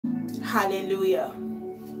Hallelujah.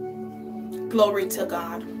 Glory to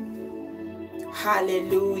God.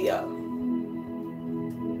 Hallelujah.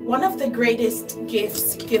 One of the greatest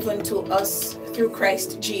gifts given to us through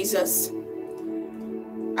Christ Jesus,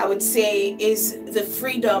 I would say, is the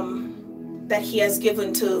freedom that he has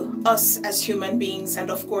given to us as human beings,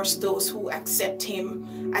 and of course those who accept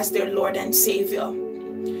him as their Lord and Savior.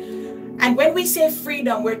 And when we say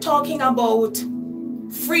freedom, we're talking about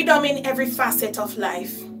freedom in every facet of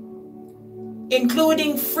life,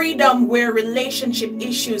 including freedom where relationship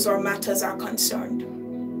issues or matters are concerned.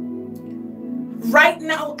 Right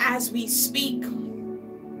now, as we speak,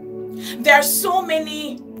 there are so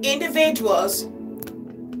many individuals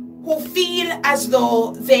who feel as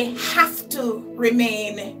though they have to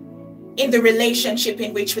remain in the relationship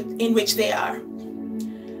in which they are.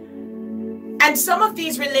 And some of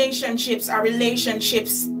these relationships are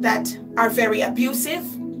relationships that are very abusive.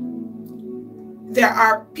 There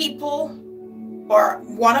are people, or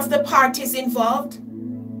one of the parties involved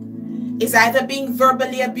is either being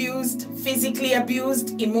verbally abused, physically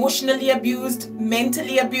abused, emotionally abused,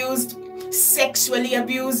 mentally abused, sexually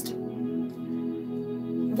abused.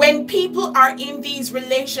 When people are in these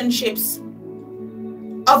relationships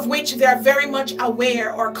of which they are very much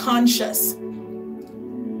aware or conscious,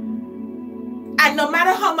 and no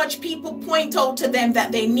matter how much people point out to them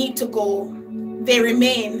that they need to go, they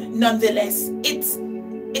remain nonetheless. It's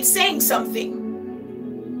saying something.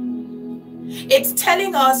 It's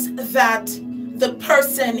telling us that the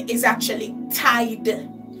person is actually tied.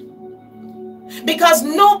 Because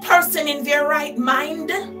no person in their right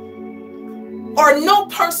mind, or no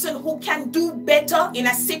person who can do better in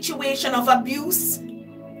a situation of abuse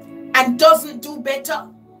and doesn't do better,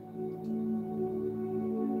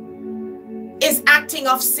 is acting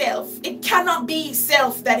of self. It cannot be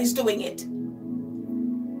self that is doing it.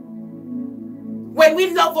 When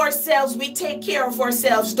we love ourselves, we take care of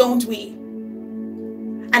ourselves, don't we?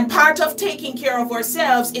 And part of taking care of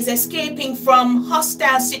ourselves is escaping from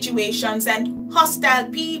hostile situations and hostile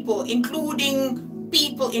people, including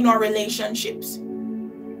people in our relationships.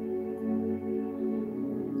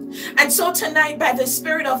 And so tonight, by the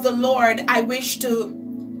Spirit of the Lord, I wish to,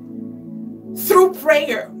 through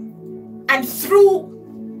prayer and through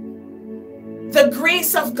the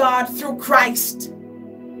grace of God through Christ,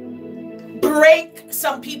 break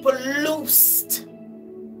some people loosed.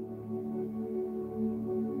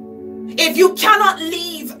 If you cannot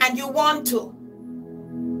leave and you want to,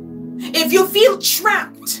 if you feel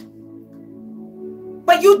trapped,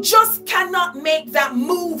 but you just cannot make that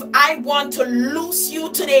move, I want to loose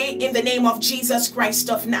you today in the name of Jesus Christ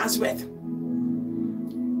of Nazareth.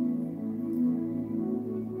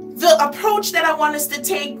 The approach that I want us to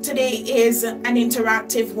take today is an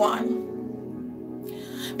interactive one,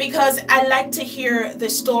 because I like to hear the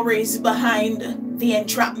stories behind the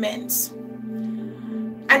entrapments.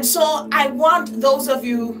 And so I want those of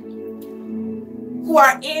you who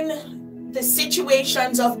are in the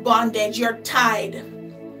situations of bondage, you're tied.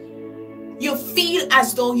 You feel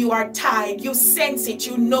as though you are tied. You sense it,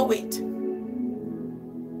 you know it.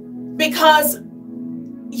 Because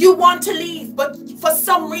you want to leave, but for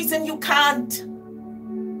some reason you can't.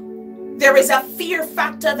 There is a fear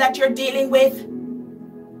factor that you're dealing with.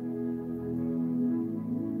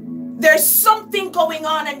 There's something going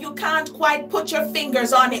on and you can't quite put your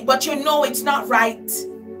fingers on it, but you know it's not right.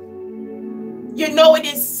 You know it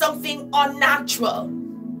is something unnatural.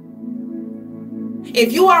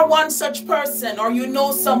 If you are one such person, or you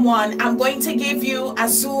know someone, I'm going to give you a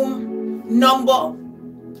Zoom number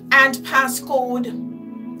and passcode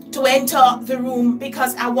to enter the room,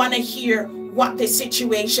 because I want to hear what the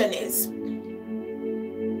situation is.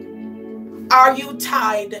 Are you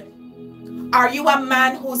tied? Are you a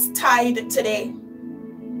man who's tied today?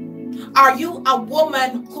 Are you a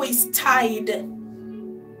woman who is tied?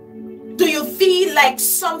 Do you feel like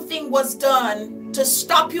something was done to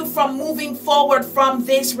stop you from moving forward from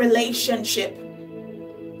this relationship?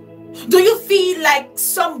 Do you feel like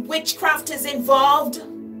some witchcraft is involved?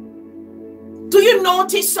 Do you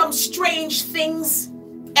notice some strange things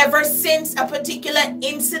ever since a particular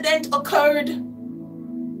incident occurred?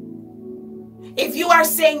 If you are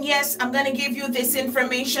saying yes, I'm going to give you this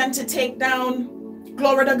information to take down.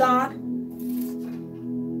 Glory to God.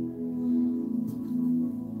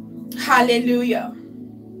 Hallelujah.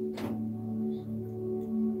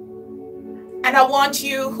 And I want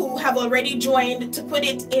you who have already joined to put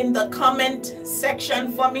it in the comment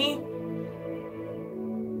section for me.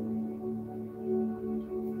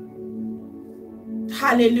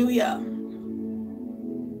 Hallelujah.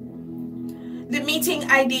 The meeting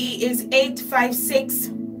ID is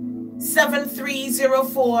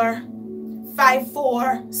 856-7304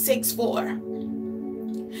 5464.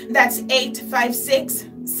 That's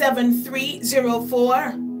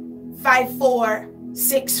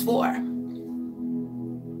 856-7304-5464.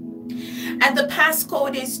 And the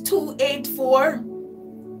passcode is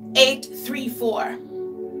 284834.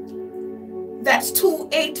 That's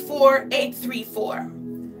 284834.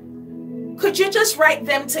 Could you just write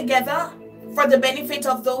them together for the benefit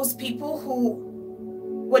of those people who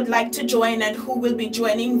would like to join and who will be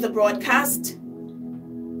joining the broadcast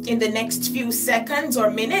in the next few seconds or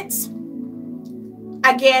minutes?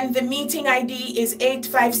 Again, the meeting ID is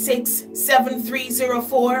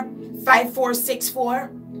 856-7304-5464,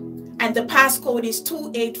 and the passcode is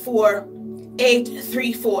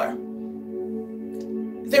 284834.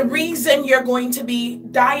 The reason you're going to be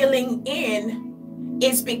dialing in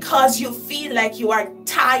is because you feel like you are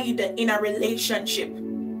tied in a relationship.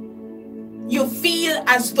 You feel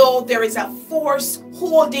as though there is a force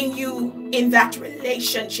holding you in that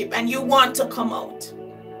relationship and you want to come out.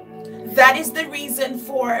 That is the reason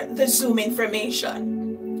for the Zoom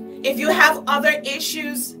information. If you have other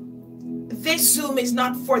issues, this Zoom is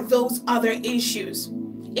not for those other issues.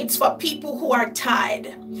 It's for people who are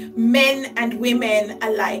tied, men and women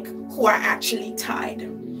alike who are actually tied.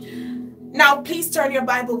 Now, please turn your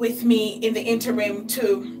Bible with me in the interim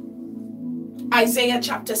to Isaiah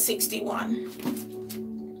chapter 61.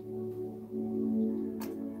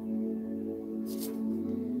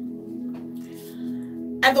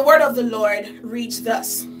 And the word of the Lord reads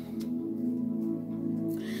thus.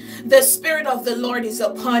 The Spirit of the Lord is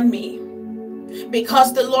upon me,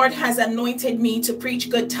 because the Lord has anointed me to preach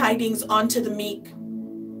good tidings unto the meek.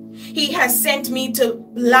 He has sent me to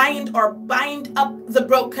bind up the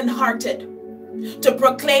brokenhearted, to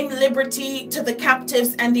proclaim liberty to the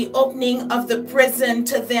captives and the opening of the prison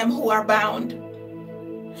to them who are bound,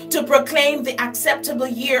 to proclaim the acceptable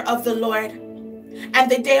year of the Lord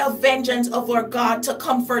and the day of vengeance of our God, to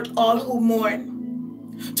comfort all who mourn,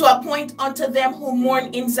 to appoint unto them who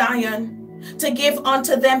mourn in Zion, to give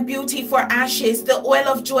unto them beauty for ashes, the oil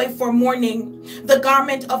of joy for mourning, the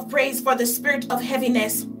garment of praise for the spirit of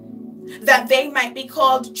heaviness, that they might be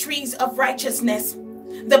called trees of righteousness,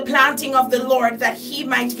 the planting of the Lord, that he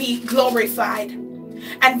might be glorified.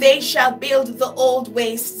 And they shall build the old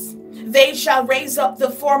wastes. They shall raise up the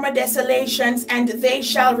former desolations, and they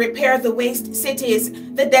shall repair the waste cities,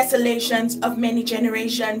 the desolations of many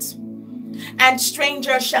generations. And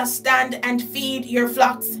strangers shall stand and feed your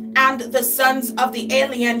flocks, and the sons of the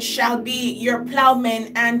alien shall be your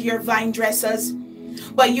plowmen and your vine dressers.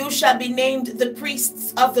 But you shall be named the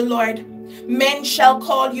priests of the Lord. Men shall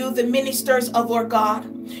call you the ministers of our God.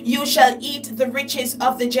 You shall eat the riches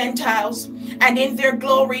of the Gentiles, and in their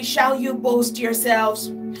glory shall you boast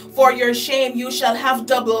yourselves. For your shame you shall have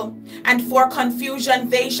double, and for confusion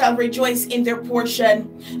they shall rejoice in their portion.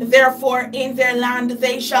 Therefore in their land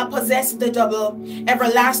they shall possess the double.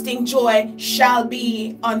 Everlasting joy shall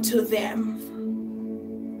be unto them.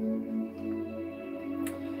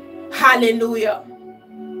 Hallelujah.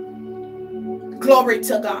 Glory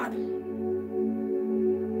to God.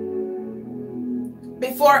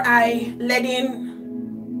 Before I let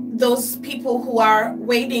in those people who are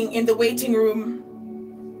waiting in the waiting room,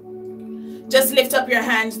 just lift up your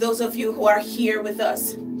hands, those of you who are here with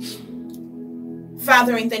us.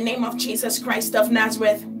 Father, in the name of Jesus Christ of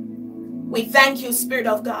Nazareth, we thank you, Spirit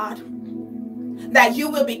of God, that you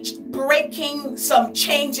will be breaking some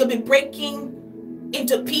chains. You'll be breaking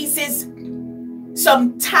into pieces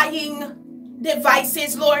some tying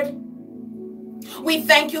devices, Lord. We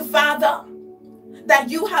thank you, Father, that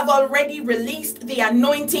you have already released the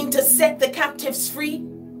anointing to set the captives free.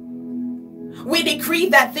 We decree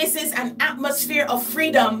that this is an atmosphere of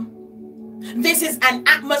freedom. This is an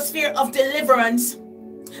atmosphere of deliverance.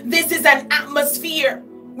 This is an atmosphere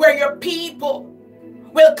where your people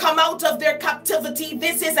will come out of their captivity.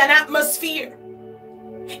 This is an atmosphere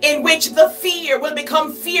in which the fear will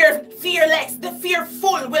become fearless. The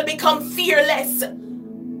fearful will become fearless.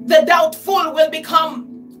 The doubtful will become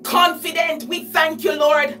confident. We thank you,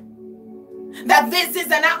 Lord, that this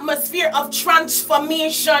is an atmosphere of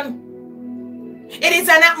transformation. It is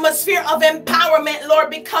an atmosphere of empowerment, Lord,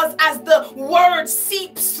 because as the word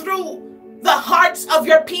seeps through the hearts of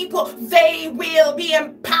your people, they will be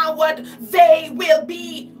empowered. They will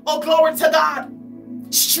be, oh glory to God,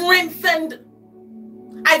 strengthened.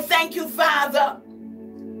 I thank you, Father,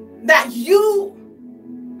 that you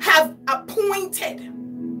have appointed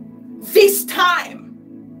this time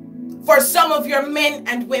for some of your men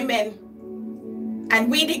and women.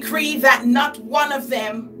 And we decree that not one of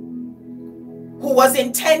them who was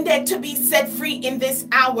intended to be set free in this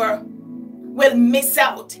hour will miss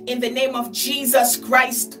out in the name of Jesus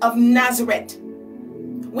Christ of Nazareth.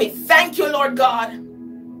 We thank you, Lord God,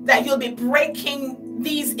 that you'll be breaking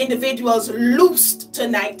these individuals loosed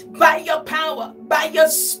tonight by your power, by your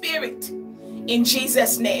spirit, in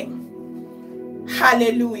Jesus' name.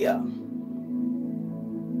 Hallelujah.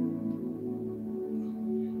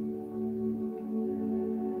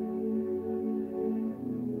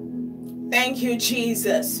 Thank you,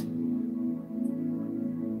 Jesus.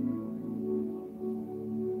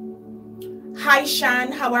 Hi,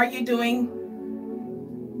 Shan. How are you doing?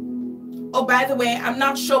 Oh, by the way, I'm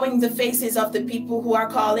not showing the faces of the people who are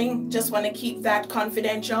calling. Just want to keep that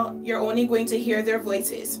confidential. You're only going to hear their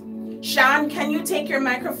voices. Shan, can you take your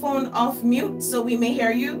microphone off mute so we may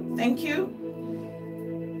hear you? Thank you.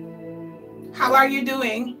 How are you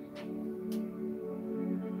doing?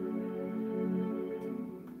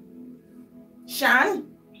 Shan?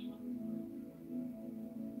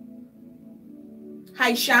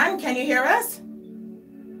 Hi, Shan. Can you hear us?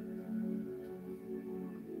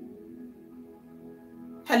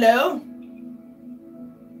 Hello?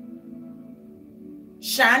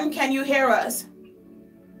 Shan, can you hear us?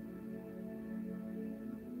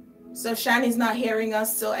 So Shan is not hearing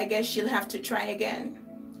us, so I guess she'll have to try again.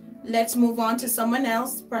 Let's move on to someone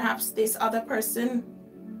else. Perhaps this other person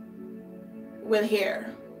will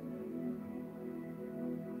hear.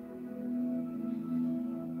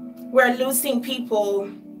 We're losing people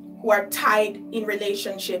who are tied in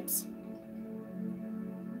relationships.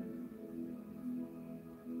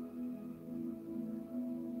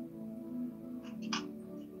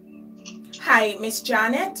 Hi, Miss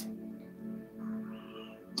Janet.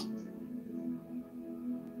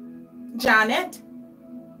 Janet?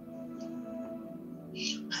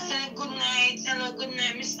 Hello, good night. Hello, good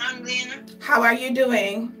night, Miss Anglin. How are you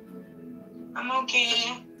doing? I'm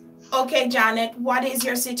okay. Okay, Janet, what is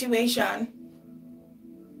your situation?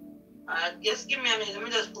 Just give me a minute. Let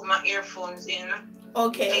me just put my earphones in.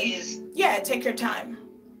 Okay. Please. Yeah, take your time.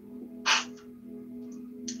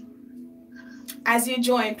 As you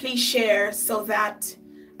join, please share so that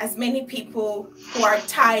as many people who are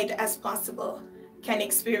tied as possible can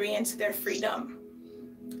experience their freedom.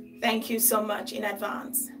 Thank you so much in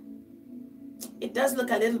advance. It does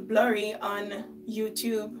look a little blurry on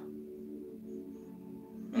YouTube.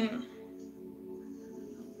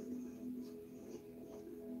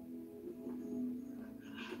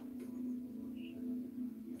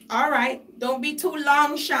 All right, don't be too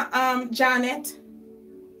long, Janet.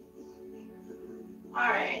 All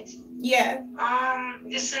right. Yeah.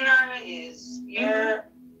 The scenario is you're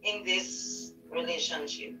in this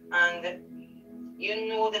relationship and you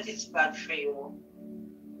know that it's bad for you.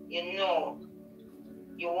 You know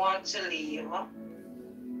you want to leave,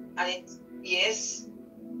 and yes,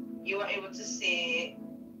 you are able to say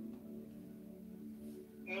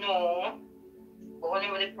no, but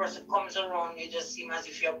whenever the person comes around, you just seem as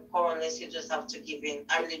if you're powerless. You just have to give in.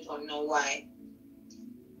 I really don't know why.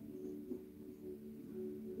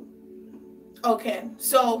 Okay,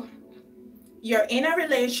 so you're in a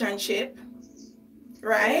relationship,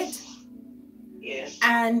 right? Yes.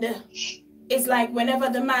 And it's like whenever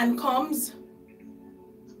the man comes,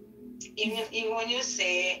 even when you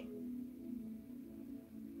say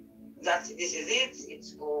that this is it,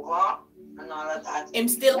 it's over, and all of that, I'm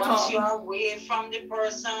still once calm. you're away from the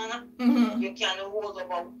person, you can hold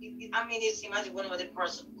up. I mean, it seems like whenever the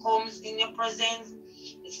person comes in your presence,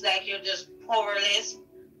 it's like you're just powerless.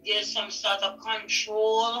 There's some sort of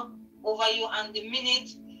control over you, and the minute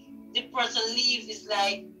the person leaves, it's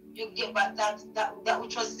like you get back that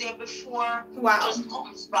which was there before. Wow. Just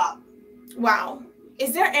comes back. Wow.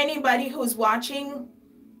 Is there anybody who's watching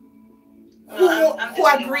who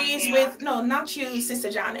agrees with, no, not you, Sister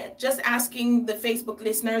Janet, just asking the Facebook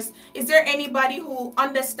listeners, is there anybody who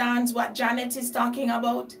understands what Janet is talking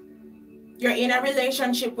about? You're in a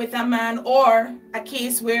relationship with a man, or a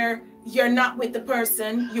case where you're not with the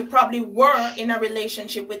person, you probably were in a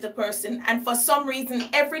relationship with the person, and for some reason,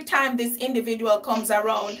 every time this individual comes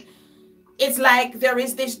around, it's like there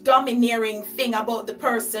is this domineering thing about the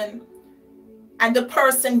person, and the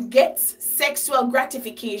person gets sexual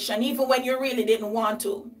gratification even when you really didn't want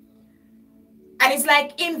to. And it's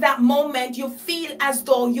like in that moment, you feel as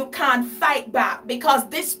though you can't fight back because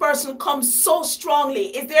this person comes so strongly.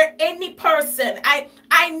 Is there any person,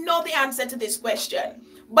 I know the answer to this question,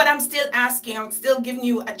 but I'm still asking, I'm still giving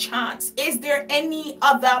you a chance. Is there any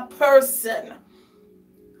other person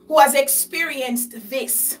who has experienced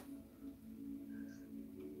this?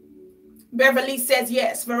 Beverly says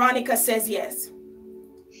yes. Veronica says yes.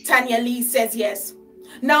 Tanya Lee says yes.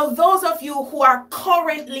 Now, those of you who are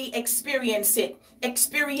currently experiencing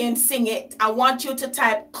experiencing it, I want you to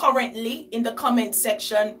type currently in the comment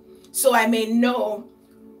section so I may know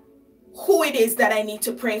who it is that I need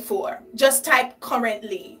to pray for. Just type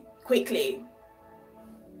currently quickly.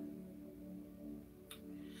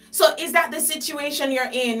 So is that the situation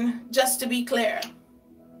you're in, just to be clear?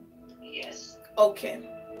 Yes. Okay.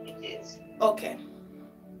 It is. Okay.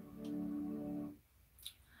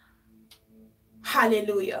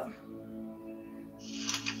 Hallelujah.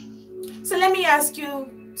 So let me ask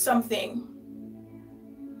you something.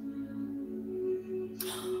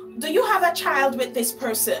 Do you have a child with this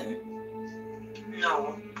person?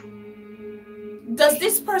 No. Does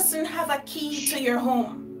this person have a key to your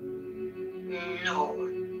home? No.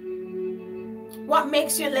 What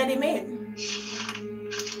makes you let him in?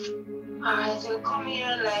 He'll come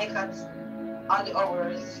here like at odd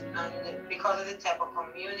hours, and because of the type of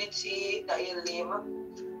community that you live,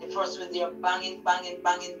 the first with their banging, and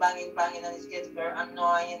it's getting very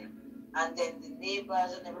annoying, and then the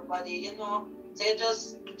neighbors and everybody, you know, so you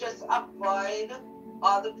just avoid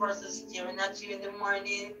all the persons staring at you in the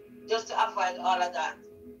morning, just to avoid all of that.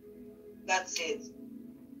 That's it.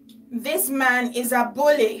 This man is a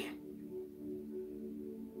bully.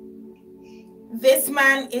 This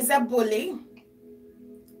man is a bully.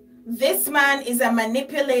 This man is a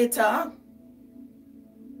manipulator.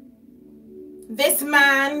 This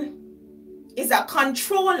man is a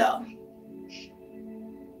controller.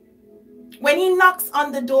 When he knocks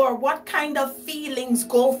on the door, what kind of feelings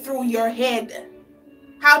go through your head?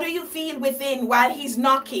 How do you feel within while he's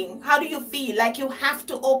knocking? How do you feel? Like you have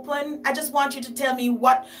to open? I just want you to tell me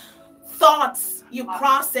what thoughts you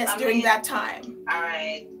process during that time. All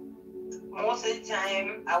right. Most of the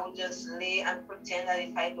time, I would just lay and pretend that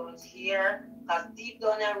if I don't hear, because deep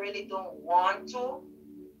down I really don't want to.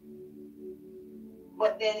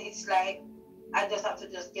 But then it's like, I just have to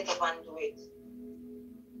just get up and do it.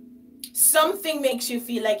 Something makes you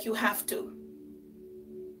feel like you have to.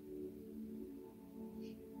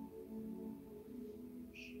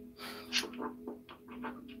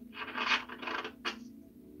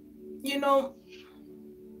 You know,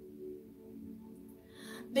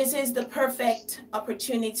 this is the perfect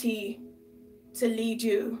opportunity to lead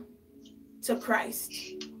you to Christ.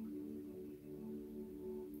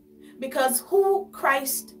 Because who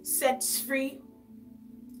Christ sets free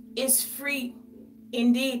is free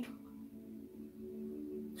indeed.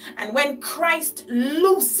 And when Christ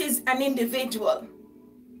looses an individual,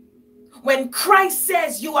 when Christ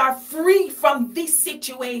says you are free from this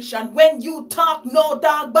situation, when you talk no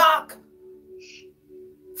dog bark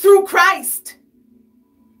through Christ,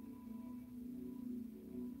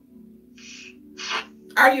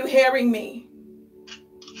 are you hearing me?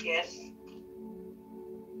 Yes.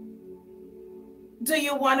 Do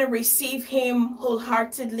you want to receive him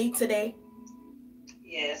wholeheartedly today?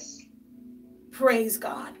 Yes. Praise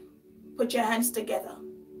God. Put your hands together.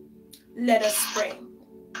 Let us pray.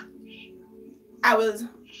 I will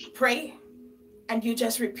pray and you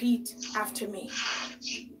just repeat after me.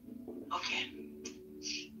 Okay.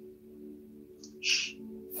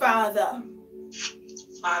 Father,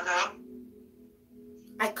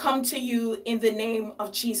 I come to you in the name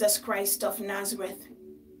of Jesus Christ of Nazareth.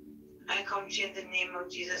 I come to you in the name of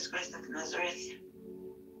Jesus Christ of Nazareth.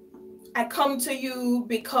 I come to you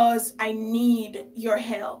because I need your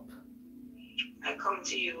help. I come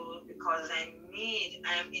to you because I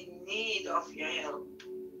am in need of your help.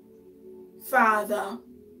 Father,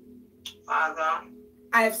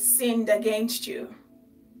 I have sinned against you.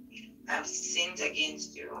 I have sinned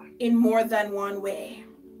against you. In more than one way.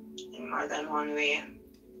 In more than one way.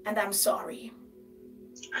 And I'm sorry.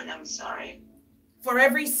 And I'm sorry. For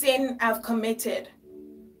every sin I've committed.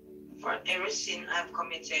 For every sin I've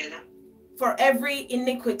committed. For every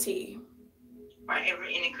iniquity. For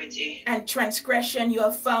every iniquity. And transgression you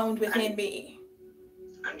have found within me.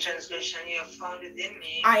 And transgression you have found within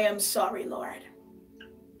me. I am sorry, Lord.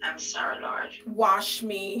 I'm sorry, Lord. Wash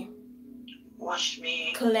me. Wash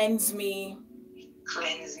me. Cleanse me.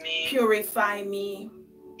 Cleanse me. Purify me.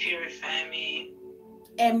 Purify me.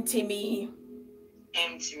 Empty me.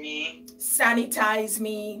 Empty me. Sanitize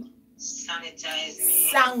me. Sanitize me.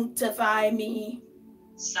 Sanctify me.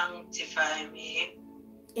 Sanctify me.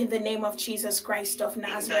 In the name of Jesus Christ of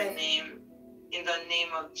Nazareth. In the name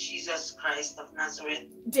of Jesus Christ of Nazareth.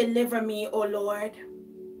 Deliver me, O Lord.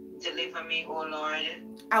 Deliver me, O Lord.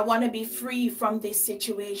 I want to be free from this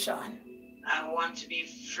situation. I want to be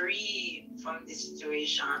free from this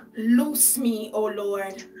situation. Loose me, O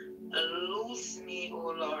Lord. Loose me,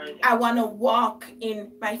 O Lord. I want to walk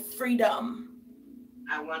in my freedom.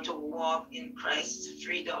 I want to walk in Christ's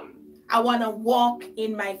freedom. I want to walk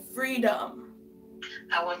in my freedom.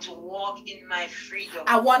 I want to walk in my freedom.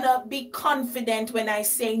 I want to be confident when I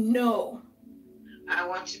say no. I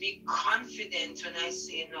want to be confident when I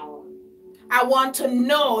say no. I want to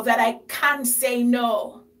know that I can say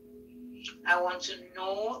no. I want to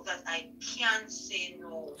know that I can say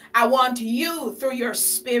no. I want you through your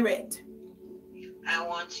spirit. I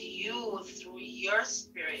want you through your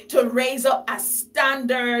spirit to raise up a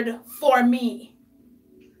standard for me.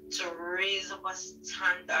 To raise up a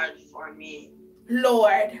standard for me.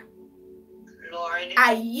 Lord,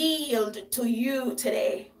 I yield to you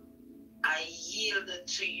today. I yield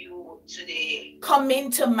to you today. Come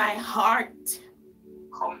into my heart.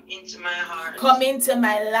 Come into my heart. Come into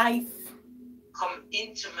my life. Come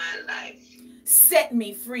into my life. Set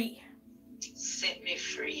me free. Set me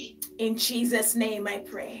free. In Jesus' name I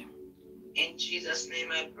pray. In Jesus'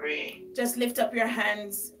 name I pray. Just lift up your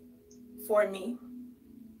hands for me.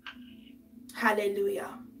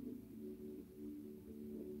 Hallelujah.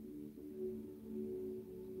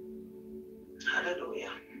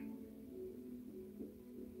 Hallelujah.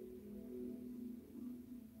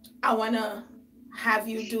 I want to have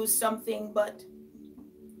you do something, but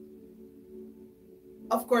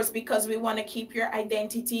of course, because we want to keep your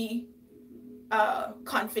identity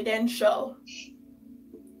confidential,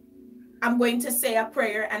 I'm going to say a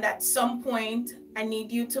prayer, and at some point I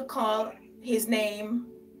need you to call his name,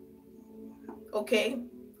 okay?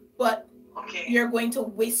 But you're going to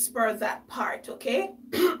whisper that part, okay?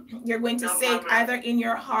 You're going to say it either in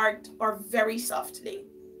your heart or very softly.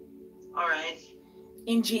 All right.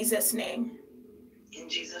 In Jesus' name. In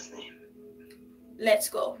Jesus' name. Let's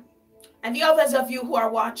go. And the others of you who are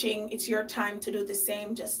watching, it's your time to do the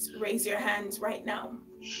same. Just raise your hands right now.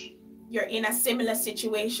 You're in a similar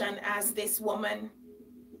situation as this woman.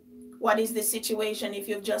 What is the situation if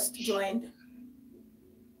you've just joined?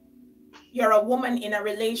 You're a woman in a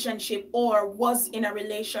relationship or was in a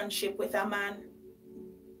relationship with a man.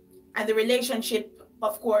 And the relationship,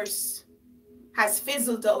 of course, has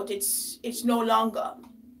fizzled out. It's no longer.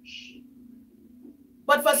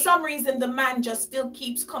 But for some reason, the man just still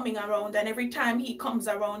keeps coming around. And every time he comes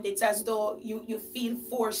around, it's as though you feel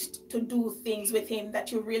forced to do things with him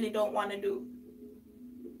that you really don't want to do.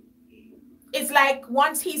 It's like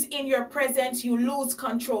once he's in your presence, you lose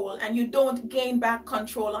control and you don't gain back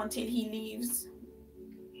control until he leaves.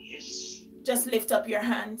 Yes. Just lift up your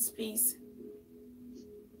hands, please.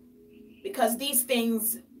 Because these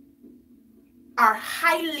things are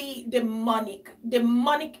highly demonic.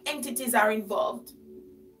 Demonic entities are involved.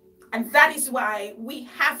 And that is why we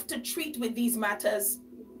have to treat with these matters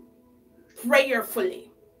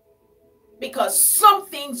prayerfully. Because some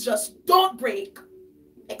things just don't break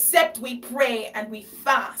except we pray and we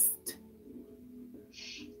fast.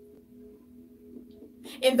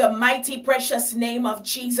 In the mighty precious name of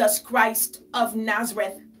Jesus Christ of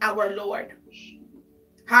Nazareth, our Lord.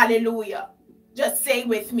 Hallelujah. Just say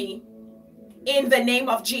with me, in the name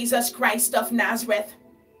of Jesus Christ of Nazareth.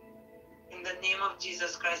 In the name of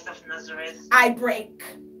Jesus Christ of Nazareth. I break.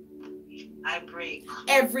 I break.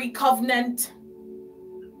 Every covenant.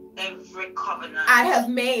 Every covenant. I have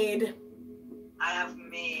made. I have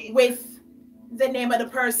made. With the name of the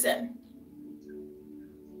person.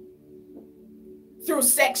 Through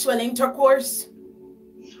sexual intercourse.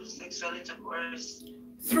 Through sexual intercourse.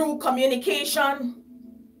 Through communication.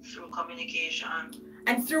 Through communication.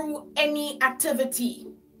 And through any activity.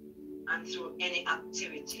 And through any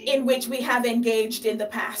activity. In which we have engaged in the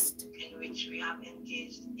past. In which we have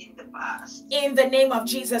engaged in the past. In the name of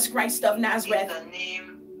Jesus Christ of Nazareth. In the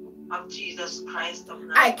name of Jesus Christ of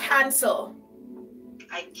Nazareth. I cancel.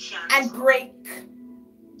 I cancel. And break.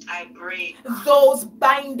 I break. Those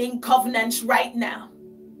binding covenants right now.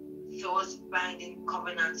 Those binding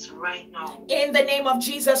covenants right now. In the name of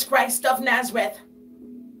Jesus Christ of Nazareth.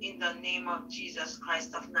 In the name of Jesus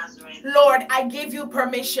Christ of Nazareth. Lord, I give you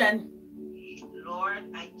permission. Lord,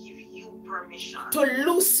 I give you permission. To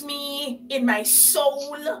loose me in my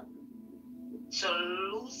soul. To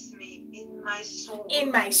loose me in my soul.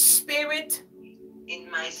 In my spirit. In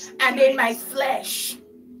my spirit. And in my flesh.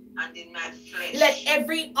 And in my flesh. Let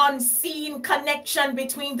every unseen connection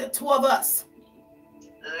between the two of us.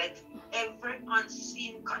 Let every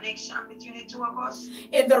unseen connection between the two of us.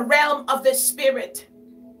 In the realm of the spirit.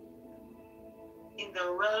 In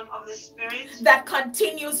the realm of the spirit. That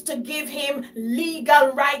continues to give him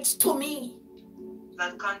legal rights to me.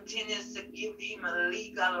 That continues to give him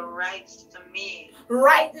legal rights to me.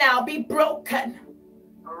 Right now be broken.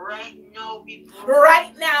 Right now be broken.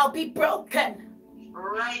 Right now be broken.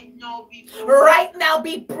 Right now be broken. Right now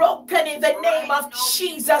be broken in the name of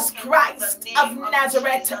Jesus Christ of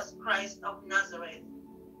Nazareth. Jesus Christ of Nazareth.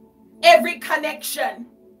 every connection,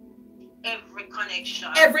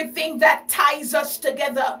 everything that ties us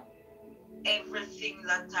together, everything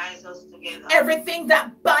that ties us together, everything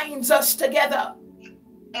that binds us together,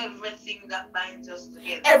 everything that binds us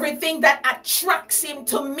together, everything that attracts him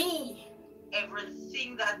to me,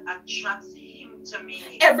 everything that attracts him to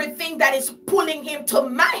me, everything that is pulling him to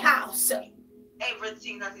my house,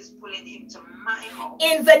 everything that is pulling him to my house.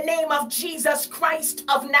 In the name of Jesus Christ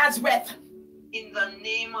of Nazareth. In the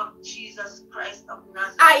name of Jesus Christ of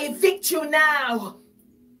Nazareth. I evict you now.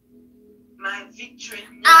 My victory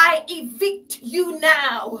now. I evict you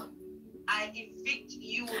now. I evict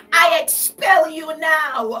you now. I expel you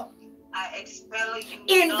now. I expel you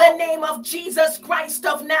in now. the name of Jesus Christ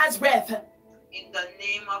of Nazareth. In the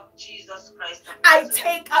name of Jesus Christ of I Nazareth.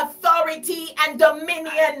 take authority and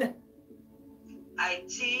dominion. I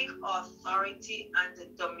take authority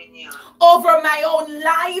and dominion over my own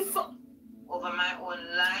life, over my own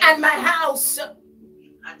life, and my house.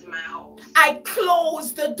 And my house. I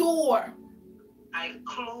close the door. I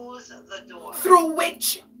close the door through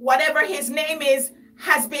which whatever his name is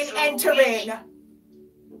has been entering.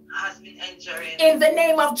 In the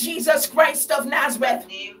name of Jesus Christ of Nazareth.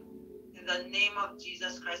 In the name of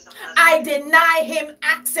Jesus Christ of Nazareth. I deny him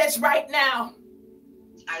access right now.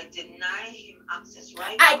 I deny him access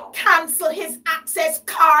right now. I cancel his access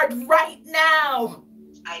card right now.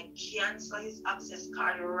 I cancel his access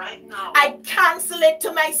card right now. I cancel it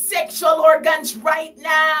to my sexual organs right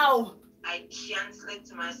now. I cancel it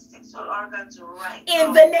to my sexual organs right now.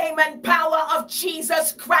 In the name and power of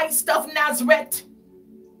Jesus Christ of Nazareth.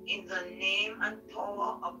 In the name and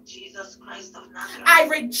power of Jesus Christ of Nazareth. I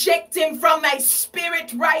reject him from my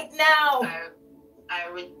spirit right now. I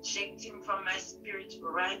reject him from my spirit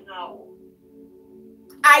right now.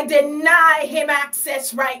 I deny him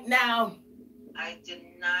access right now. I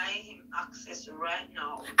deny him access right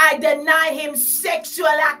now. I deny him sexual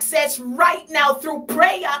access right now through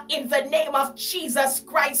prayer in the name of Jesus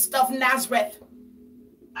Christ of Nazareth.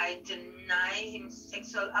 I deny him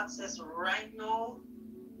sexual access right now.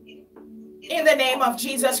 In the name of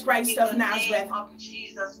Jesus Christ of Nazareth. Of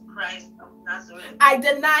Jesus Christ of Nazareth. I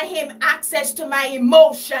deny him access to my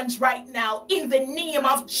emotions right now in the name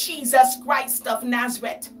of Jesus Christ of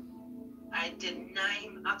Nazareth. I deny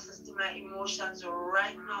him access to my emotions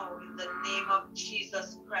right now in the name of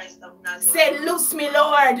Jesus Christ of Nazareth. Say, loose me,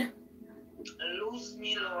 Lord. Loose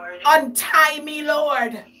me, Lord. Untie me,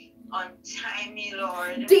 Lord. Untie me,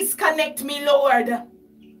 Lord. Disconnect me, Lord.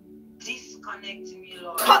 Disconnect me,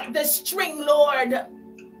 Lord. Cut the string, Lord.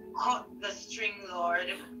 Cut the string, Lord.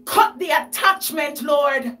 Cut the attachment,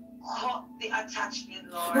 Lord. Cut the attachment,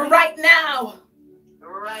 Lord. Right now.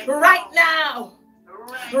 Right now.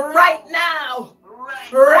 Right now.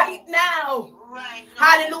 Right now.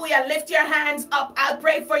 Hallelujah. Lift your hands up. I'll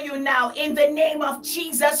pray for you now in the name of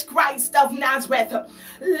Jesus Christ of Nazareth.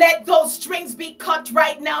 Let those strings be cut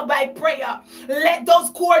right now by prayer. Let those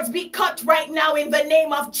cords be cut right now in the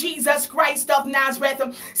name of Jesus Christ of Nazareth.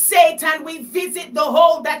 Satan, we visit the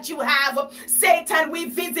hole that you have. Satan, we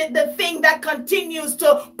visit the thing that continues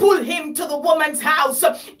to pull him to the woman's house.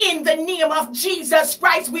 In the name of Jesus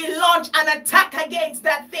Christ, we launch an attack against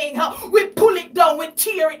that thing. We pull it down. We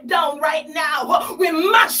tear it down right now. We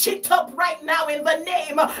mash it up right now in the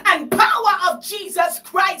name and power of Jesus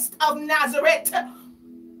Christ of Nazareth.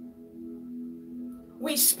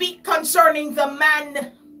 We speak concerning the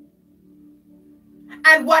man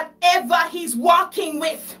and whatever he's walking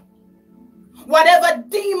with, whatever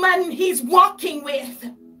demon he's walking with,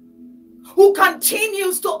 who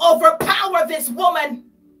continues to overpower this woman.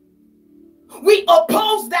 We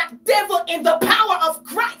oppose that devil in the power of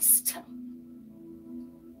Christ.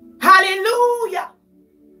 Hallelujah.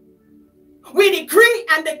 We decree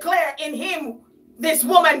and declare in him, this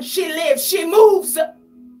woman, she lives, she moves.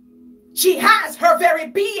 She has her very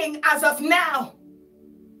being as of now.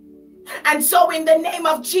 And so in the name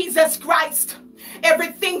of Jesus Christ,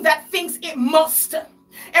 everything that thinks it must,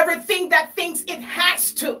 everything that thinks it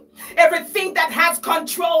has to, everything that has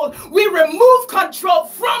control, we remove control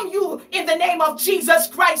from you in the name of Jesus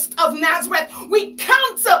Christ of Nazareth. We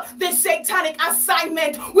cancel this satanic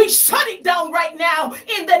assignment. We shut it down right now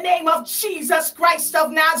in the name of Jesus Christ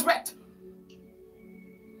of Nazareth.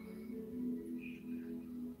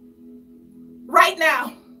 Right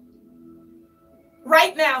now,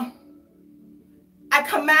 I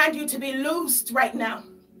command you to be loosed right now.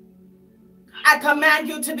 I command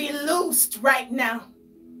you to be loosed right now.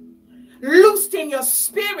 Loosed in your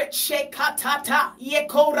spirit, shekatata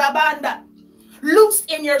yekorabanda. Loosed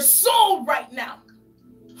in your soul right now.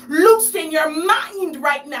 Loosed in your mind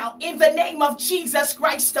right now in the name of Jesus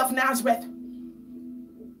Christ of Nazareth.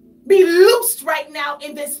 be loosed right now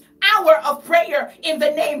in this hour of prayer in the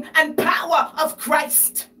name and power of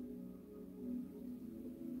Christ.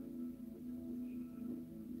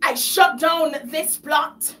 I shut down this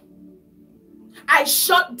plot. I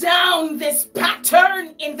shut down this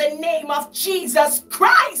pattern in the name of Jesus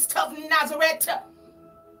Christ of Nazareth.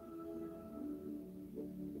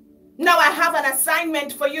 Now I have an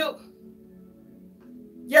assignment for you.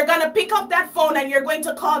 You're going to pick up that phone and you're going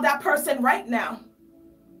to call that person right now.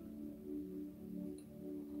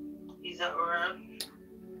 Is that right?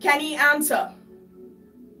 Can he answer?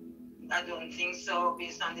 I don't think so,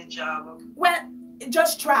 based on the job. Well,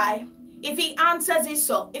 just try. If he answers, it's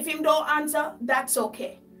so. If he don't answer, that's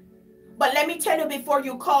okay. But let me tell you before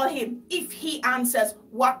you call him, if he answers,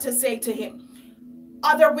 what to say to him.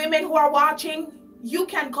 Other women who are watching, you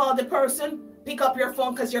can call the person, pick up your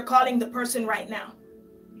phone because you're calling the person right now.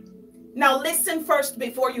 Now listen first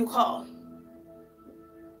before you call.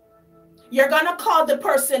 You're going to call the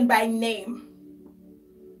person by name.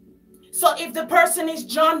 So if the person is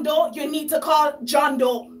John Doe, you need to call John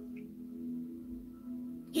Doe.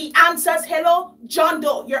 He answers, hello, John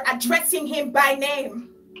Doe. You're addressing him by name.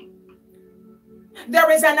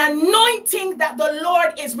 There is an anointing that the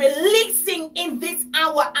Lord is releasing in this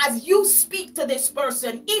hour as you speak to this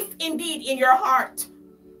person. If indeed in your heart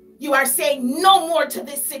you are saying no more to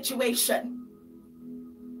this situation.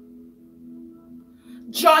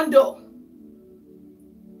 John Doe,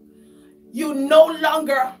 you no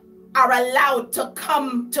longer are allowed to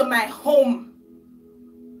come to my home.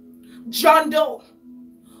 John Doe,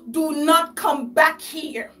 do not come back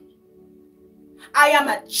here. I am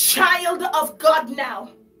a child of God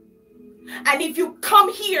now. And if you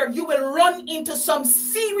come here, you will run into some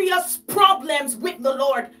serious problems with the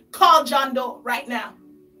Lord. Call John Doe right now.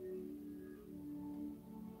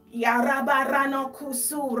 Yarabarano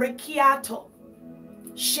kusu rikiato.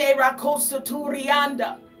 Shera kosu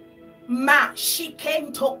turianda. Ma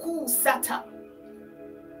shiken toku sata.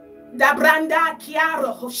 Dabranda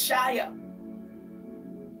kiara hoshaya.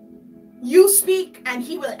 You speak and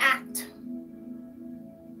he will act.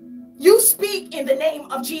 You speak in the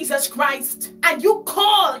name of Jesus Christ and you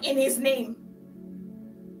call in his name.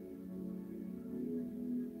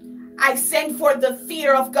 I send forth the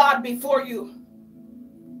fear of God before you.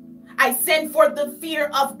 I send forth the fear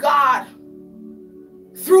of God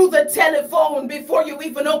through the telephone before you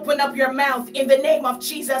even open up your mouth in the name of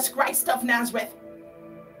Jesus Christ of Nazareth.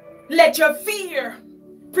 Let your fear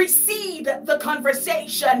precede the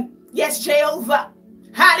conversation. Yes, Jehovah.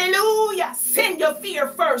 Hallelujah. Send your fear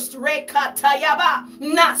first. Let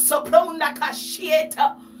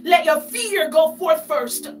your fear go forth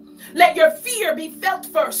first. Let your fear be felt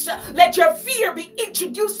first. Let your fear be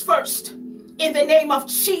introduced first. In the name of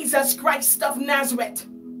Jesus Christ of Nazareth.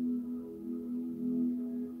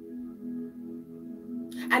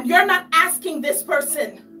 And you're not asking this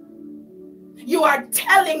person. You are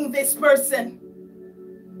telling this person.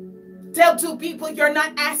 Tell two people you're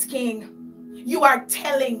not asking. You are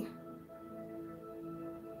telling.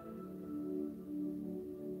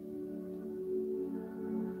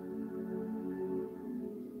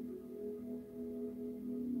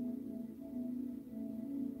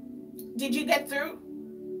 Did you get through?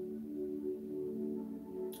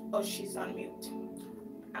 Oh, she's on mute.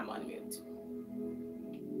 I'm on mute.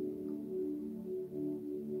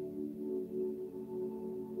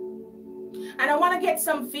 And I want to get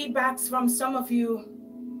some feedbacks from some of you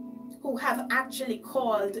who have actually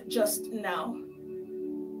called just now.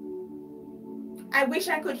 I wish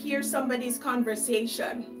I could hear somebody's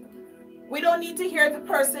conversation. We don't need to hear the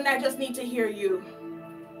person, I just need to hear you.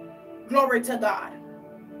 Glory to God.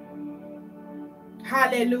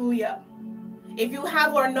 Hallelujah. If you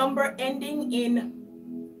have our number ending in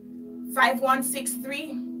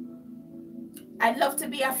 5163, I'd love to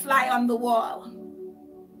be a fly on the wall,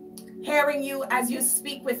 hearing you as you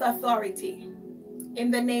speak with authority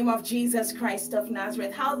in the name of Jesus Christ of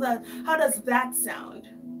Nazareth. How does that sound?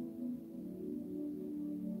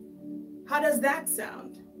 How does that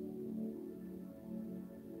sound?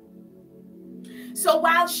 So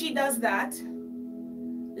while she does that,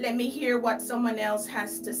 let me hear what someone else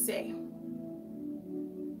has to say.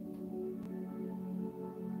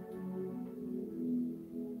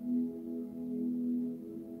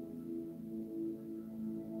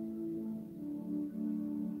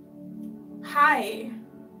 Hi.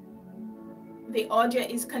 The audio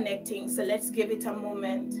is connecting, so let's give it a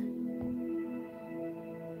moment.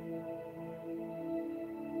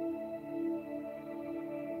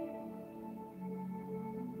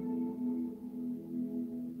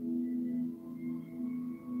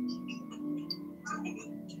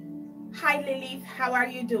 Hi, Lily. How are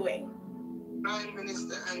you doing? Hi,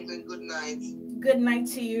 Minister Anglin. Good night. Good night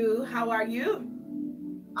to you. How are you?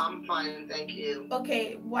 I'm fine, thank you.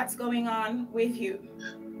 Okay, what's going on with you?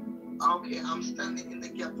 Okay, I'm standing in the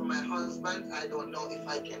gap for my husband. I don't know if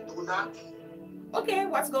I can do that. Okay,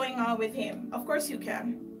 what's going on with him? Of course you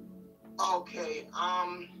can. Okay,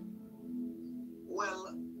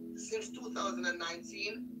 well, since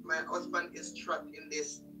 2019, my husband is trapped in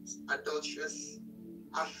this adulterous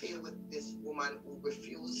affair with this woman who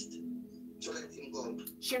refused to let him go.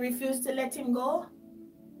 She refused to let him go?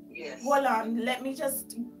 Yes. Hold on, let me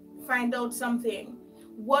just find out something.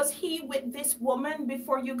 Was he with this woman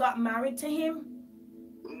before you got married to him?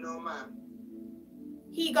 No, ma'am.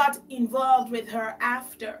 He got involved with her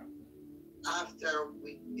after? After.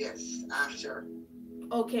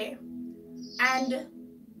 Okay. And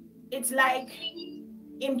it's like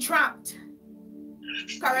entrapped,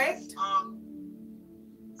 correct?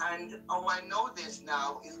 And how I know this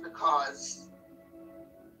now is because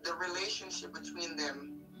the relationship between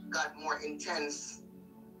them got more intense.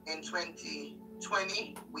 In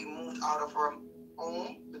 2020, we moved out of her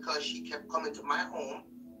home because she kept coming to my home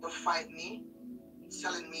to fight me,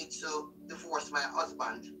 telling me to divorce my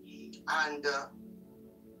husband. And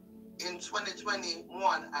in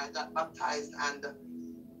 2021, I got baptized, and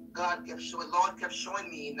Lord kept showing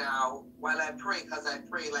me now while I pray, because I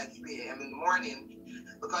pray like 3 a.m. in the morning,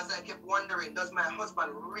 because I kept wondering, does my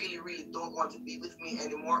husband really, really don't want to be with me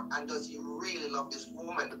anymore? And does he really love this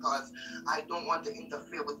woman? Because I don't want to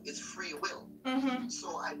interfere with his free will. Mm-hmm.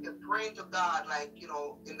 So I kept praying to God,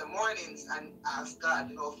 in the mornings, and ask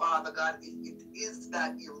God, Father God, if it is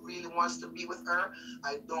that he really wants to be with her,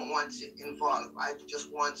 I don't want to involve. I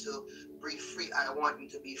just want to be free. I want him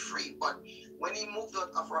to be free. But when he moved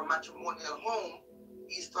out of our matrimonial home,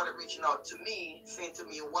 he started reaching out to me, saying to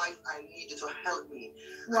me, wife, I need you to help me.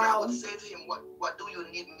 Wow. And I would say to him, what do you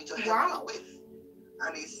need me to help you with?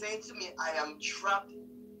 And he's saying to me, I am trapped.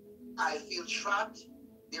 I feel trapped.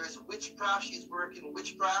 There is witchcraft. She's working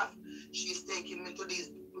witchcraft. She's taking me to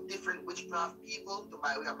these different witchcraft people to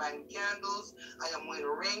buy. We are buying candles. I am wearing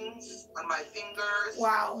rings on my fingers.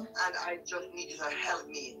 Wow. And I just need you to help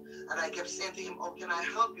me. And I kept saying to him, oh, can I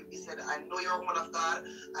help you? He said, I know you're a woman of God.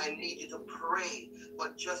 I need you to pray,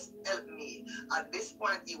 but just help me. At this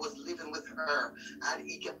point, he was living with her, and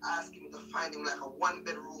he kept asking me to find him like a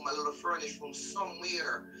one-bedroom, a little furnished room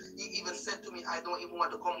somewhere. He even said to me, I don't even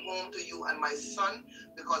want to come home to you and my son,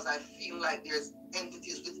 because I feel like there's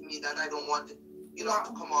entities with me that I don't want to, wow.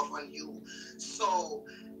 to come off on you. So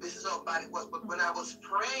this is how bad it was. But when I was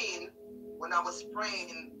praying,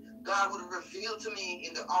 God would reveal to me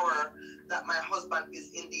in the hour that my husband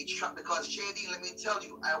is indeed trapped. Because JD, let me tell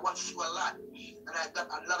you, I watched you a lot, and I got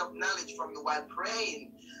a lot of knowledge from you while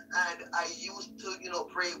praying. And I used to,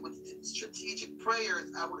 pray with strategic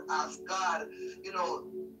prayers. I would ask God,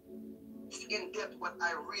 in depth what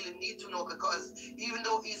I really need to know, because even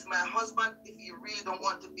though he's my husband, if he really don't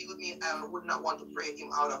want to be with me, I would not want to pray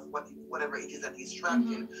him out of whatever it is that he's trapped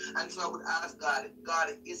in. And so I would ask God,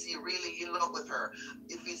 is he really in love with her?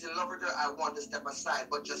 If he's in love with her, I want to step aside,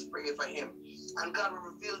 but just pray for him. And God will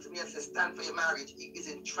reveal to me and say, stand for your marriage. He is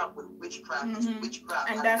entrapped with witchcraft. Witchcraft.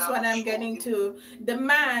 And that's what I'm getting to. The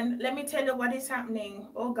man, let me tell you what is happening.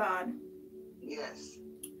 Oh God. Yes.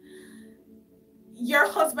 Your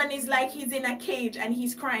husband is like he's in a cage and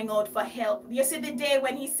he's crying out for help. You see the day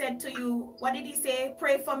when he said to you, what did he say?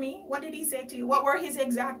 Pray for me. What did he say to you? What were his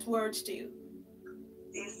exact words to you?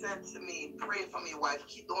 He said to me, pray for me, wife.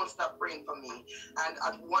 Don't stop praying for me. And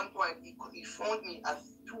at one point, he phoned me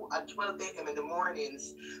at 12 a.m. in the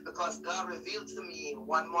mornings, because God revealed to me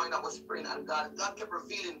one morning I was praying, and God kept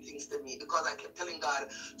revealing things to me, because I kept telling God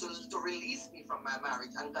to release me from my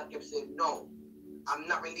marriage. And God kept saying, no, I'm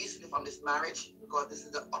not releasing you from this marriage, because this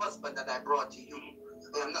is the husband that I brought to you.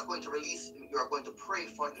 And I'm not going to release him. You are going to pray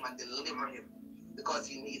for him and deliver him, because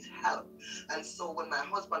he needs help. And so when my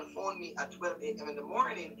husband phoned me at 12 a.m. in the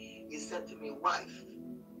morning, he said to me, wife,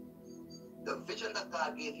 the vision that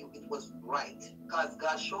God gave you, it was right. Because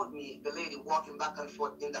God showed me the lady walking back and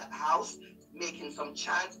forth in that house, making some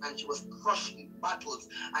chants, and she was crushing bottles,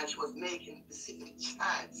 and she was making specific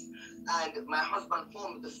chants. And my husband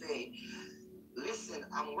phoned me to say, listen,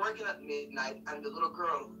 I'm working at midnight, and the little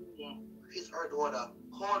girl who is her daughter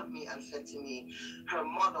called me and said to me, her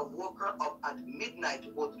mother woke her up at midnight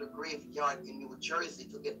to go to the graveyard in New Jersey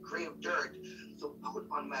to get grave dirt to put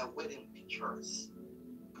on my wedding pictures.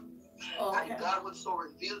 Okay. And God would so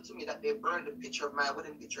reveal to me that they burned the picture of my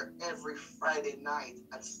wedding picture every Friday night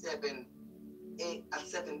at 7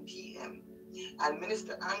 p.m. And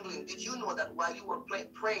Minister Anglin, did you know that while you were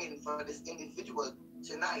praying for this individual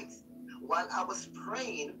tonight, while I was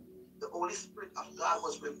praying, the Holy Spirit of God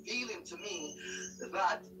was revealing to me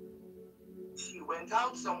that she went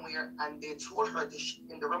out somewhere and they told her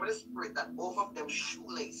in the realm of the spirit that both of them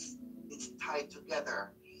shoelace is tied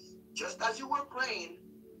together. Just as you were praying,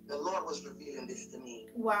 the Lord was revealing this to me.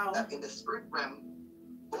 Wow. That in the spirit realm,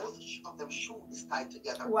 both of them shoes is tied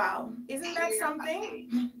together. Wow. Isn't that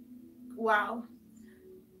something? Wow.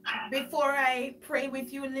 Before I pray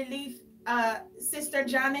with you, Lily, Sister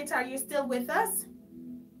Janet, are you still with us?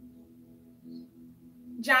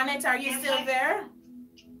 Janet, are you still there?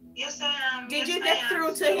 Yes, I am. Did you get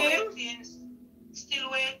through to him?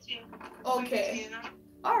 Still waiting. Okay.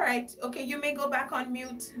 All right. Okay, you may go back on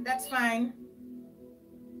mute. That's fine.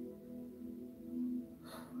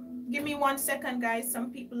 Give me 1 second, guys.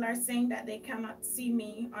 Some people are saying that they cannot see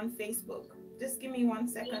me on Facebook. Just give me 1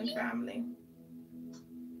 second, family.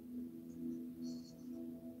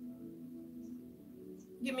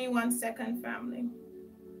 Give me 1 second, family.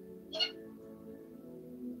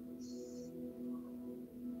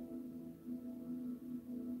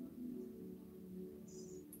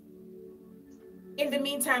 In the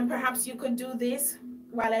meantime, perhaps you could do this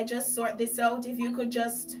while I just sort this out. If you could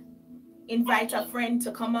just invite a friend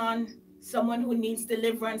to come on, someone who needs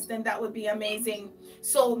deliverance, then that would be amazing.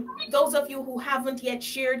 So those of you who haven't yet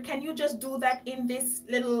shared, can you just do that in this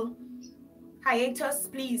little hiatus,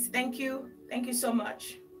 please? Thank you. Thank you so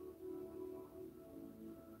much.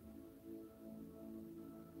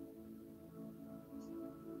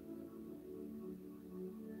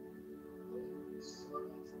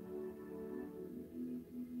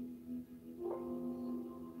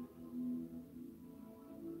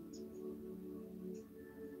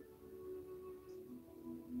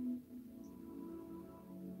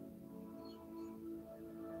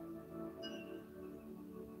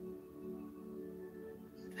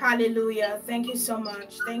 Hallelujah. Thank you so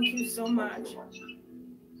much. Thank you so much.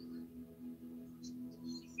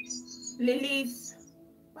 Lilith,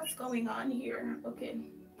 what's going on here? Okay.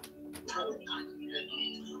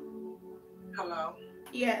 Hello?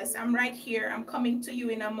 Yes, I'm right here. I'm coming to you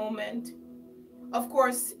in a moment. Of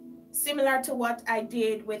course, similar to what I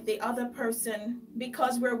did with the other person,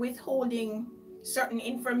 because we're withholding certain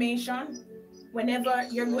information, whenever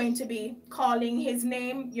you're going to be calling his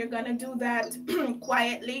name, you're going to do that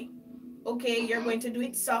quietly. Okay, you're going to do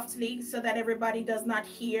it softly so that everybody does not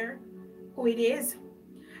hear who it is.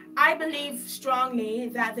 I believe strongly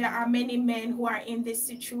that there are many men who are in this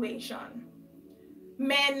situation.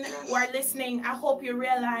 Men who are listening, I hope you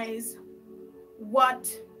realize what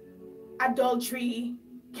adultery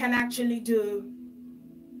can actually do.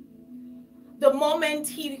 The moment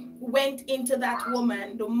he went into that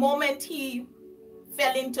woman, the moment he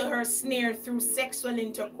fell into her snare through sexual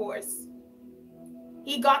intercourse,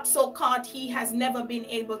 he got so caught he has never been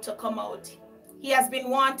able to come out. He has been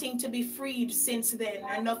wanting to be freed since then,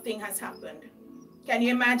 and nothing has happened. Can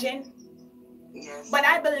you imagine? Yes. But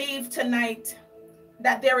I believe tonight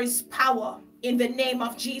that there is power in the name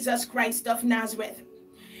of Jesus Christ of Nazareth.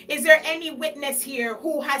 Is there any witness here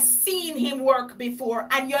who has seen him work before,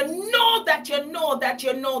 and you know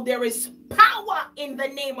there is power in the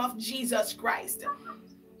name of Jesus Christ?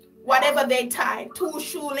 Whatever they tie, 2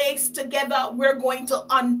 shoelaces together, we're going to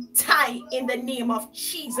untie in the name of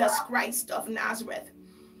Jesus Christ of Nazareth.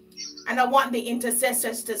 And I want the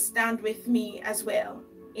intercessors to stand with me as well,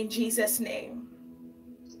 in Jesus' name.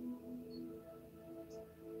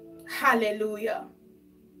 Hallelujah.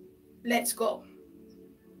 Let's go.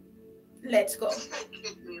 Let's go. Thank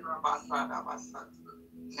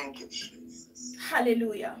you, Jesus.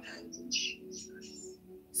 Hallelujah. Thank you, Jesus.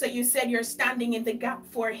 So you said you're standing in the gap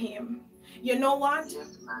for him. You know what?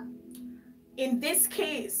 Yes, ma'am. In this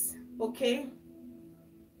case, okay,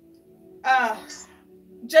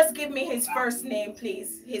 just give me his first name,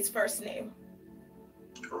 please. His first name.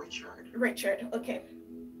 Richard. Richard, okay.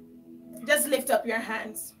 Just lift up your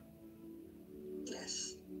hands.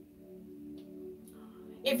 Yes.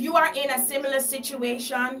 If you are in a similar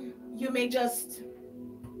situation, you may just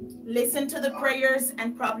listen to the prayers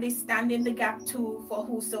and probably stand in the gap too for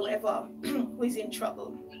whosoever who is in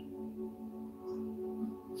trouble.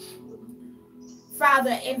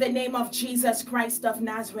 Father, in the name of Jesus Christ of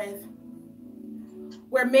Nazareth,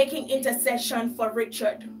 we're making intercession for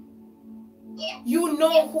Richard. You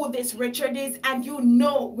know who this Richard is, and you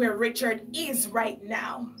know where Richard is right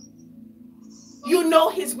now. You know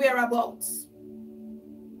his whereabouts.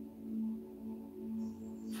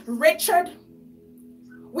 Richard,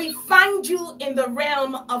 we find you in the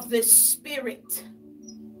realm of the spirit.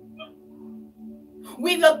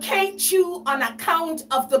 We locate you on account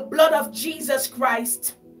of the blood of Jesus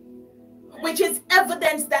Christ. which is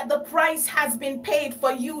evidence that the price has been paid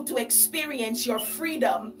for you to experience your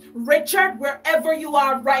freedom. Richard, wherever you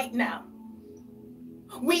are right now,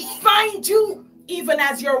 we find you even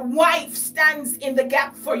as your wife stands in the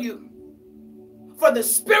gap for you. For the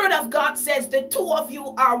Spirit of God says the two of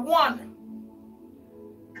you are one.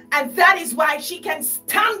 And that is why she can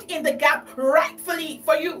stand in the gap rightfully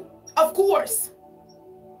for you, of course.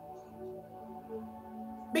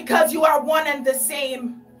 Because you are one and the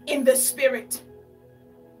same in the Spirit.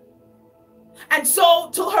 And so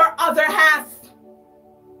to her other half,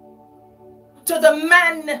 to the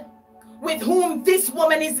man with whom this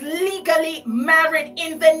woman is legally married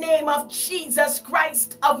in the name of Jesus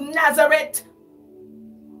Christ of Nazareth,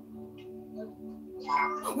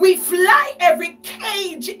 we fly every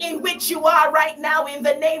cage in which you are right now in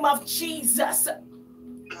the name of Jesus.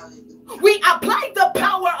 We apply the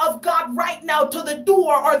power of God right now to the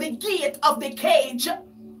door or the gate of the cage.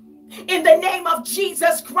 In the name of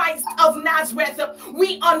Jesus Christ of Nazareth,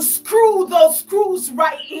 we unscrew those screws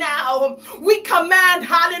right now. We command,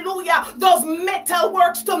 hallelujah, those metal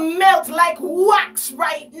works to melt like wax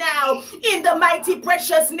right now. In the mighty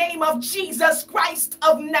precious name of Jesus Christ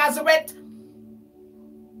of Nazareth.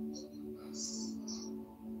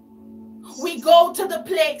 We go to the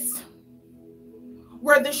place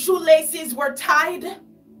where the shoelaces were tied.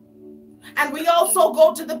 And we also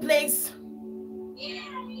go to the place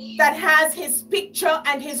that has his picture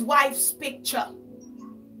and his wife's picture,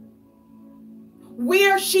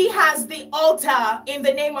 where she has the altar in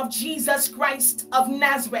the name of Jesus Christ of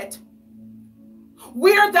Nazareth,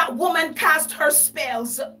 where that woman cast her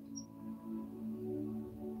spells.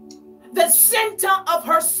 The center of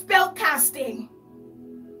her spell casting,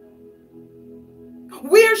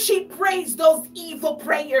 where she prays those evil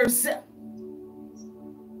prayers,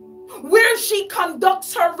 where she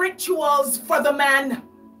conducts her rituals for the man.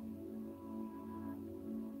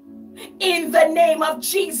 In the name of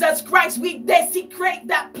Jesus Christ, we desecrate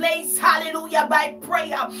that place, hallelujah, by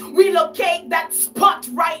prayer. We locate that spot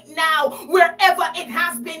right now, wherever it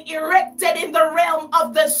has been erected in the realm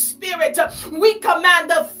of the Spirit. We command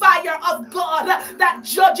the fire of God that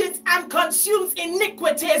judges and consumes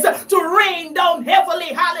iniquities to rain down heavily,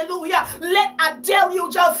 hallelujah. Let a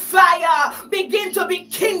deluge of fire begin to be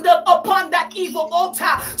kindled upon that evil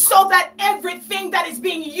altar, so that everything that is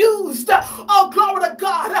being used, oh glory to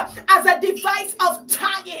God, as a device of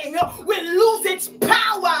tying will lose its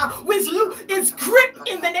power, will its grip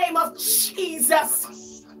in the name of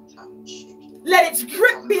Jesus. Let its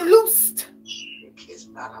grip be loosed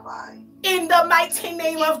in the mighty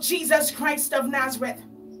name of Jesus Christ of Nazareth.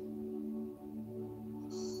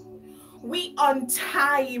 We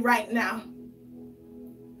untie right now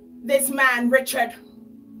this man, Richard,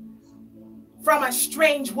 from a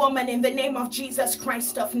strange woman in the name of Jesus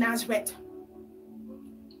Christ of Nazareth.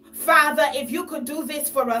 Father, if you could do this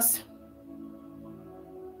for us.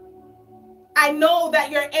 I know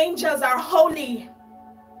that your angels are holy,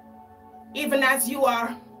 even as you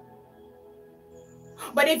are.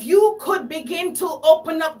 But if you could begin to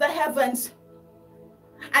open up the heavens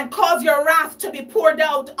and cause your wrath to be poured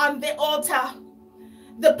out on the altar,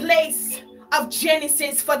 the place of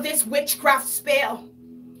Genesis for this witchcraft spell,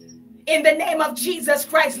 in the name of Jesus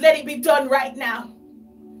Christ, let it be done right now.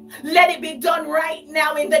 Let it be done right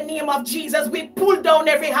now in the name of Jesus. We pull down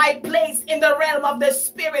every high place in the realm of the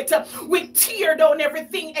Spirit. We tear down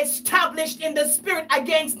everything established in the Spirit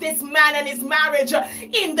against this man and his marriage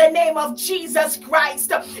in the name of Jesus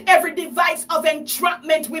Christ. Every device of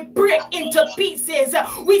entrapment we break into pieces.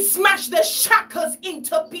 We smash the shackles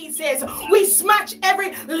into pieces. We smash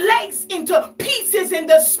every lace into pieces in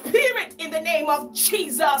the Spirit in the name of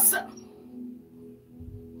Jesus.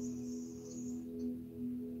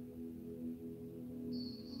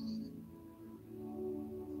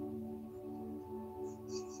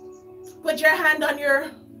 Put your hand on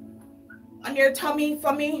your tummy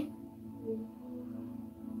for me.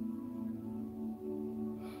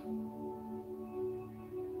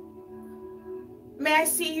 May I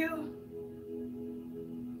see you?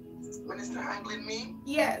 Minister handling me?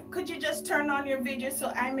 Yeah, could you just turn on your video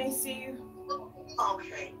so I may see you?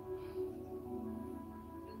 Okay.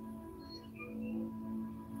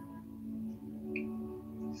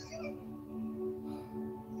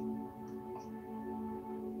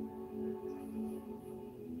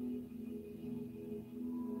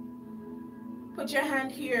 Put your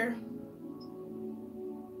hand here.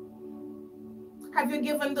 Have you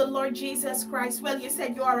given the Lord Jesus Christ? Well, you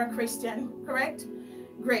said you are a Christian, correct?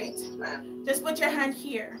 Great. Just put your hand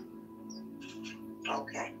here.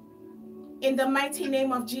 Okay. In the mighty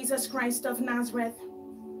name of Jesus Christ of Nazareth,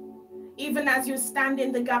 even as you stand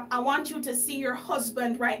in the gap, I want you to see your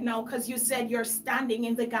husband right now, because you said you're standing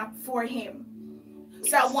in the gap for him.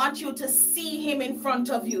 So I want you to see him in front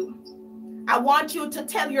of you. I want you to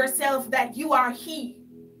tell yourself that you are he.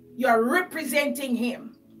 You're representing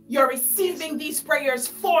him. You're receiving these prayers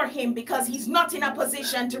for him because he's not in a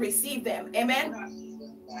position to receive them. Amen.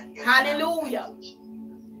 Hallelujah.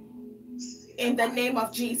 In the name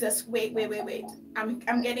of Jesus. Wait.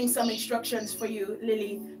 I'm getting some instructions for you,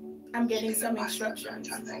 Lily. I'm getting some instructions.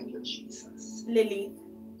 Thank you, Jesus. Lily.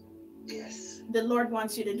 Yes. The Lord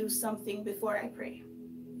wants you to do something before I pray.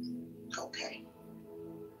 Okay.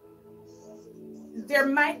 There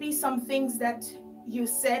might be some things that you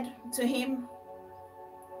said to him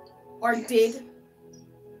or did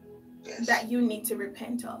that you need to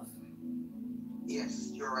repent of.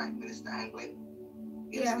 Yes, you're right, Minister Anglin.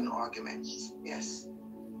 It's in arguments. Yes.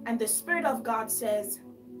 And the Spirit of God says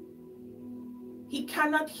he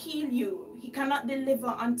cannot heal you. He cannot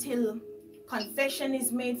deliver until confession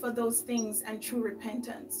is made for those things and true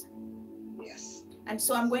repentance. Yes. And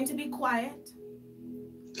so I'm going to be quiet,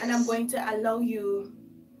 and I'm going to allow you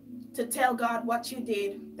to tell God what you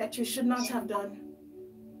did that you should not have done.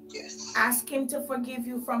 Yes. Ask him to forgive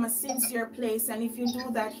you from a sincere place, and if you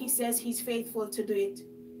do that, he says he's faithful to do it.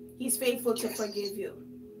 He's faithful to forgive you.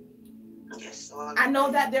 Yes. I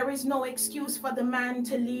know that there is no excuse for the man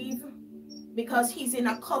to leave because he's in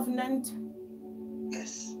a covenant.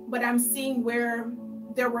 Yes. But I'm seeing where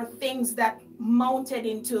there were things that mounted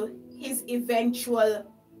into his eventual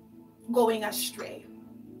going astray.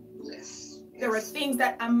 Yes. There were things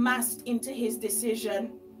that amassed into his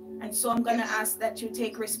decision. And so I'm going to ask that you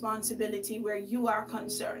take responsibility where you are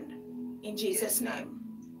concerned. In Jesus' name.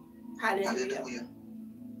 Hallelujah. Hallelujah.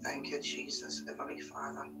 Thank you, Jesus. Heavenly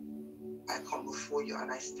Father, I come before you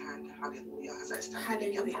and I stand, hallelujah, as I stand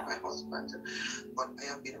again for my husband. But I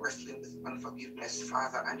have been wrestling with unforgiveness,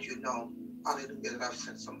 Father, and you know, hallelujah, that I've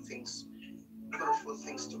said some things, hurtful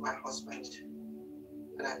things to my husband.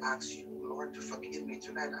 And I ask you, Lord, to forgive me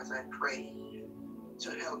tonight as I pray, to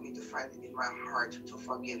help me to find it in my heart to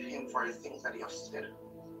forgive him for the things that he has said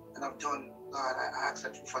and I've done. God, I ask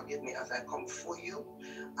that you forgive me as I come before you.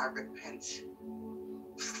 I repent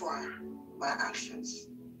for my actions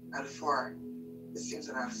and for the things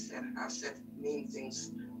that I've said. I've said mean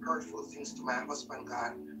things, hurtful things to my husband,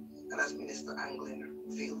 God. And as Minister Anglin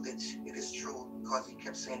revealed it, it is true because he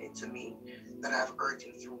kept saying it to me that I've hurt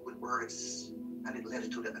him through with words and it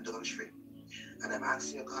led to the adultery. And I'm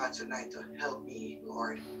asking you, God, tonight to help me,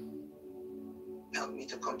 Lord. Help me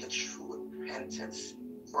to come to true repentance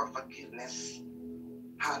for forgiveness.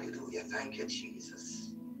 Hallelujah. Thank you,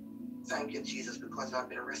 Jesus. Thank you, Jesus, because I've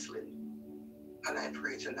been wrestling. And I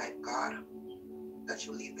pray tonight, God, that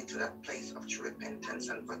you lead me to that place of true repentance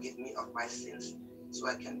and forgive me of my sins so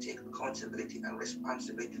I can take accountability and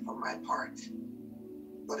responsibility for my part.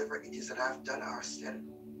 Whatever it is that I've done or said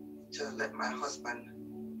to let my husband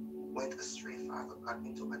went astray, Father God,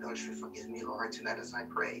 into adultery. Forgive me, Lord, tonight as I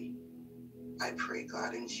pray. I pray,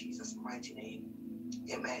 God, in Jesus' mighty name.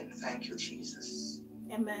 Amen. Thank you, Jesus.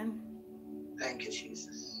 Amen. Thank you,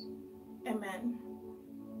 Jesus. Amen.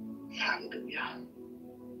 Hallelujah.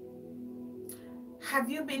 Have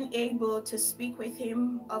you been able to speak with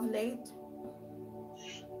him of late?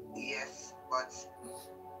 Yes, but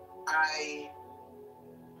I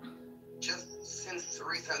just since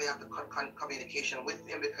recently have to cut communication with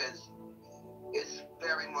him because it's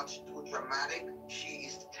very much too dramatic. She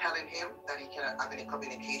is telling him that he cannot have any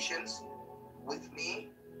communications with me,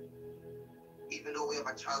 even though we have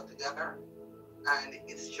a child together. And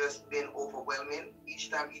it's just been overwhelming. Each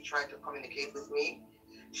time he tried to communicate with me,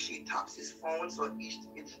 she taps his phone. So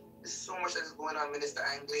it's so much that is going on, Minister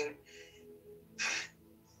Anglin.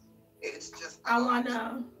 It's just I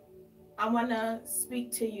wanna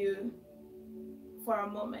speak to you for a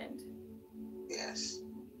moment. Yes.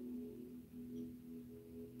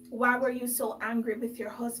 Why were you so angry with your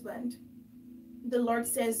husband? The Lord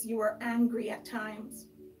says you were angry at times.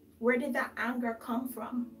 Where did that anger come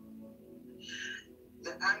from?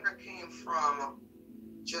 The anger came from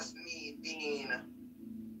just me being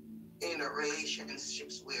in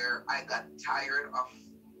relationships where I got tired of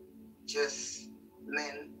just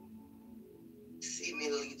men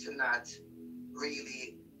seemingly to not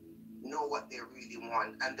really know what they really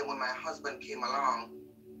want. And then when my husband came along,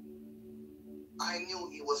 I knew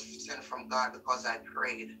he was sent from God because I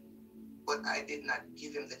prayed, but I did not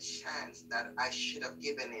give him the chance that I should have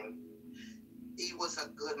given him. He was a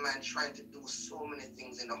good man trying to do so many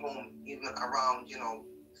things in the home, even around,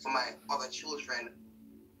 for my other children.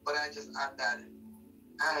 But I just had that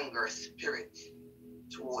anger spirit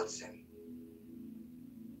towards him.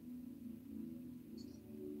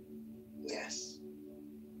 Yes.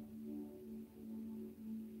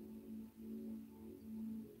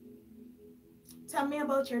 Tell me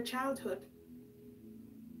about your childhood.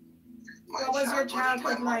 What was your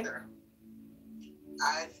childhood like?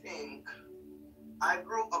 I think I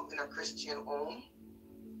grew up in a Christian home,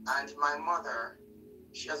 and my mother,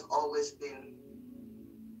 she has always been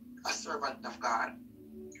a servant of God.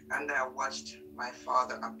 And I watched my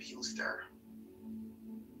father abuse her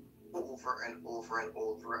over and over and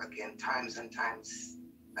over again, times and times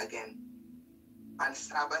again. On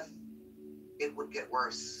Sabbath, it would get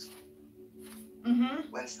worse.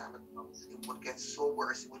 When Sabbath comes, it would get so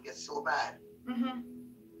worse, it would get so bad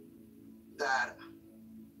that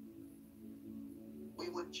we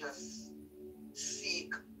would just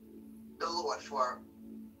seek the Lord for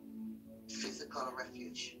physical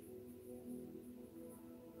refuge.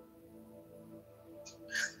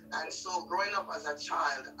 And so growing up as a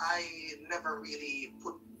child, I never really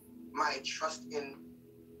put my trust in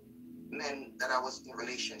men that I was in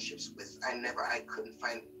relationships with. I couldn't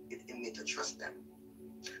find it in me to trust them.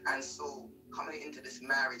 And so coming into this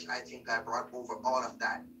marriage, I think I brought over all of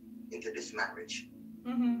that into this marriage.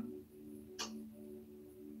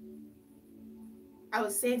 I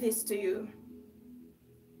will say this to you,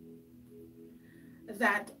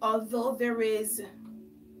 that although there is,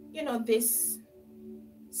 you know, this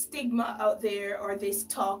stigma out there, or this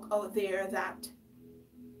talk out there that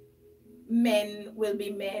men will be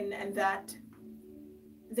men and that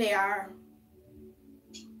they are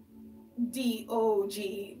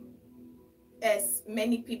DOGS,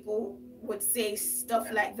 many people would say stuff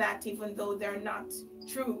like that, even though they're not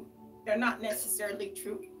true. They're not necessarily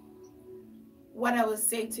true. What I will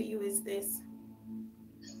say to you is this: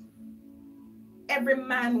 every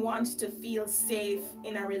man wants to feel safe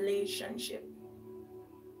in a relationship.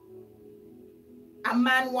 A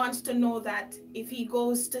man wants to know that if he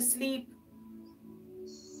goes to sleep,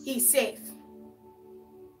 he's safe.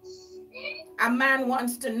 A man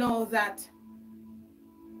wants to know that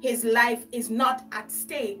his life is not at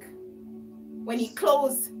stake when he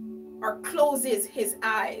closes his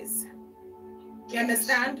eyes. You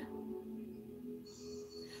understand?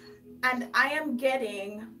 And I am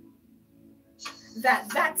getting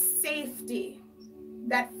that safety,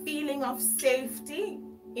 that feeling of safety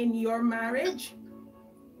in your marriage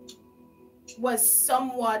was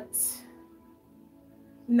somewhat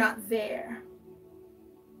not there.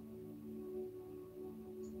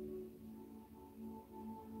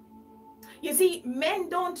 You see, men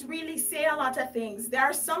don't really say a lot of things. There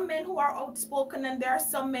are some men who are outspoken, and there are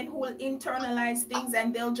some men who will internalize things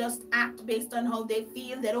and they'll just act based on how they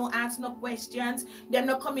feel. They don't ask no questions. They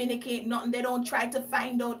don't communicate nothing. They don't try to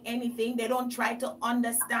find out anything. They don't try to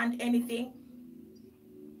understand anything.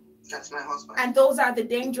 That's my husband. And those are the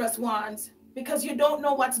dangerous ones, because you don't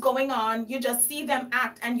know what's going on. You just see them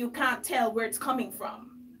act and you can't tell where it's coming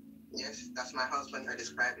from. Yes, that's my husband you're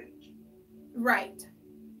describing. Right.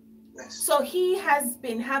 Yes. So he has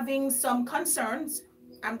been having some concerns,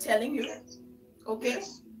 I'm telling you. Yes. Okay?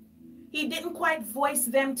 Yes. He didn't quite voice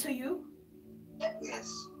them to you. Yes.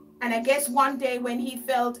 And I guess one day when he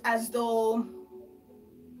felt as though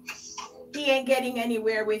he ain't getting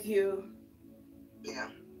anywhere with you, yeah,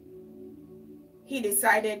 he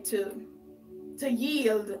decided to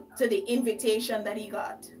yield to the invitation that he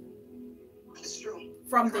got. It's true.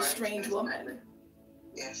 From the strange woman.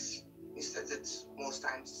 Yes, he says it most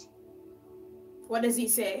times. What does he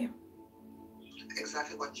say?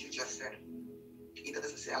 Exactly what you just said. He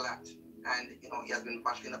doesn't say a lot. And, you know, he has been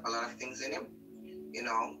bottling up a lot of things in him, you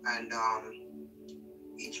know, and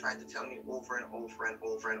he tried to tell me over and over and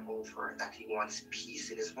over and over that he wants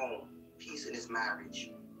peace in his home, peace in his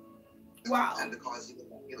marriage. Wow. And because he was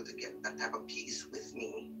not able to get that type of peace with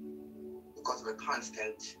me, because of the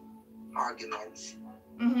constant arguments,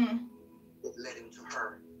 it led him to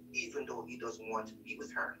her, even though he doesn't want to be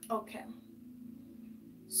with her. Okay.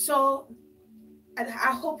 So I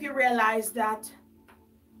hope you realize that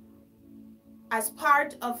as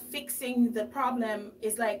part of fixing the problem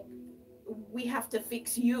is like we have to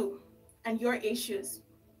fix you and your issues,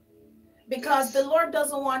 because the Lord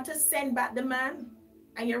doesn't want to send back the man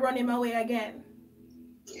and you run him away again.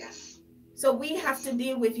 Yes. So we have to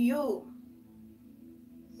deal with you.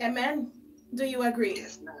 Amen. Do you agree?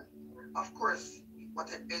 Yes, ma'am. Of course.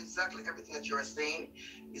 Exactly everything that you're saying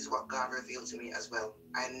is what God revealed to me as well.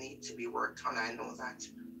 I need to be worked on. I know that.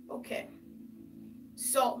 Okay.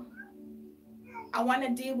 So I want to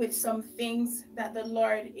deal with some things that the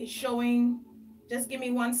Lord is showing. Just give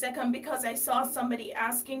me 1 second, because I saw somebody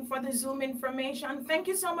asking for the Zoom information. Thank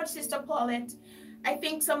you so much, Sister Paulette. I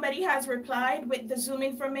think somebody has replied with the Zoom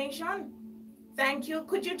information. Thank you.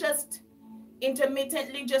 Could you just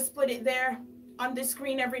intermittently just put it there on the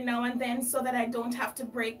screen every now and then so that I don't have to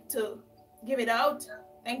break to give it out?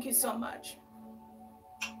 Thank you so much.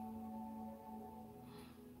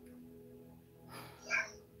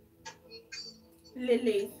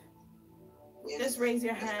 Lilith, just raise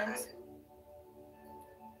your hands.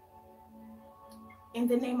 In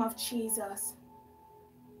the name of Jesus,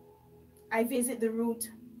 I visit the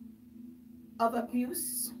root of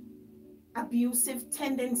abuse, abusive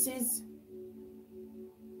tendencies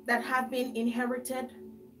that have been inherited.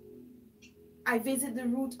 I visit the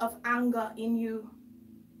root of anger in you.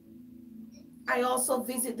 I also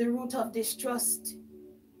visit the root of distrust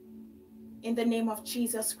in the name of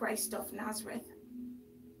Jesus Christ of Nazareth.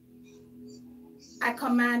 I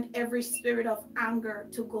command every spirit of anger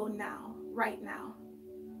to go now, right now,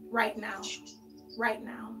 right now, right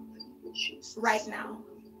now, right now.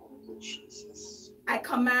 I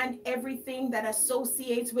command everything that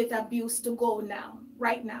associates with abuse to go now,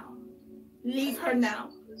 right now. Leave her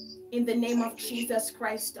now, in the name of Jesus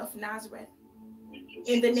Christ of Nazareth.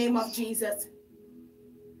 In the name of Jesus.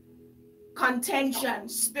 Contention,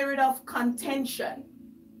 spirit of contention.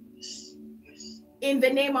 In the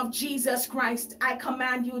name of Jesus Christ, I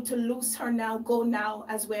command you to loose her now. Go now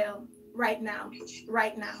as well. Right now.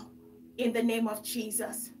 Right now. In the name of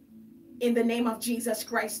Jesus. In the name of Jesus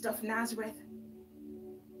Christ of Nazareth.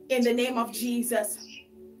 In the name of Jesus.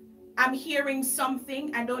 I'm hearing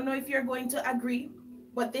something. I don't know if you're going to agree,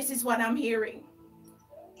 but this is what I'm hearing.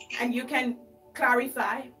 And you can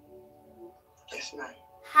clarify. Yes, ma'am.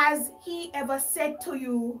 Has he ever said to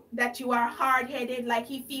you that you are hard-headed, like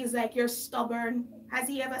he feels like you're stubborn? Has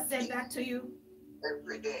he ever said that to you?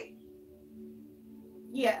 Every day.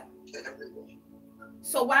 Yeah. Every day.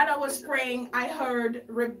 So while I was praying, I heard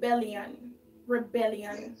rebellion,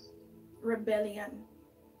 rebellion, Yes. rebellion.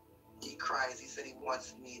 He cries. He said he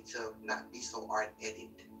wants me to not be so hard-headed.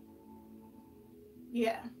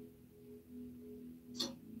 Yeah.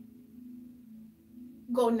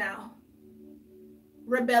 Go now.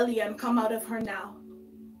 Rebellion, come out of her now.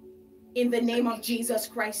 In the name of Jesus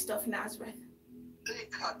Christ of Nazareth.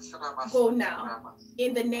 Go now.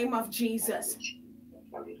 In the name of Jesus.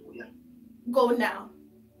 Go now.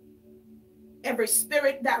 Every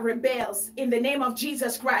spirit that rebels, in the name of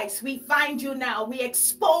Jesus Christ, we find you now. We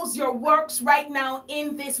expose your works right now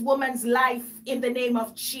in this woman's life in the name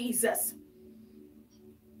of Jesus.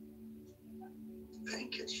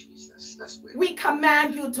 Thank you, Jesus. We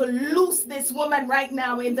command you to loose this woman right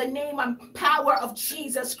now in the name and power of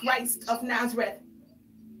Jesus Christ of Nazareth.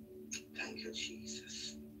 Thank you,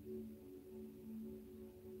 Jesus.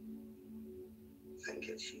 Thank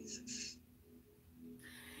you, Jesus.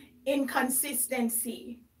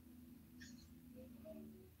 Inconsistency.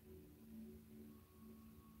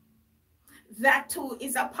 That too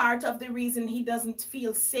is a part of the reason he doesn't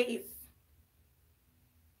feel safe.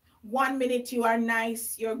 1 minute you are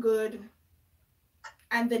nice, you're good,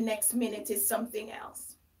 and the next minute is something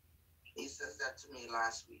else. He says that to me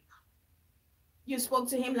last week. You spoke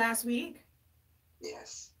to him last week?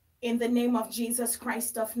 Yes. In the name of Jesus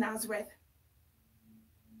Christ of Nazareth,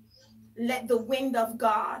 let the wind of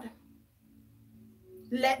God,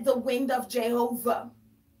 let the wind of Jehovah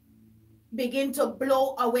begin to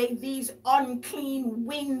blow away these unclean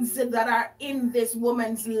winds that are in this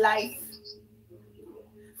woman's life.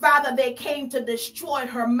 Father, they came to destroy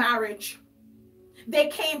her marriage. They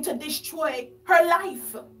came to destroy her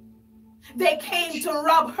life. They came to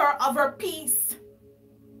rob her of her peace.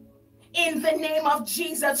 In the name of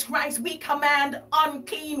Jesus Christ, we command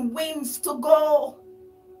unclean winds to go.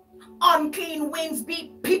 Unclean winds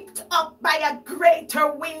be picked up by a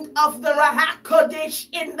greater wind of the Ruach HaKodesh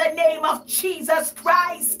in the name of Jesus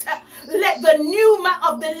Christ. Let the pneuma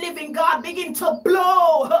of the living God begin to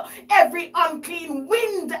blow every unclean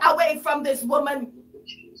wind away from this woman.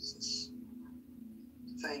 Jesus.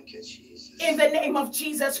 Thank you, Jesus. In the name of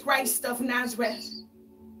Jesus Christ of Nazareth.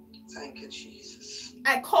 Thank you, Jesus.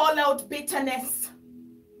 I call out bitterness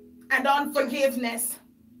and unforgiveness.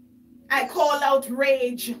 I call out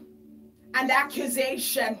rage and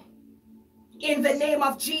accusation in the name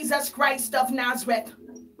of Jesus Christ of Nazareth.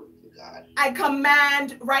 God. I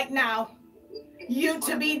command right now you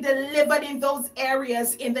to be delivered in those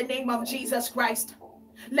areas in the name of Jesus Christ.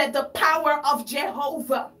 Let the power of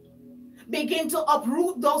Jehovah begin to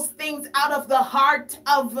uproot those things out of the heart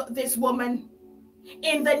of this woman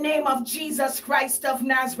in the name of Jesus Christ of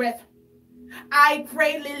Nazareth. I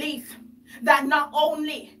pray, Lilith, that not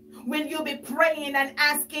only will you be praying and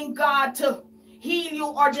asking God to heal you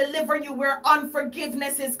or deliver you where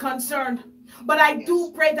unforgiveness is concerned, But I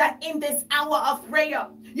do pray that in this hour of prayer,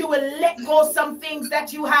 you will let go some things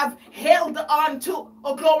that you have held on to.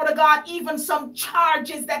 Oh, glory to God. Even some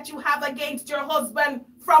charges that you have against your husband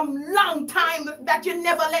from long time that you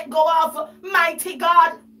never let go of. Mighty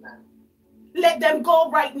God, let them go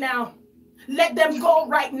right now. Let them go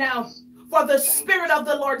right now. For the Spirit of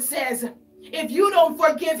the Lord says, if you don't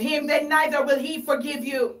forgive him, then neither will he forgive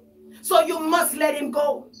you. So you must let him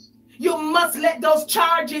go. You must let those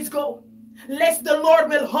charges go. Lest the Lord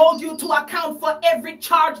will hold you to account for every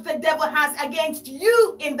charge the devil has against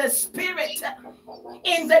you in the spirit.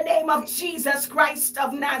 In the name of Jesus Christ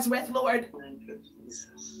of Nazareth, Lord.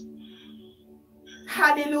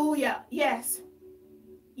 Hallelujah. Yes.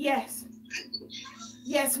 Yes.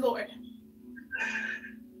 Yes, Lord.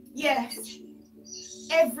 Yes.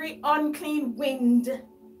 Every unclean wind,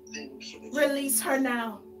 release her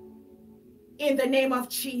now. In the name of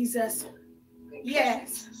Jesus.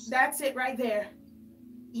 Yes. That's it right there.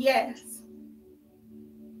 Yes.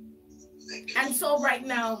 And so right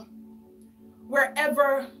now,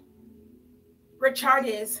 wherever Richard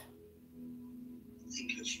is,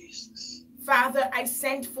 thank you, Jesus. Father, I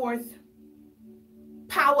send forth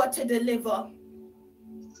power to deliver,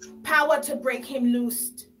 power to break him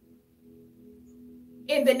loose.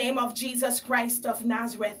 In the name of Jesus Christ of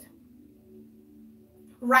Nazareth,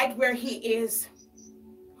 right where he is,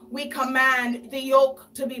 we command the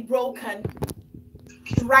yoke to be broken.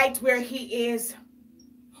 Right where he is,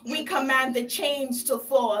 we command the chains to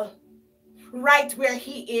fall. Right where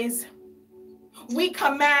he is, we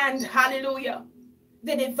command, hallelujah,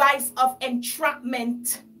 the device of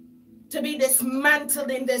entrapment to be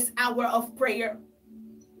dismantled in this hour of prayer.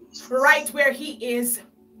 Right where he is,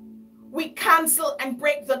 we cancel and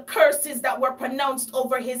break the curses that were pronounced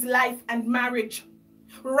over his life and marriage.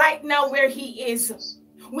 Right now where he is,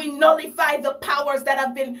 we nullify the powers that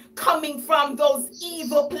have been coming from those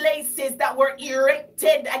evil places that were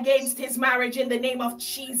erected against his marriage in the name of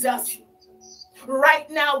Jesus. Right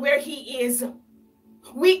now where he is,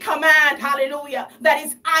 we command, hallelujah, that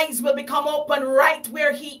his eyes will become open right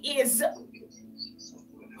where he is.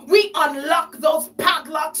 We unlock those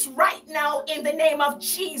padlocks right now in the name of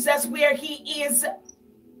Jesus where he is.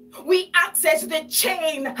 We access the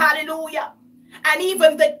chain, hallelujah, and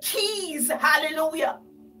even the keys, hallelujah.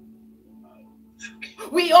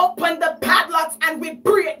 We open the padlocks and we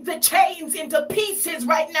break the chains into pieces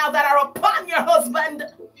right now that are upon your husband.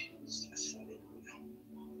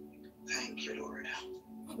 Thank you, Lord.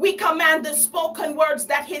 We command the spoken words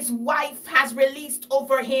that his wife has released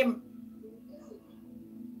over him,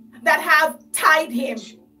 that have tied him,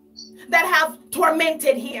 that have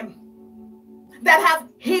tormented him, that have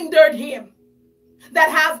hindered him, that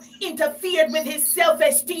have interfered with his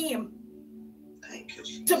self-esteem,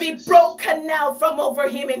 to be broken now from over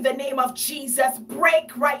him in the name of Jesus.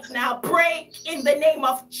 Break right now. Break in the name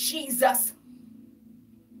of Jesus.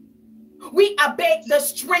 We abate the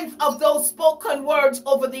strength of those spoken words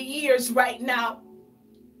over the years right now.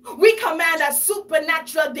 We command a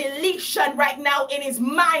supernatural deletion right now in his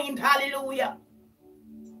mind. Hallelujah.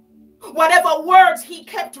 Whatever words he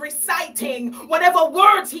kept reciting, whatever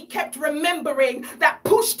words he kept remembering that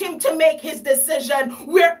pushed him to make his decision,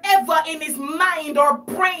 wherever in his mind or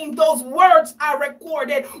brain those words are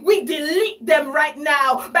recorded, we delete them right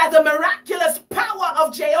now by the miraculous power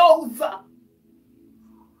of Jehovah.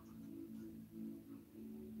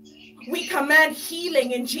 We command healing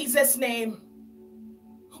in Jesus' name.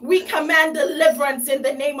 We command deliverance in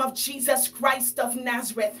the name of Jesus Christ of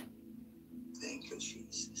Nazareth. Thank you,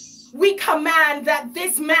 Jesus. We command that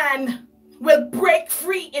this man will break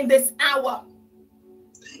free in this hour.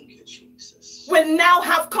 Thank you, Jesus. Will now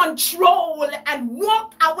have control and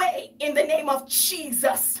walk away in the name of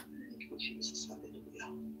Jesus. Thank you, Jesus.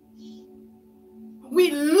 Hallelujah.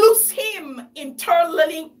 We loose him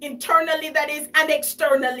internally that is, and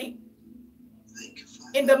externally. Thank you,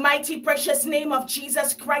 Father. In the mighty precious name of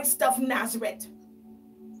Jesus Christ of Nazareth.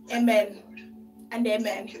 Amen and amen.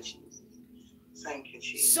 Thank you, Jesus. Thank you,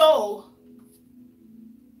 Jesus. So,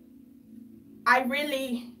 I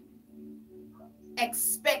really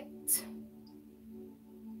expect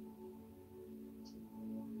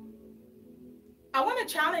I want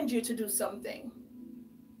to challenge you to do something.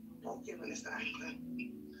 Okay, Minister.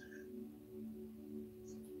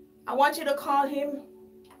 I want you to call him.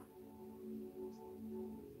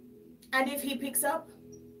 And if he picks up,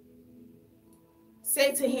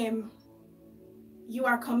 say to him, you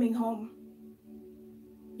are coming home.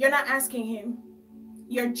 You're not asking him.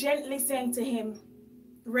 You're gently saying to him,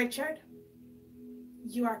 Richard,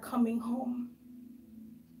 you are coming home.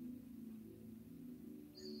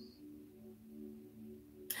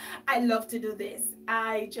 I love to do this.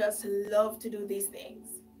 I just love to do these things.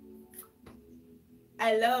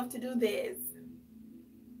 I love to do this.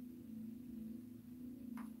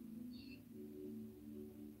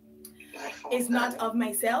 It's not of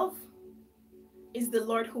myself. It's the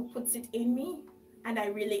Lord who puts it in me, and I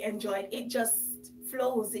really enjoy it. It just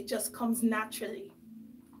flows. It just comes naturally.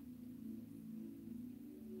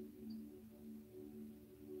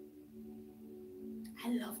 I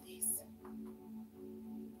love this.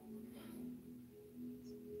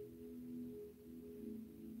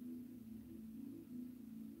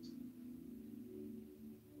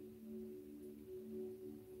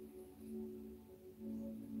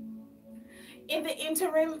 In the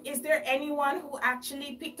interim, is there anyone who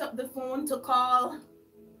actually picked up the phone to call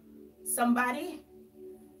somebody?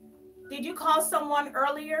 Did you call someone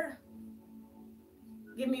earlier?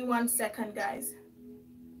 Give me 1 second, guys.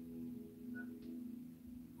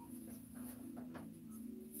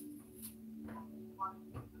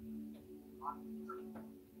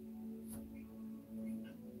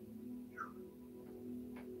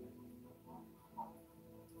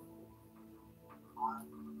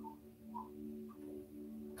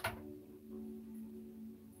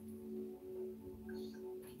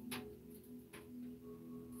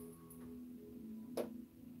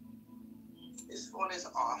 His phone is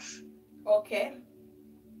off. Okay.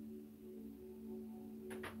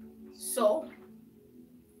 So,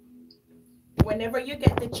 whenever you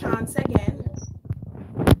get the chance again,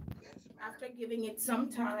 after giving it some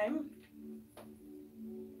time,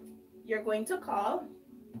 you're going to call.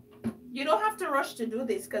 You don't have to rush to do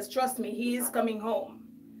this, because trust me, he is coming home.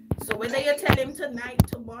 So whether you tell him tonight,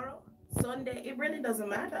 tomorrow, Sunday, it really doesn't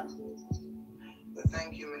matter.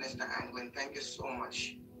 Thank you, Minister Anglin. Thank you so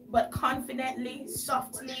much. But confidently,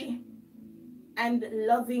 softly, and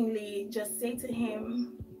lovingly, just say to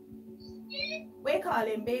him, we call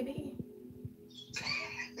him, baby.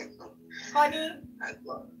 Honey. I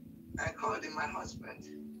called him my husband.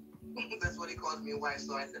 That's what he calls me, wife,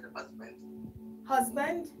 so I said husband.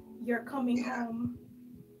 Husband, you're coming home.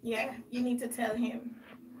 Yeah, you need to tell him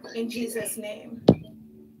in Jesus' name.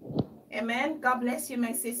 Amen. God bless you,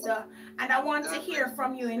 my sister. And I want to hear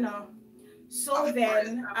from you, So of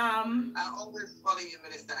then, I always follow you,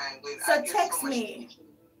 Minister Anglin. So text me.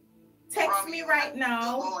 Text me right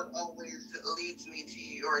now. The Lord always leads me to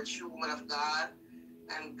you. You're a true woman of God.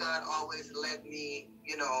 And God always led me,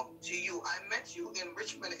 to you. I met you in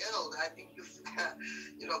Richmond Hill. I think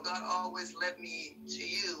God always led me to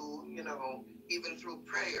you, even through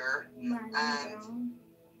prayer. And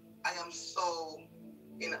I am so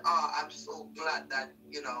in awe. I'm so glad that,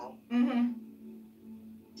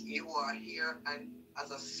 you are here, and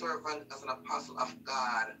as a servant, as an apostle of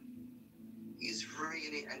God, He's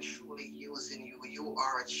really and truly using you. You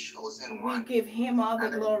are a chosen one. We give Him all the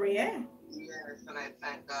glory, eh? Yes, and I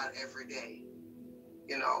thank God every day.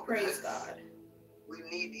 Praise God. We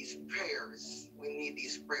need these prayers. We need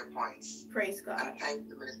these prayer points. Praise God. And thank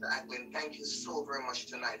you, Minister Anglin. Thank you so very much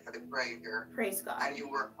tonight for the prayer. Praise God. And you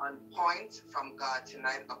were on point from God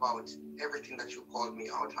tonight about everything that you called me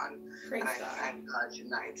out on. Praise and I God. thank God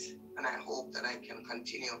tonight. And I hope that I can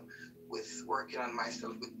continue with working on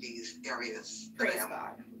myself with these areas. Praise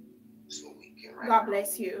God. So weak in right God now.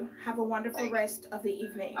 bless you. Have a wonderful rest of the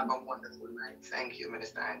evening. Have a wonderful night. Thank you,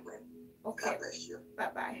 Minister Anglin. Okay. God bless you.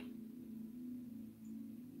 Bye-bye.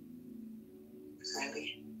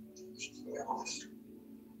 Sandy.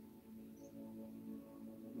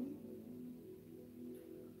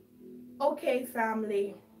 Okay,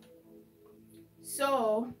 family.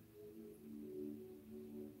 So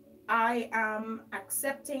I am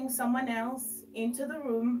accepting someone else into the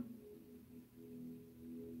room.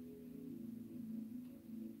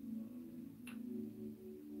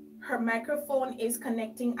 Her microphone is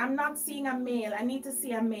connecting. I'm not seeing a male. I need to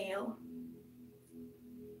see a male.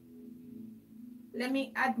 Let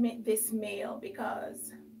me admit this male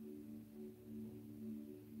because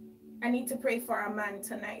I need to pray for a man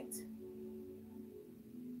tonight.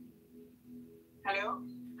 Hello?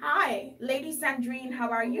 Hi, Lady Sandrine, how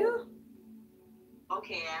are you?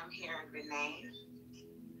 Okay, I'm here. Good night.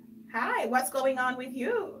 Hi, what's going on with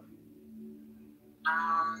you?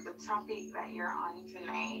 The topic that you're on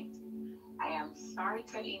tonight, I am sorry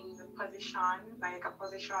to in the position, like a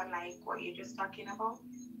position like what you're just talking about.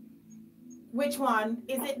 Which one?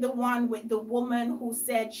 Is it the one with the woman who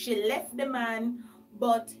said she left the man,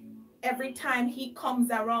 but every time he comes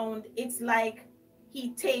around, it's like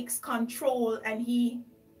he takes control and he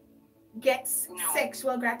gets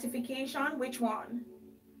sexual gratification? Which one?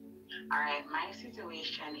 All right, my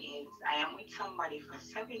situation is I am with somebody for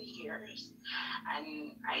 7 years,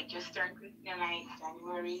 and I just turned 59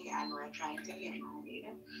 January, and we're trying to get married,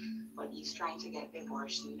 but he's trying to get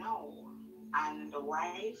divorced now, and the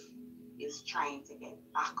wife is trying to get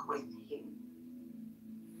back with him.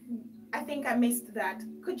 I think I missed that.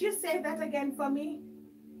 Could you say that again for me?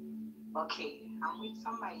 Okay, I'm with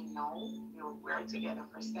somebody now. We're together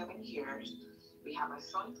for 7 years. We have a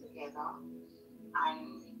son together,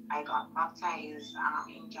 and I got baptized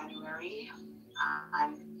in January.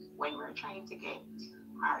 And when we're trying to get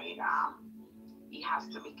married, he has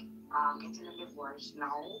to be getting a divorce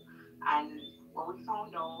now. And when we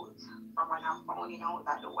found out, from when I'm finding out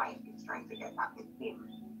that the wife is trying to get back with him.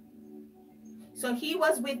 So he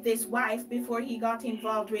was with this wife before he got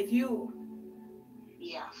involved with you.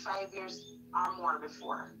 Yeah, 5 years or more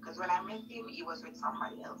before. Because when I met him, he was with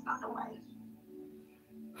somebody else, not the wife.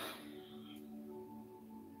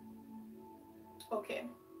 Okay.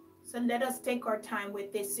 So let us take our time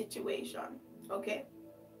with this situation. Okay.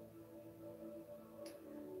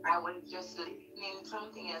 I was just listening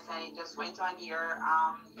something else, and it just went on your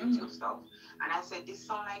YouTube stuff, and I said this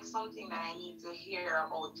sounds like something that I need to hear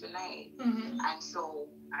about tonight. And so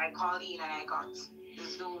I called in and I got the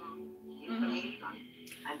Zoom information,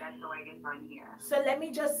 and that's how I get on here. So let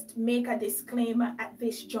me just make a disclaimer at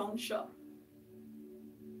this juncture.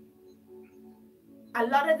 A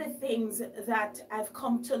lot of the things that I've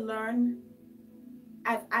come to learn,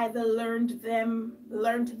 I've either learned them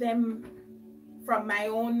from my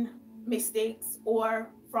own mistakes or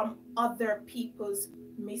from other people's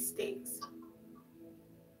mistakes.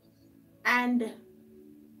 And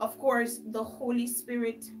of course, the Holy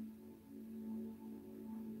Spirit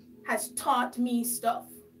has taught me stuff.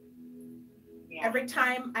 Yeah. Every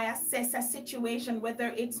time I assess a situation,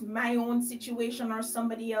 whether it's my own situation or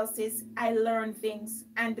somebody else's, I learn things.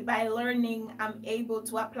 And by learning, I'm able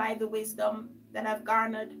to apply the wisdom that I've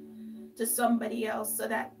garnered to somebody else so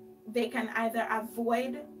that they can either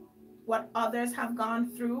avoid what others have gone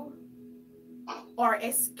through or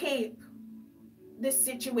escape the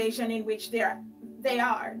situation in which they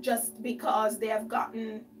are just because they have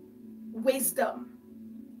gotten wisdom.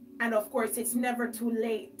 And of course, it's never too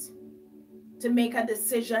late to make a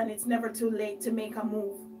decision. It's never too late to make a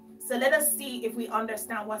move. So let us see if we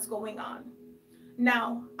understand what's going on.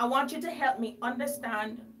 Now, I want you to help me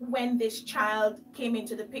understand when this child came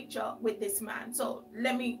into the picture with this man. So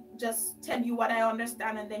let me just tell you what I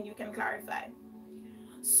understand and then you can clarify.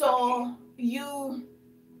 So you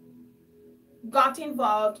got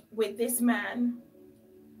involved with this man.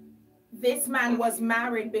 This man was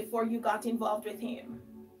married before you got involved with him,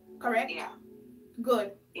 correct? Yeah.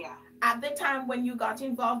 Good. Yeah. At the time when you got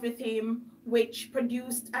involved with him, which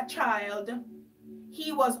produced a child,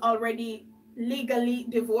 he was already legally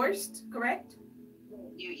divorced, correct?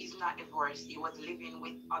 He's not divorced. He was living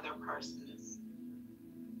with other persons.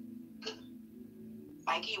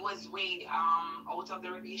 Like he was way out of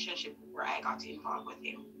the relationship where I got involved with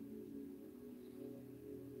him.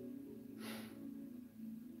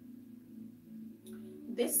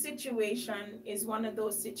 This situation is one of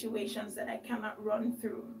those situations that I cannot run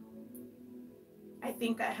through. I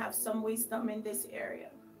think I have some wisdom in this area.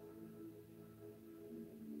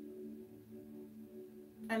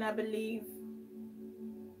 And I believe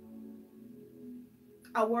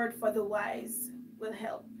a word for the wise will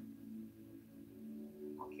help.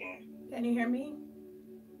 Okay. Can you hear me?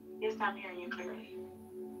 Yes, I'm hearing you clearly.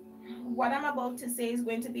 What I'm about to say is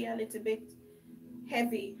going to be a little bit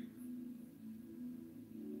heavy.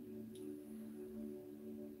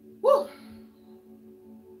 Woo!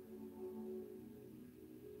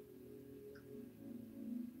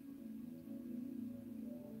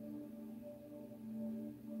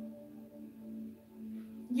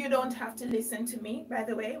 You don't have to listen to me, by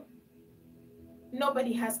the way.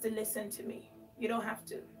 Nobody has to listen to me. You don't have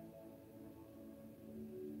to.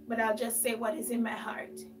 But I'll just say what is in my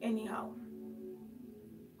heart, anyhow.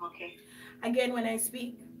 Okay. Again, when I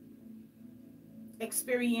speak,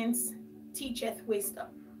 experience teacheth wisdom.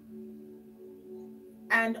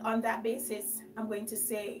 And on that basis, I'm going to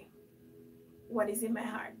say what is in my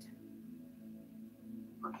heart.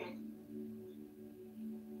 Okay.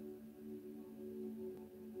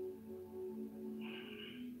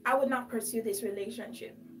 I would not pursue this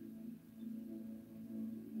relationship.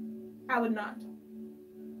 I would not.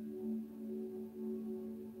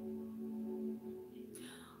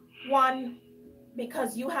 One,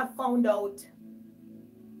 because you have found out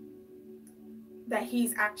that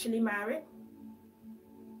he's actually married.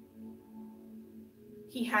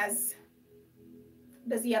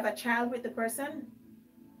 Does he have a child with the person?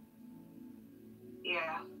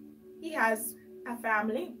 Yeah. He has a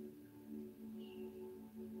family.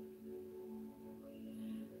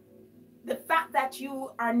 The fact that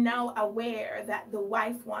you are now aware that the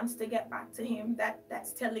wife wants to get back to him,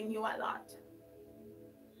 that's telling you a lot.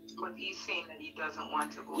 But he's saying that he doesn't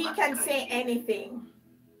want to go He back can to say him. anything.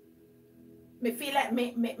 Me feel like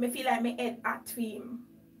me feel like me head act for him.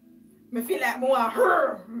 Me feel like more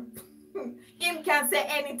her. Him can say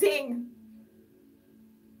anything.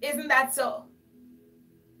 Isn't that so?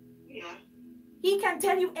 Yeah. He can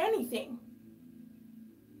tell you anything.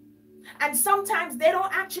 And sometimes they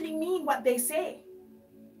don't actually mean what they say.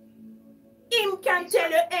 Him can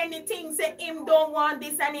tell you anything, say him don't want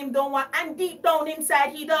this and him don't want, and deep down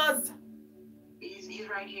inside he does. He's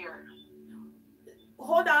right here.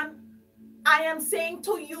 Hold on. I am saying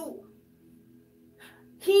to you,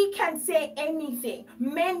 he can say anything.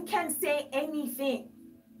 Men can say anything.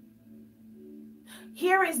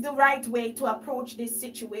 Here is the right way to approach this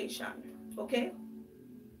situation, okay?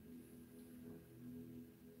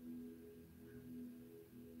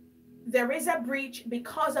 There is a breach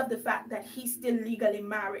because of the fact that he's still legally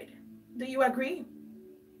married. Do you agree?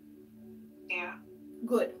 Yeah.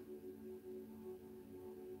 Good.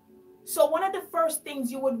 So one of the first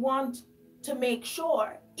things you would want to make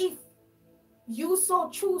sure, if you so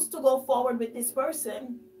choose to go forward with this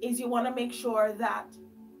person, is you want to make sure that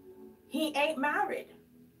he ain't married.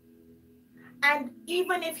 And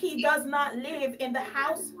even if he does not live in the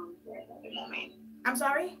house, At the moment, I'm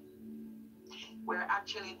sorry? we're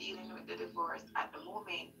actually dealing with the divorce at the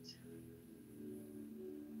moment.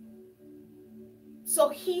 So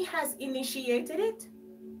he has initiated it?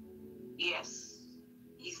 Yes.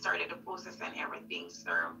 He started the process and everything,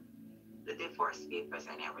 sir. The divorce papers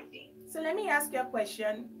and everything. So let me ask you a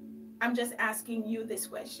question. I'm just asking you this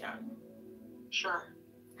question. Sure.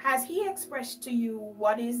 Has he expressed to you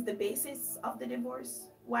what is the basis of the divorce?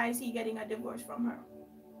 Why is he getting a divorce from her?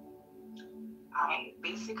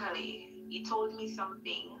 Basically, he told me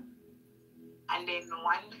something, and then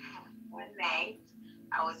one night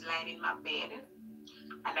I was lying in my bed,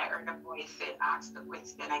 and I heard a voice say, "Ask the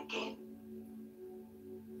question again."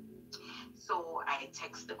 So I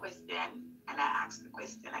text the question and I asked the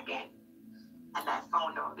question again, and I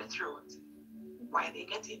found out the truth. Why they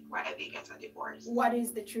get a divorce. What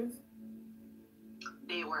is the truth?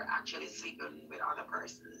 They were actually sleeping with other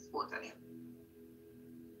persons, both of them.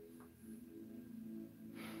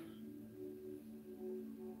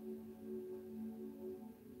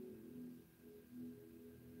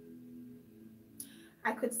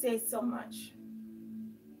 I could say so much,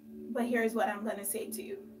 but here's what I'm going to say to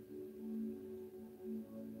you.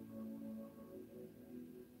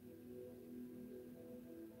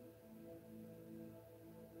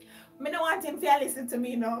 I don't want him to listen to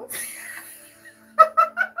me now.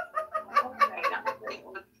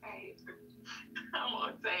 I'm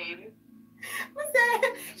outside.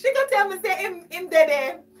 She could tell me say him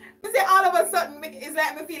dead. Me say all of a sudden it's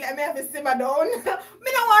like me feel like me have to simmer down. Me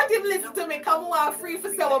don't want him to listen to me. Come on, free for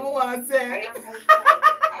say what I want to say.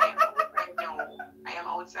 I am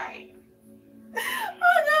outside.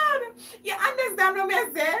 Oh God, you understand what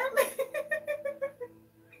I'm saying?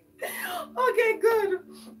 Okay, good.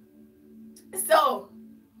 So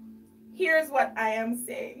here's what I am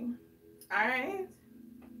saying. All right.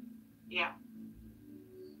 Yeah.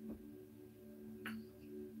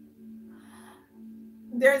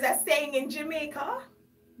 There's a saying in Jamaica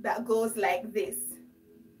that goes like this.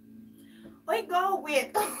 Oh God,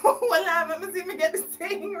 wait. Well, let me see me get the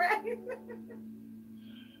saying right.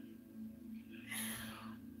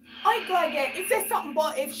 Oh God, yeah. It says something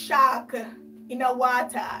about if shark in the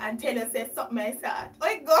water and tell you say something I said.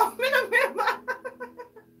 Oh God, me don't remember.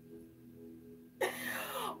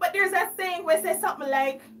 But there's a saying where it says something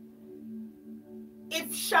like,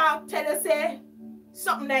 if shark tell you say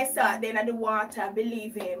something nice out then at the water,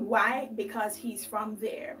 believe him. Why? Because he's from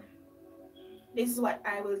there. This is what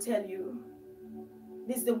I will tell you.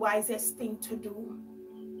 This is the wisest thing to do.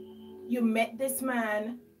 You met this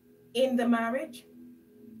man in the marriage?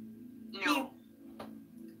 No.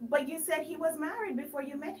 But you said he was married before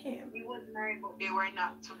you met him. He was married, but they were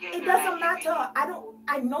not together. It doesn't matter.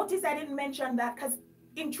 I noticed I didn't mention that because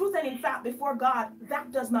in truth and in fact, before God,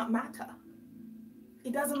 that does not matter.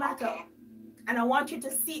 It doesn't matter. Okay. And I want you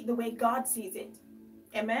to see it the way God sees it.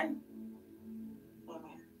 Amen?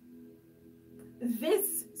 Amen.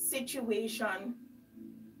 This situation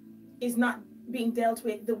is not being dealt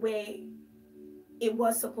with the way it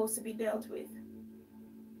was supposed to be dealt with.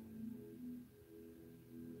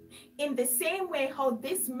 In the same way how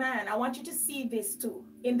this man, I want you to see this too,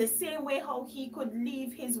 in the same way how he could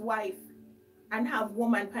leave his wife and have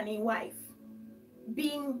woman panning wife.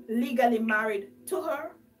 being legally married to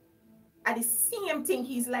her are the same thing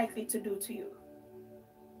he's likely to do to you.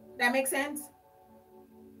 That makes sense?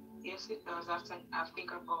 Yes, it does. I've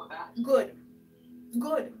think about that. Good.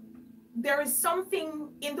 Good. There is something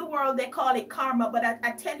in the world, they call it karma, but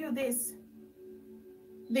I tell you this,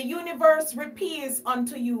 the universe repays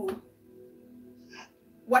unto you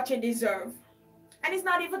what you deserve. And it's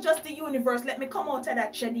not even just the universe. Let me come out of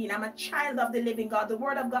that, Shadeen. I'm a child of the living God. The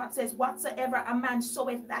word of God says, whatsoever a man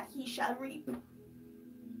soweth, that he shall reap.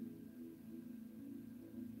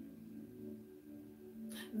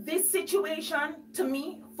 This situation,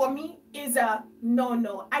 for me, is a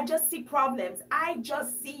no. I just see problems. I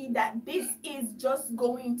just see that this is just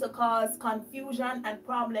going to cause confusion and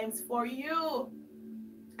problems for you.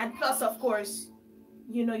 And plus, of course,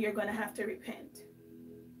 you know you're going to have to repent.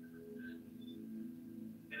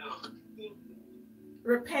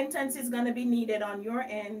 Repentance is going to be needed on your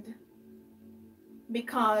end,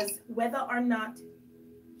 because whether or not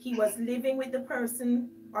he was living with the person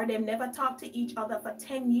or they never talked to each other for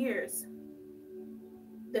 10 years,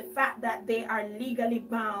 the fact that they are legally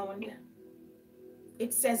bound,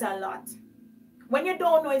 it says a lot. When you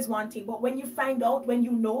don't know is one thing, but when you find out, when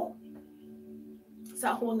you know, it's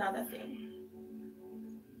a whole nother thing.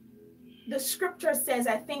 The scripture says,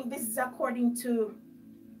 I think this is according to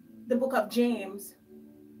the book of James,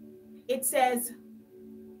 it says,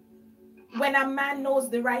 when a man knows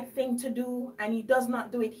the right thing to do and he does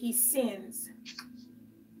not do it, he sins.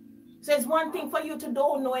 So it's one thing for you to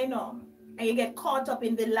don't know, and you get caught up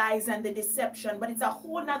in the lies and the deception, but it's a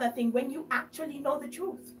whole nother thing when you actually know the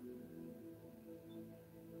truth.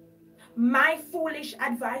 My foolish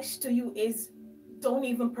advice to you is, don't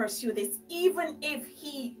even pursue this. Even if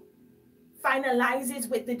he finalizes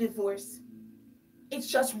with the divorce, it's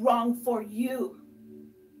just wrong for you.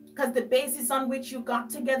 Because the basis on which you got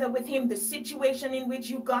together with him, the situation in which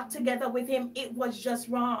you got together with him, it was just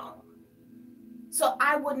wrong. So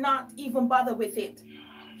I would not even bother with it.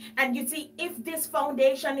 And you see, if this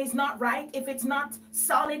foundation is not right, if it's not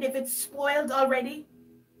solid, if it's spoiled already,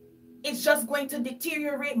 it's just going to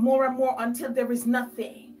deteriorate more and more until there is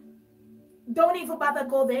nothing. Don't even bother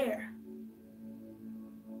go there.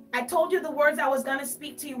 I told you the words I was going to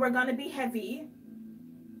speak to you were going to be heavy.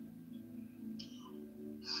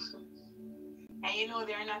 And you know,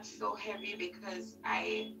 they're not so heavy because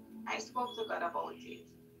I spoke to God about it.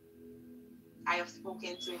 I have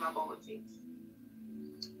spoken to him about it.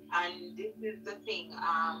 And this is the thing,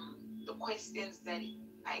 the questions that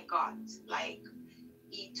I got, like,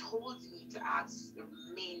 he told me to ask the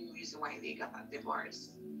main reason why they got a divorce.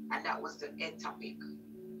 And that was the head topic.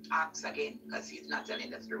 Ask again, because he's not telling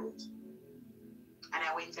the truth. And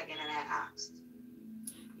I went again and I asked.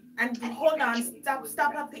 And hold on,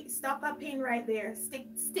 stop a pin right there.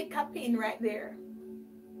 Stick a pin right there.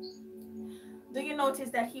 Do you notice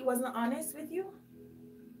that he wasn't honest with you?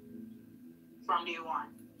 From day one.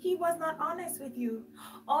 He was not honest with you.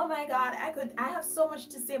 Oh my God, I have so much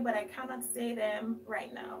to say, but I cannot say them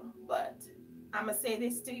right now. But I'm gonna say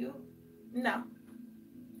this to you. No.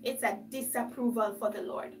 It's a disapproval for the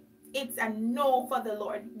Lord. It's a no for the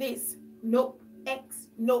Lord. This, nope, X,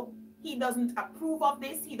 nope. He doesn't approve of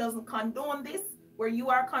this. He doesn't condone this. Where you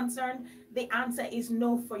are concerned, the answer is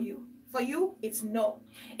no for you. For you, it's no.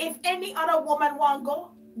 If any other woman want to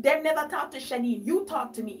go, they never talk to Shadeen. You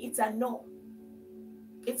talk to me. It's a no.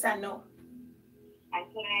 It's a no. I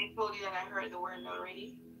told you that I heard the word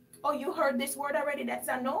already. Oh, you heard this word already? That's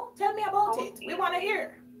a no? Tell me about it. We want to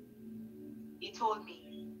hear. He told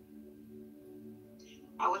me.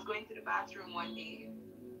 I was going to the bathroom one day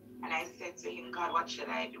and I said to him, God, what should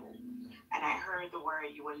I do? And I heard the word,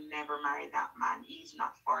 you will never marry that man. He's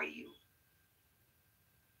not for you.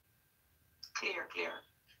 Clear.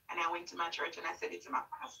 And I went to my church and I said it to my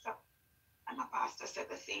pastor. And my pastor said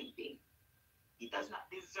the same thing. He does not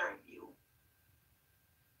deserve you.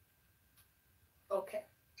 Okay.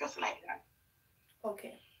 Just like that.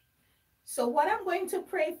 Okay. So what I'm going to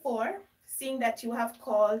pray for, seeing that you have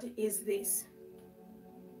called, is this.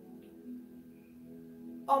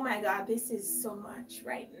 Oh my God, this is so much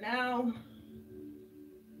right now.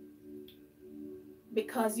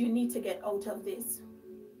 Because you need to get out of this.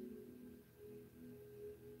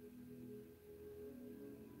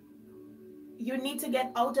 You need to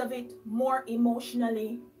get out of it more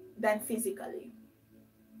emotionally than physically.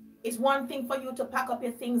 It's one thing for you to pack up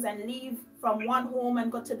your things and leave from one home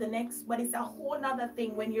and go to the next, but it's a whole nother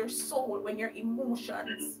thing when your soul, when your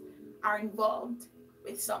emotions are involved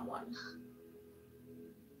with someone.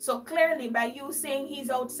 So clearly, by you saying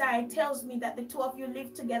he's outside tells me that the two of you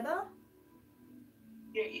live together.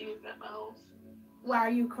 Yeah, he lives at my house. Why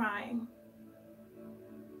are you crying?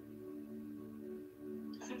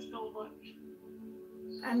 so much.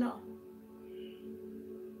 I know.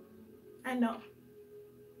 I know.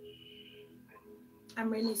 I'm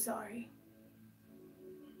really sorry.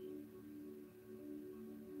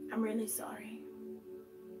 I'm really sorry.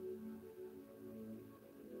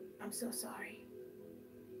 I'm so sorry.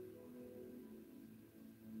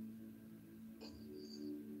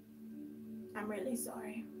 I'm really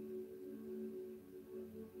sorry.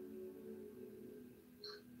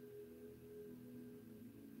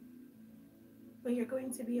 But you're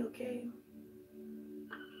going to be okay.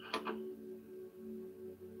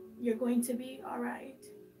 You're going to be all right.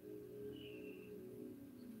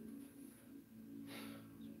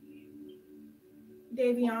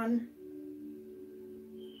 Davion,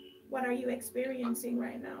 what are you experiencing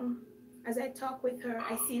right now? As I talk with her,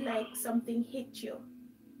 I see like something hit you.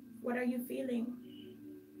 What are you feeling?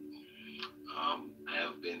 I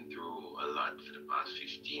have been through a lot for the past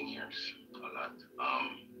 15 years. A lot.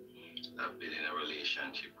 I've been in a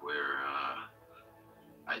relationship where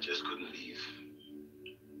I just couldn't leave.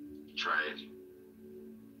 Tried.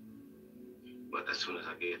 But as soon as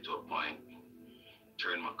I get to a point,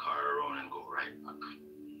 turn my car around and go right back.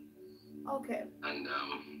 Okay. And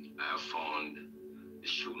I have found the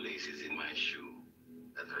shoelaces in my shoe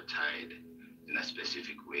that are tied in a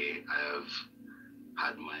specific way. I have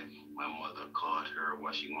had my mother caught her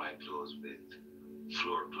washing my clothes with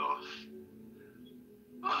floor cloth.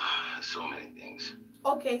 So many things.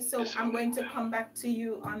 Okay, so I'm going to come back to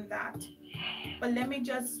you on that. But let me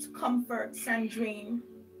just comfort Sandrine.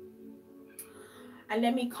 And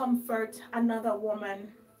let me comfort another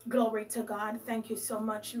woman. Glory to God. Thank you so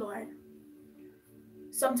much, Lord.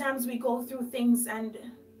 Sometimes we go through things, and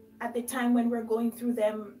at the time when we're going through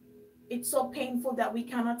them, it's so painful that we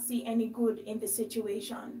cannot see any good in the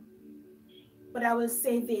situation. But I will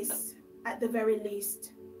say this at the very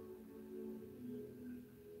least,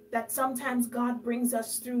 that sometimes God brings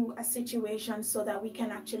us through a situation so that we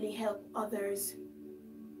can actually help others.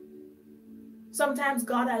 Sometimes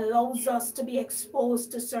God allows us to be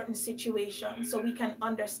exposed to certain situations so we can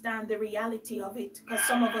understand the reality of it, because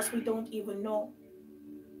some of us, we don't even know.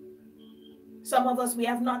 Some of us, we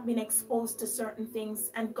have not been exposed to certain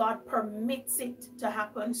things, and God permits it to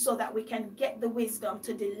happen so that we can get the wisdom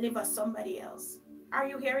to deliver somebody else. Are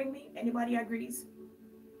you hearing me? Anybody agrees?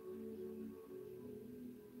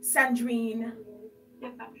 Sandrine.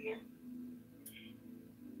 Yes, I'm here.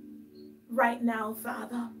 Right now,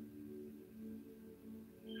 Father,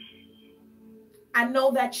 I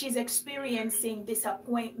know that she's experiencing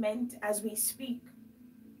disappointment as we speak.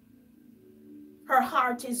 Her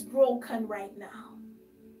heart is broken right now.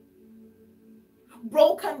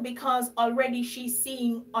 Broken because already she's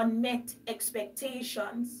seeing unmet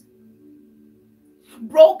expectations.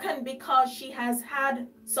 Broken because she has had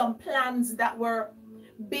some plans that were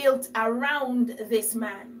built around this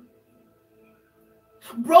man.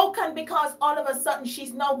 Broken because all of a sudden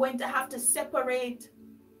she's now going to have to separate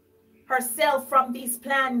herself from these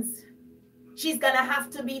plans. She's going to have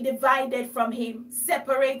to be divided from him,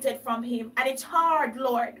 separated from him. And it's hard,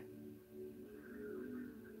 Lord.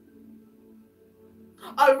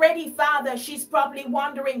 Already, Father, she's probably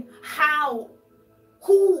wondering how,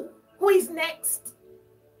 who is next?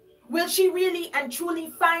 Will she really and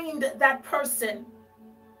truly find that person?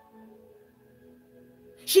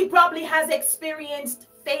 She probably has experienced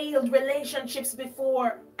failed relationships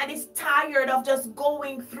before and is tired of just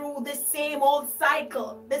going through the same old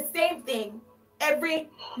cycle, the same thing every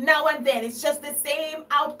now and then. It's just the same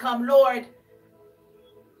outcome, Lord.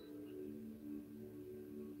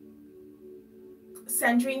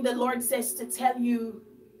 Sandrine, the Lord says to tell you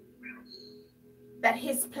that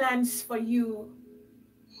his plans for you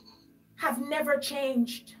have never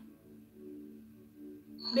changed.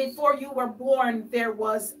 Before you were born, there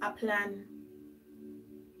was a plan.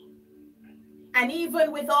 And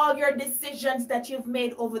even with all your decisions that you've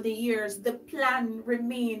made over the years, the plan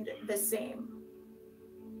remained the same.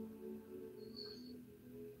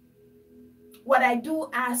 What I do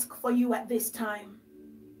ask for you at this time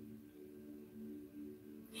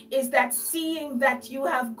is that, seeing that you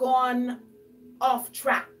have gone off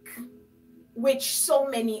track, which so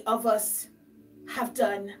many of us have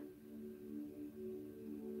done,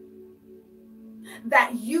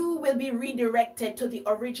 that you will be redirected to the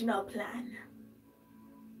original plan.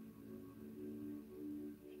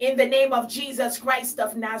 In the name of Jesus Christ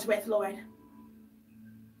of Nazareth, Lord,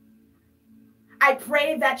 I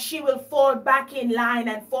pray that she will fall back in line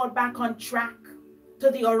and fall back on track to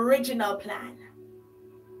the original plan.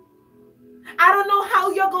 I don't know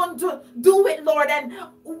how you're going to do it, Lord, and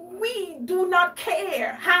we do not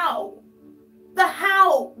care how. The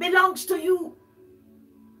how belongs to you.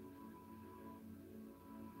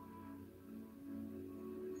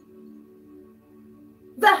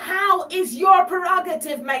 The how is your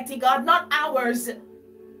prerogative, mighty God, not ours.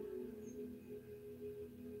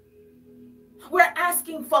 We're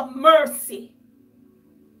asking for mercy.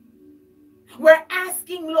 We're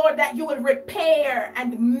asking, Lord, that you will repair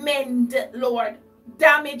and mend, Lord,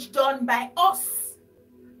 damage done by us.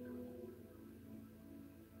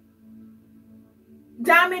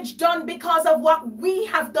 Damage done because of what we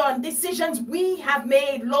have done, decisions we have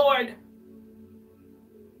made, Lord.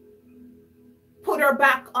 Put her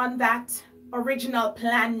back on that original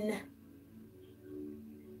plan.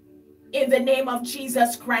 In the name of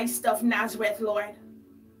Jesus Christ of Nazareth, Lord.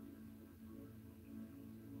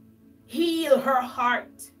 Heal her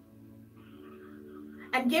heart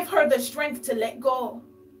and give her the strength to let go.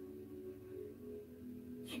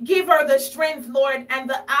 Give her the strength, Lord, and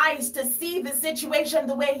the eyes to see the situation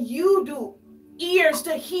the way you do. Ears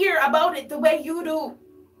to hear about it the way you do.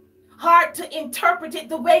 Heart to interpret it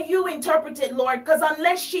the way you interpret it, Lord. Because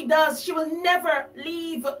unless she does, she will never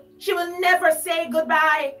leave. She will never say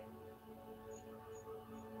goodbye.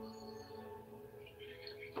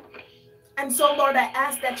 And so, Lord, I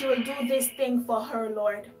ask that you will do this thing for her,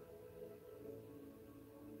 Lord.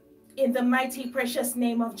 In the mighty, precious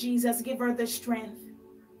name of Jesus, give her the strength.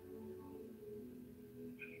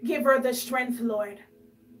 Give her the strength, Lord.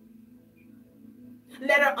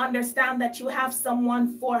 Let her understand that you have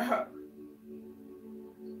someone for her.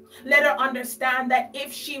 Let her understand that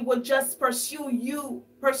if she would just pursue you,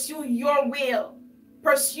 pursue your will,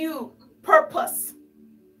 pursue purpose,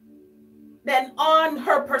 then on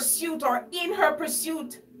her pursuit or in her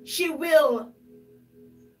pursuit, she will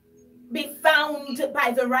be found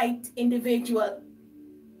by the right individual.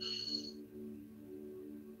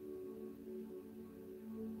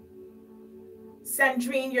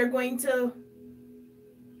 Sandrine, you're going to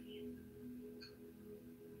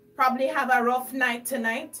probably have a rough night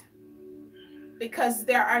tonight because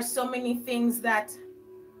there are so many things that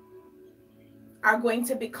are going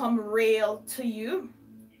to become real to you.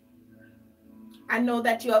 I know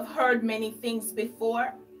that you have heard many things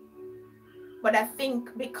before, but I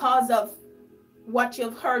think because of what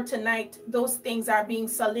you've heard tonight, those things are being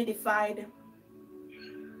solidified.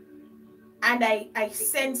 And I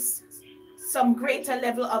sense some greater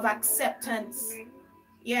level of acceptance.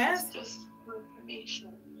 Yes? It's just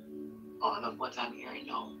confirmation. All of what I'm hearing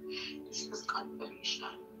now is just confirmation.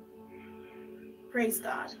 Praise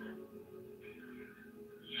God.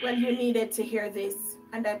 Well, you needed to hear this.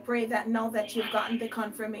 And I pray that now that you've gotten the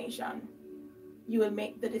confirmation, you will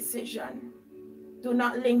make the decision. Do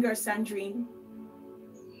not linger, Sandrine.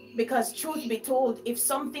 Because truth be told, if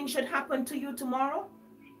something should happen to you tomorrow,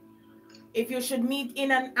 if you should meet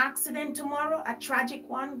in an accident tomorrow, a tragic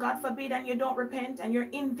one, God forbid, and you don't repent, and you're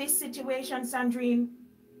in this situation, Sandrine,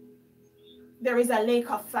 there is a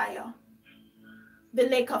lake of fire. The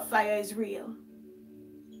lake of fire is real.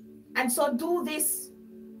 And so do this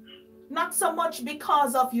not so much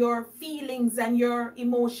because of your feelings and your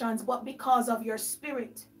emotions, but because of your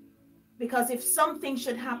spirit. Because if something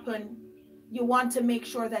should happen, you want to make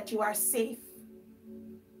sure that you are safe.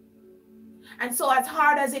 And so as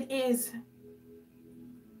hard as it is,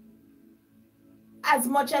 as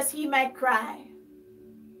much as he might cry,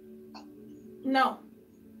 no,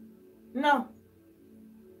 no,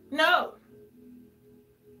 no.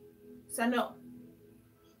 So no.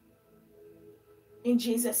 In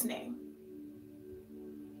Jesus' name.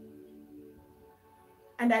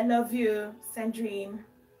 And I love you, Sandrine.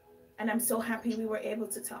 And I'm so happy we were able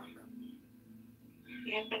to talk.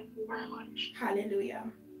 Yeah, thank you very much. Hallelujah.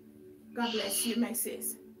 God bless you, my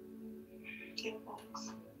sis. Yeah,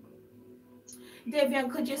 thanks.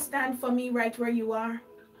 Davian, could you stand for me right where you are?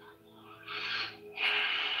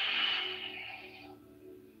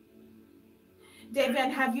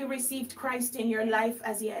 Davian, have you received Christ in your life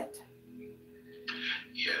as yet?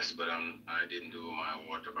 Yes, but I didn't do my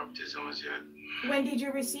water baptism as yet. When did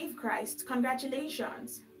you receive Christ?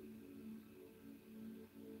 Congratulations.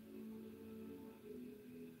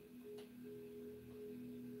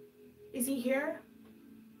 Is he here?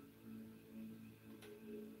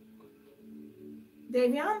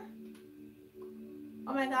 Davian?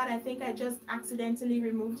 Oh my God, I think I just accidentally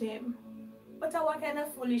removed him. But what kind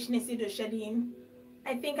of foolishness is it, Shadeen?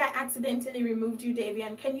 I think I accidentally removed you,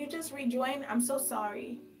 Davian. Can you just rejoin? I'm so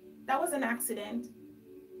sorry. That was an accident.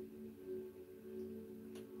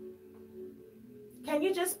 Can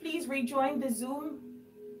you just please rejoin the Zoom?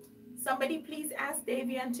 Somebody please ask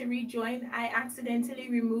Davian to rejoin. I accidentally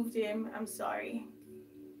removed him. I'm sorry.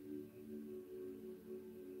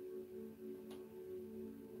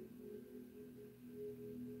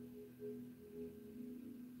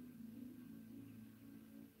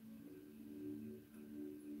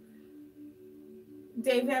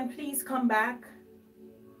 Davian, please come back.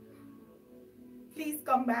 Please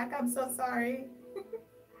come back. I'm so sorry.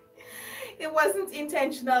 It wasn't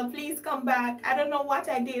intentional. Please come back. I don't know what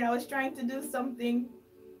I did. I was trying to do something.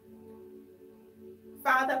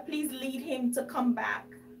 Father, please lead him to come back.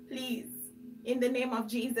 Please, in the name of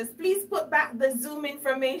Jesus. Please put back the Zoom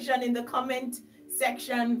information in the comment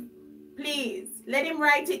section. Please, let him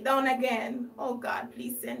write it down again. Oh God,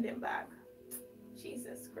 please send him back.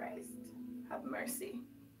 Jesus Christ, have mercy.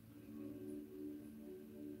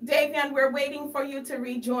 Davian, we're waiting for you to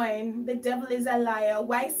rejoin. The devil is a liar.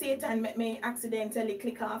 Why Satan made me accidentally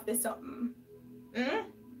click off the something?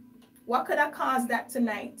 What could have caused that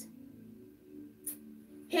tonight?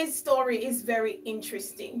 His story is very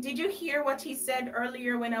interesting. Did you hear what he said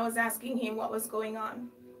earlier when I was asking him what was going on?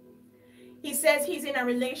 He says he's in a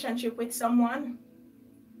relationship with someone.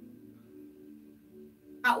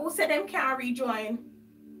 Who said them can't rejoin?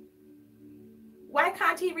 Why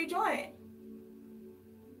can't he rejoin?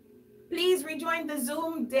 Please rejoin the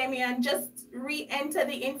Zoom, Damien. Just re-enter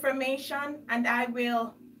the information and I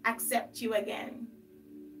will accept you again.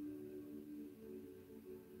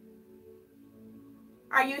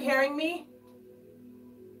 Are you hearing me?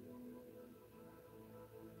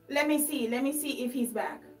 Let me see if he's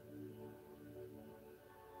back.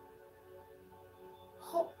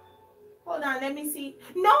 Hold on, let me see.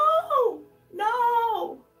 No.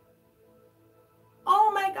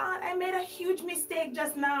 Oh my God, I made a huge mistake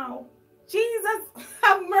just now. Jesus,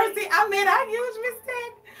 have mercy, I made a huge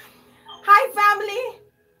mistake. Hi, family.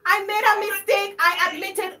 I made a mistake. I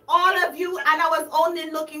admitted all of you and I was only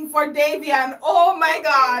looking for Davian. Oh my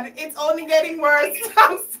God, it's only getting worse.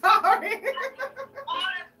 I'm sorry.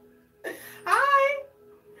 Hi.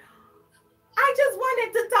 I just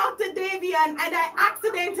wanted to talk to Davian and I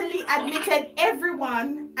accidentally admitted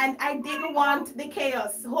everyone and I didn't want the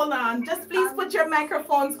chaos. Hold on, just please put your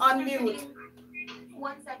microphones on mute.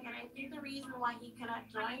 1 second, I think the reason why he cannot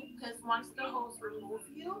join, because once the host removes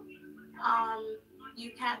you,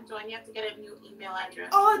 you can't join. You have to get a new email address.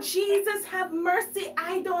 Oh, Jesus, have mercy.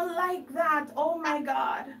 I don't like that. Oh my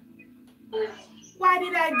God. Why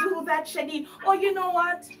did I do that, Shadid? Oh, you know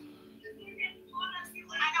what?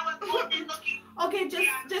 Okay,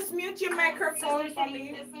 just mute your microphone for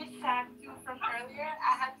me. This is Shaq from earlier.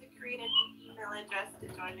 I had to create a new email address to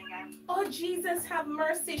join again. Oh, Jesus, have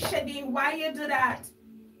mercy, Shadeen. Why you do that?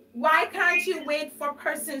 Why can't you wait for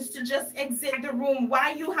persons to just exit the room?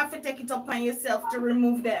 Why you have to take it upon yourself to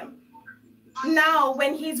remove them? Now,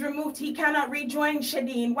 when he's removed, he cannot rejoin,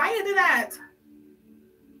 Shadeen. Why you do that?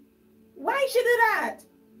 Why you do that?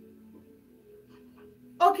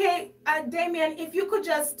 Okay, Damien, if you could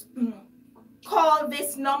just call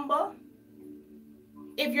this number.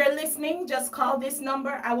 If you're listening, just call this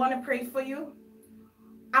number. I want to pray for you.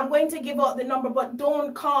 I'm going to give out the number, but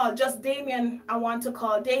don't call. Just Damien, I want to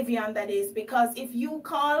call. Davian, that is. Because if you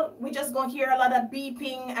call, we're just going to hear a lot of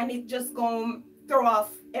beeping and it's just going to throw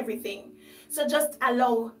off everything. So just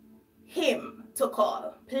allow him to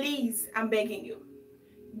call. Please, I'm begging you.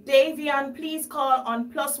 Davian, please call on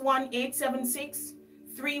 +1 876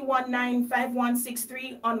 319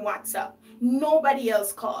 5163 on WhatsApp. Nobody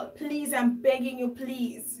else call. Please, I'm begging you,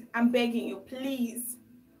 please. I'm begging you, please.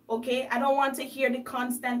 Okay? I don't want to hear the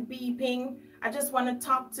constant beeping. I just want to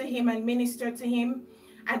talk to him and minister to him.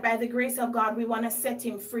 And by the grace of God, we want to set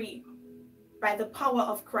him free by the power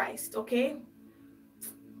of Christ. Okay?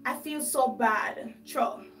 I feel so bad.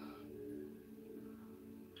 Tro.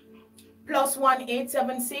 +1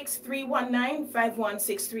 876 319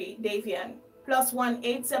 5163. Davian. +1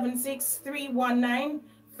 876 319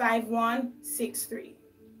 5163.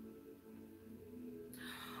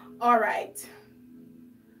 All right.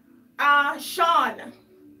 Sean.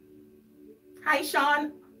 Hi,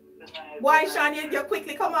 Sean. Why, Sean, you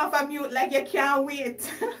quickly come off of mute like you can't wait.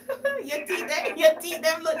 your teeth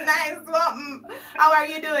them look nice. How are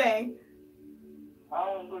you doing?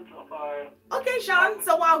 I'm good so far. Okay, Sean.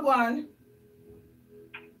 So what going?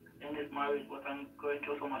 In this marriage, but I'm going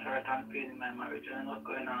through so much hurt and pain in my marriage, and what's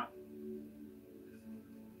going on?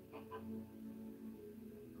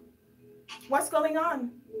 What's going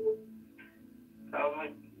on?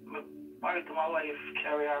 I'm married to my wife,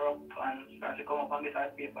 carry her up, and start to come up and get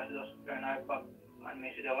her paper, just turn her back, and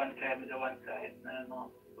me to the one side, the one side. I don't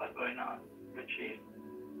know what's going on with she.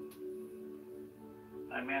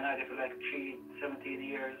 I mean, I for like 17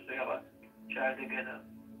 years, we have a child together.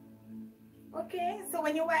 Okay, so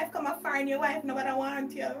when your wife come up foreign, your wife nobody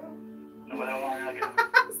want you. Nobody want you.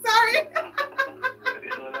 Sorry.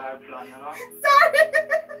 This was our plan, you know? Sorry.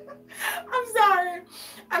 I'm sorry.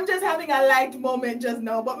 I'm just having a light moment just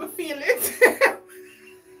now, but I feel it.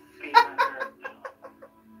 Pain and hurt.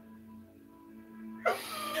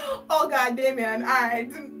 God, Damien. All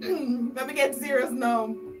right. Let me get serious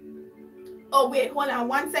now. Oh, wait. Hold on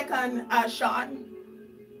 1 second, Sean.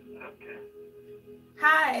 Okay.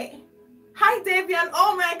 Hi. Hi, Davian.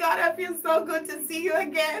 Oh, my God. I feel so good to see you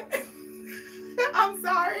again. I'm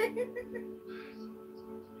sorry.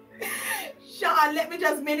 Sean, let me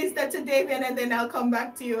just minister to Davian and then I'll come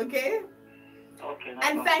back to you, okay? Okay.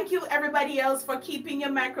 And thank you, everybody else, for keeping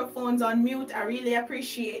your microphones on mute. I really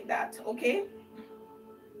appreciate that, okay?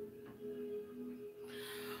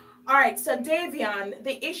 All right, so Davian,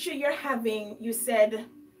 the issue you're having, you said,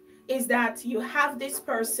 is that you have this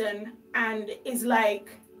person and it's like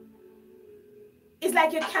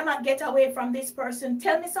you cannot get away from this person.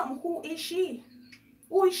 Tell me something. Who is she?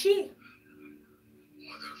 Who is she?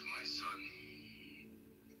 Mother of my son.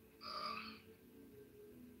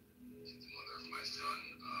 She's the mother of my son.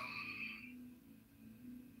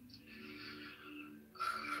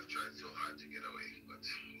 I've tried so hard to get away, but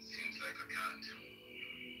it seems like I can't.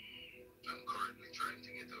 I'm currently trying to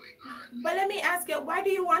get away currently. But let me ask you, why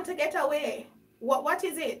do you want to get away? What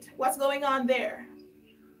is it? What's going on there?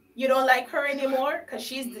 You don't like her anymore because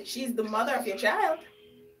she's the mother of your child.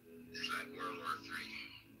 It's like World War III,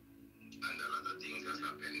 and a lot of things has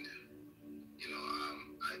happened. You know,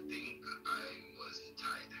 I think I was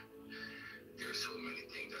tied. There's so many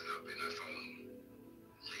things that happened. I found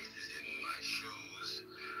laces in my shoes.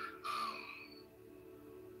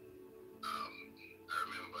 I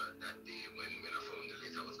remember that day when I found the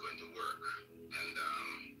lace, I was going to work, and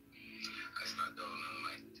I sat down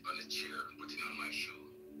on the chair, putting on my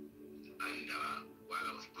shoe. And while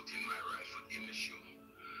I was putting my right foot in the shoe,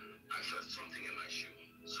 I felt something in my shoe.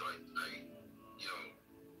 So I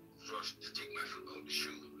rushed to take my foot out the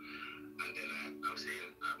shoe. And then I'm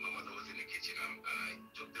saying, my mother was in the kitchen, and I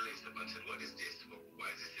took the lace up and said, what is this? Why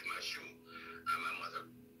is this in my shoe? And my mother,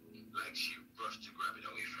 like, she rushed to grab it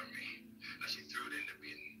away from me. And she threw it in the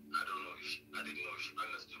bin. I didn't know if she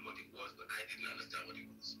understood what it was, but I didn't understand what it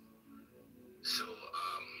was. So,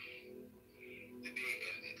 the day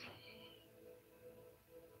ended.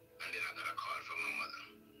 And then I got a call from my mother,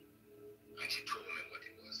 and she told me what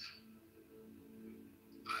it was.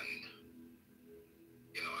 And,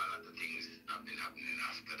 you know, a lot of things have been happening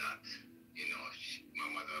after that. You know, my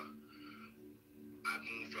mother, I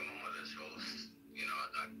moved from my mother's house, you know, I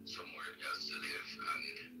got somewhere else to live,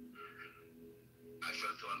 and I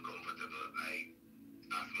felt so uncomfortable. I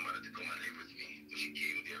asked my mother to come and live with me. So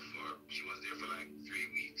she was there for like 3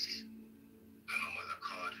 weeks. And my mother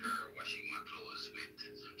caught her washing my clothes with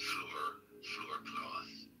floor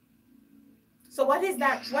cloth. So what is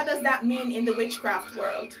that? What does that mean in the witchcraft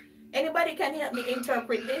world? Anybody can help me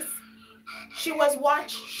interpret this? She was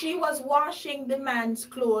washing the man's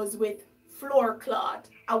clothes with floor cloth.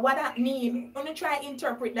 And what that mean? I'm gonna try to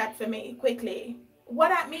interpret that for me quickly. What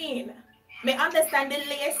that mean? May understand the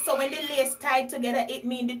lace. So when the lace tied together, it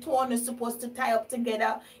means the two are supposed to tie up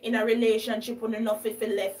together in a relationship when enough if they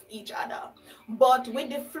left each other. But with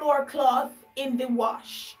the floor cloth in the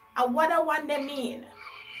wash, and what I want them mean?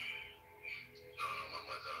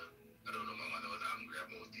 I don't know, my mother was angry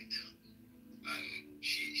about it. And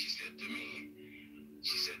she said to me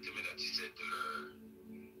that she said to her,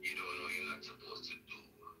 you don't know, you're not supposed to do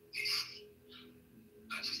this.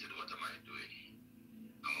 And she said, what am I doing?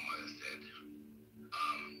 And my mother said,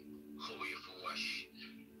 how you for wash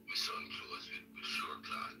my son clothes with floor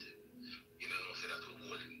cloth? You know, say that to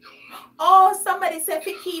hold him down. Oh, somebody said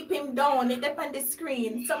to keep him down. It up on the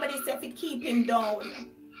screen. Somebody said to keep him down.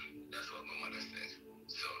 That's what my mother said.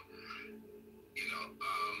 So, you know,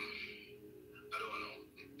 I don't know.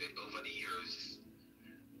 Over the years,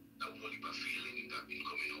 a whole heap of feelings have been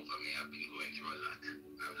coming over me. I've been going through a lot.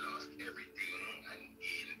 I've lost everything and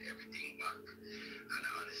gained everything back. And I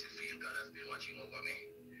honestly feel God has been watching over me.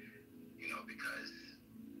 You know, because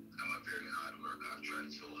I'm a very hard worker. I've tried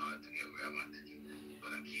so hard to get where I'm at.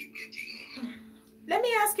 But I keep getting... Let me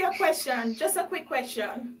ask you a question. Just a quick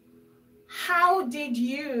question. How did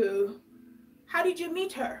you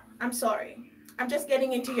meet her? I'm sorry. I'm just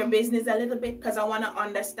getting into your business a little bit because I want to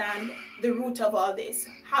understand the root of all this.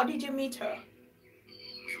 How did you meet her?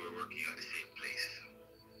 We were working at the same place.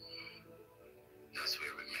 That's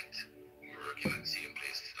where we met. We were working at the same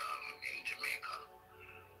place in Jamaica.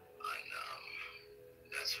 And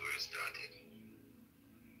that's where it started.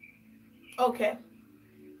 Okay.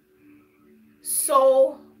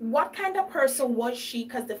 So what kind of person was she?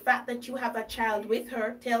 Because the fact that you have a child with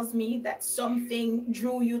her tells me that something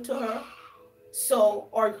drew you to her. So,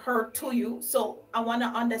 or her to you. So I want to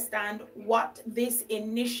understand what this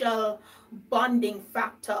initial bonding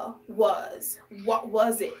factor was. What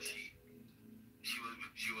was it?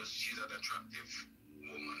 She's an attractive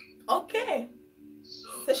woman. woman. Okay.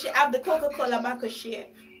 So she have the Coca-Cola back of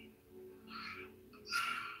shape.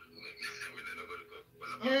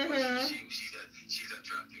 Mm-hmm. She's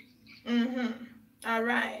attractive. Mm-hmm. All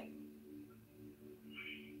right.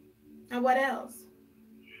 And what else?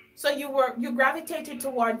 So you gravitated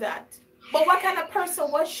toward that. But what kind of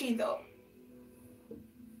person was she though?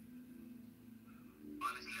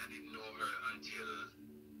 Honestly, I didn't know her until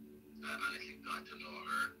I honestly got to know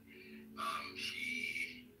her.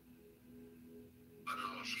 I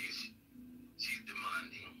don't know, she's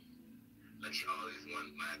demanding. Like she always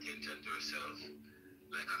wants my attention to herself.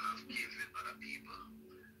 Like I have kids with other people.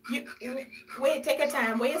 Wait, take a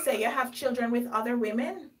time. What you say? You have children with other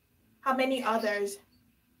women? How many others?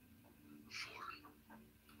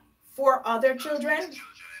 4 other children? 6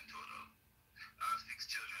 children in total. 6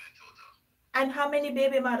 children in total. And how many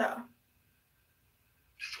baby mother?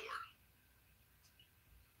 4.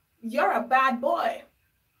 You're a bad boy.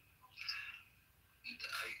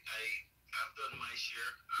 I've done my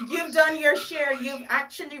share. You've done your share. You've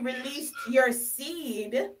actually released your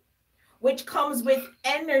seed, which comes with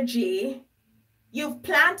energy. You've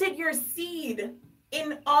planted your seed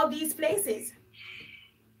in all these places.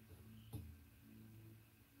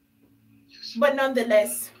 But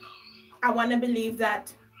nonetheless, I want to believe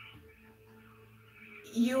that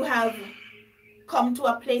you have come to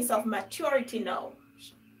a place of maturity now.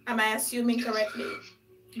 Am I assuming correctly?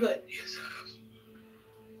 Good. Yes, I have.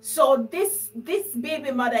 So this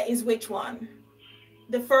baby mother is which one?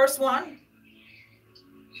 The first one?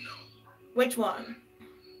 No. Which one?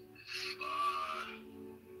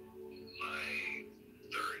 My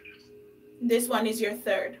third. This one is your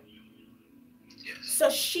third. Yes. So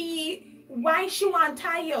why she want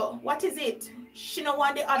tie you? What is it? She don't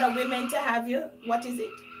want the other women to have you? What is it?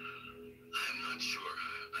 I'm not sure.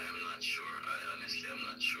 I am not sure. Honestly, I'm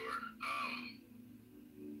not sure.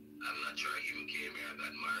 I'm not sure I even came here,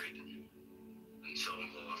 got married, and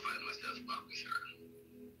somehow I find myself back with her.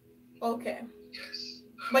 Okay. Yes.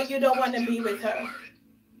 But you don't want to be with her? Married.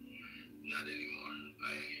 Not anymore.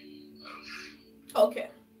 Okay.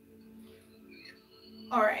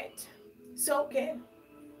 Yeah. All right. So, okay.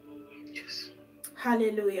 Yes.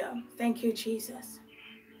 Hallelujah. Thank you, Jesus.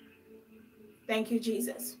 Thank you,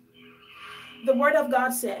 Jesus. The word of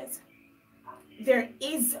God says, there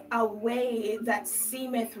is a way that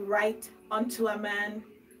seemeth right unto a man,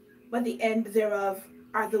 but the end thereof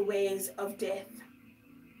are the ways of death.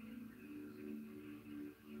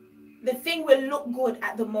 The thing will look good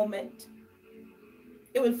at the moment.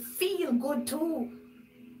 It will feel good too.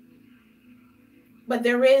 But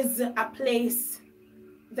there is a place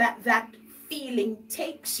that feeling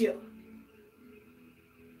takes you.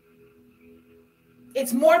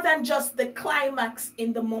 It's more than just the climax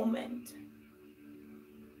in the moment.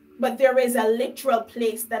 But there is a literal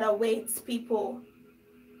place that awaits people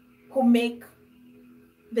who make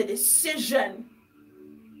the decision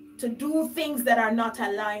to do things that are not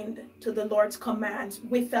aligned to the Lord's commands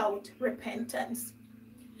without repentance.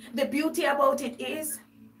 The beauty about it is,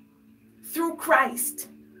 through Christ,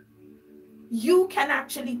 you can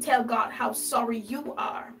actually tell God how sorry you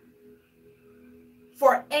are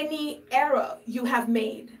for any error you have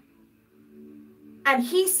made. And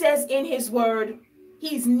he says in his word,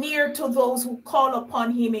 he's near to those who call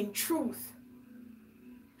upon him in truth.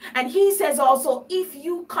 And he says also, if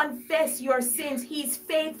you confess your sins, he's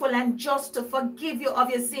faithful and just to forgive you of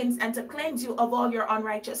your sins and to cleanse you of all your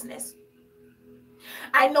unrighteousness.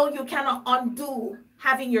 I know you cannot undo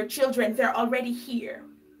having your children. They're already here.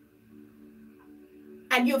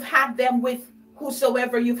 And you've had them with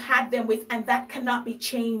whosoever you've had them with, and that cannot be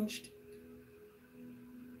changed.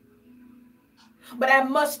 But I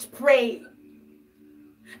must pray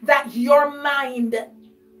that your mind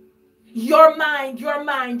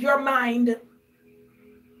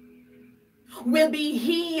will be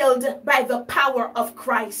healed by the power of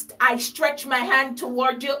Christ. I stretch my hand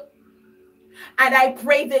toward you and I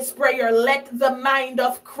pray this prayer. Let the mind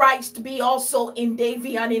of Christ be also in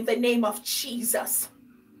Davian in the name of Jesus.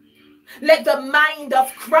 Let the mind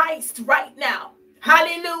of Christ right now,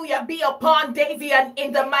 hallelujah, be upon Davian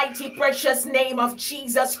in the mighty precious name of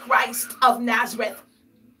Jesus Christ of Nazareth.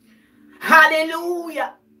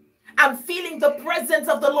 Hallelujah. I'm feeling the presence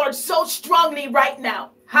of the Lord so strongly right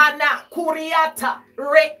now. Hana kuriata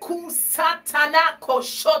reku satana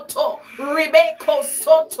koshoto rebeko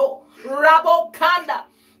soto rabo kanda.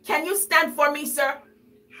 Can you stand for me, sir?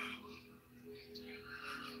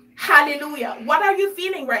 Hallelujah. What are you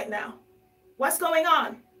feeling right now? What's going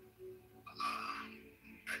on?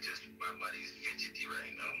 My body's fidgety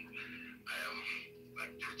right now. I am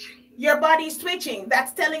like twitching. Your body's twitching.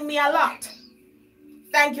 That's telling me a lot.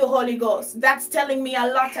 Thank you, Holy Ghost. That's telling me a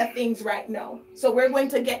lot of things right now. So we're going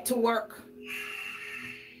to get to work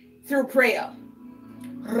through prayer.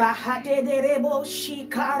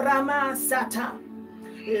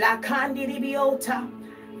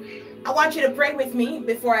 I want you to pray with me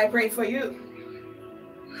before I pray for you.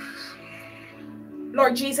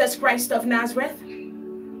 Lord Jesus Christ of Nazareth,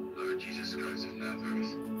 Lord Jesus Christ of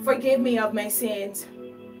Nazareth, forgive me of my sins.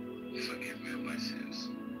 forgive me of my sins.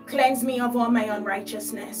 Cleanse me of all my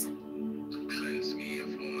unrighteousness. Cleanse me of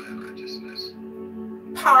all my unrighteousness.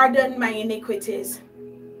 Pardon my iniquities.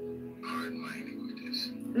 Pardon my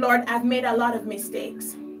iniquities. Lord, I've made a lot of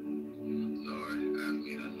mistakes. Lord, I've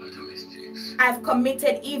made a lot of mistakes. I've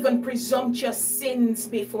committed even presumptuous sins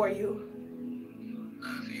before you.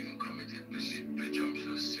 I've even committed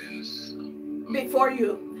presumptuous sins Before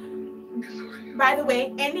you. before you. By the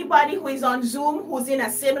way, anybody who is on Zoom, who's in a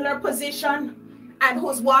similar position, and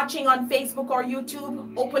who's watching on Facebook or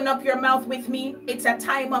YouTube, open up your mouth with me. It's a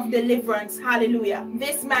time of deliverance. Hallelujah.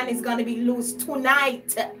 This man is going to be loose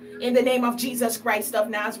tonight in the name of Jesus Christ of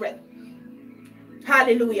Nazareth.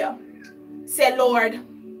 Hallelujah. Say, Lord,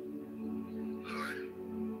 Lord,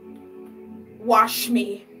 wash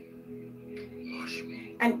me wash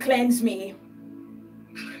me, and cleanse me.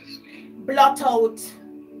 cleanse me, Blot out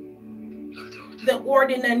blot out the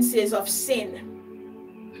ordinances of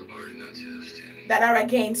sin the ordinances of sin that are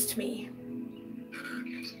against me. that are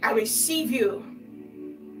against me. I receive you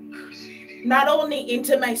I receive you not only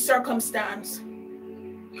into my circumstance,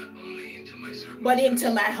 not only into my circumstance, but into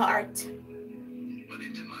my heart. but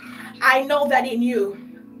into my heart. I know that in you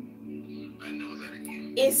I know that in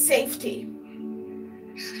you is safety.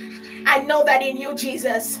 is safety. I know that in you,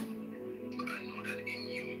 Jesus, I know that in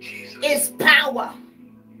you, Jesus, is power.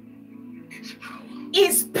 it's power.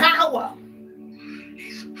 Is power.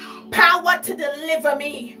 Is power. Power to deliver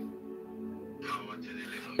me. Power to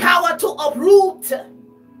deliver me. Power to uproot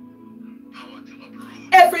Power to uproot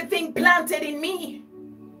everything planted in me.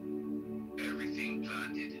 everything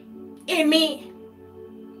planted In me.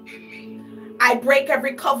 in me. I break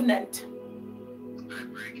every covenant. I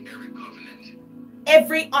break every covenant,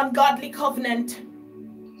 Every ungodly covenant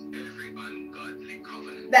every ungodly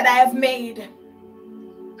covenant that I have made that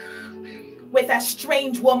I have been with a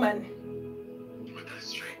strange woman. with a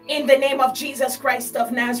straight In the name of Jesus Christ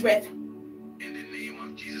of Nazareth, in the name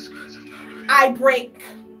of Jesus Christ of Nazareth. I break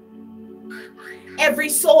I break every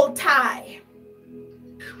soul tie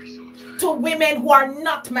every soul tie to women who are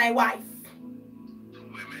not my wife. to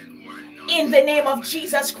women who are not In the name of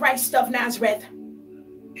Jesus Christ of Nazareth,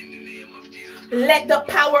 in the name of Jesus Christ. let the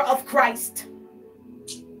power of Christ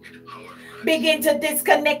With the power of Christ, begin to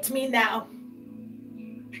disconnect me now.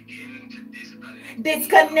 begin to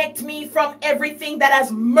Disconnect me from everything that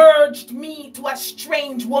has merged me to a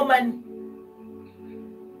strange woman.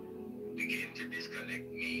 begin to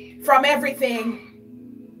disconnect me From everything.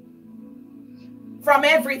 From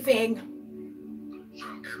everything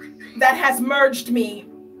from everything that has merged me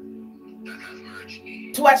that has merged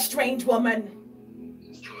me to a strange woman.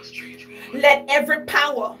 to a strange woman. Let every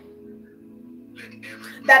power Let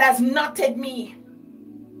every that has knotted me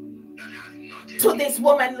that has not to this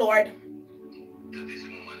woman, Lord, to this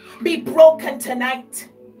woman, Lord, be broken tonight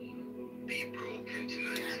be broken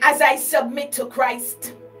tonight as I submit to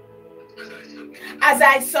Christ, as I submit, as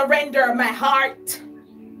I surrender my heart,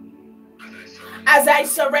 as I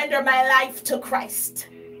surrender my life to Christ.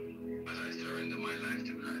 as I surrender my life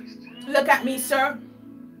to Christ. Look at me, sir.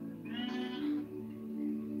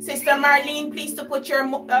 Sister Marlene, please to put your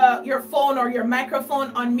phone or your microphone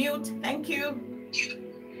on mute. Thank you.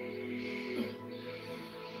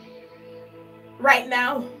 Right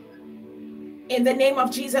now, in the name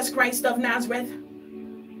of Jesus Christ of Nazareth,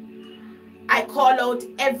 I call out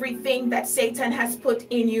everything that Satan has put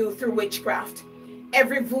in you through witchcraft,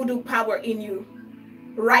 every voodoo power in you.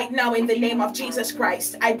 Right now, in the name of Jesus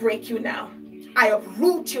Christ, I break you now. I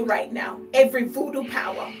uproot you right now. Every voodoo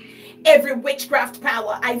power, every witchcraft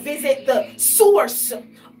power, I visit the source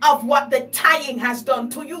of what the tying has done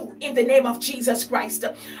to you in the name of Jesus Christ.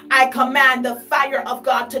 I command the fire of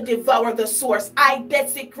God to devour the source. I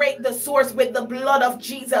desecrate the source with the blood of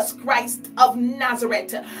Jesus Christ of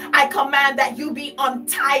Nazareth. I command that you be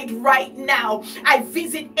untied right now. I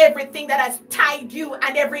visit everything that has tied you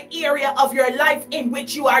and every area of your life in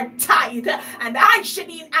which you are tied. And I,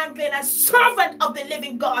 Shadeen Anglin, as servant of the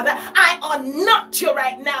living God, I unknot you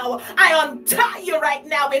right now. I untie you right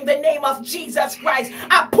now in the name of Jesus Christ.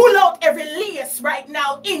 I pull out every lease right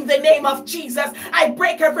now in the name of Jesus. I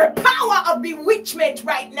break every power of bewitchment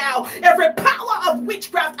right now. Every power of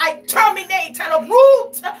witchcraft I terminate and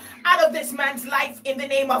uproot out of this man's life in the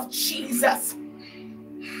name of Jesus.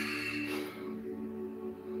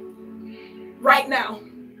 Right now.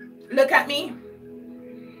 Look at me.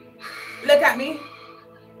 Look at me.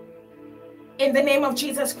 In the name of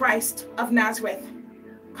Jesus Christ of Nazareth,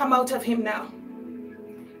 come out of him now.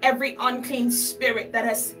 Every unclean spirit that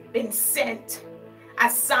has been sent,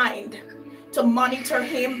 assigned to monitor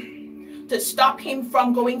him, to stop him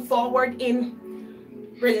from going forward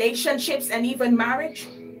in relationships and even marriage,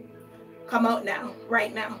 come out now,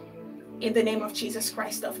 right now, in the name of Jesus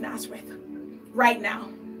Christ of Nazareth. Right now,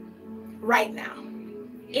 right now,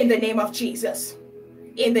 in the name of Jesus,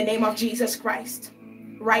 in the name of Jesus Christ,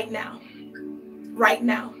 right now, right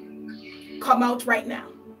now, come out right now.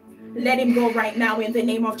 Let him go right now in the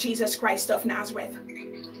name of Jesus Christ of Nazareth.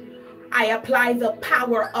 I apply the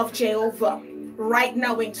power of Jehovah right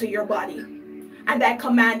now into your body. And I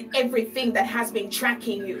command everything that has been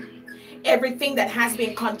tracking you, everything that has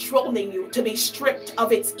been controlling you, to be stripped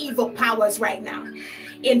of its evil powers right now.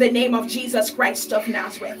 In the name of Jesus Christ of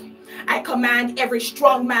Nazareth, I command every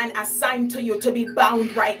strong man assigned to you to be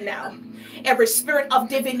bound right now. Every spirit of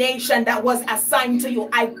divination that was assigned to you,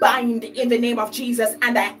 I bind in the name of Jesus,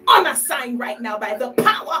 and I unassign right now by the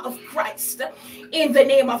power of Christ. In the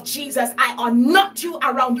name of Jesus, I unknot you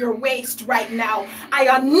around your waist right now. I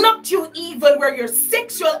unknot you even where your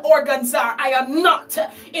sexual organs are. I unknot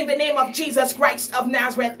in the name of Jesus Christ of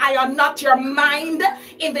Nazareth. I unknot your mind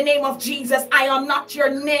in the name of Jesus. I unknot your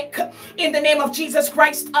neck in the name of Jesus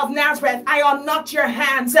Christ of Nazareth. I unknot your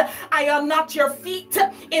hands. I unknot your feet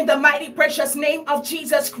in the mighty precious name of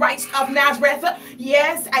Jesus Christ of Nazareth.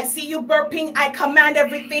 Yes, I see you burping. I command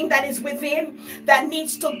everything that is within that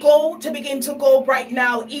needs to go to begin to go right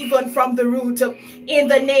now, even from the root, in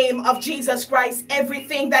the name of Jesus Christ.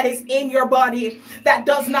 Everything that is in your body that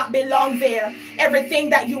does not belong there, everything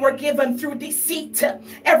that you were given through deceit,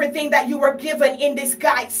 everything that you were given in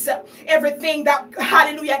disguise, everything that,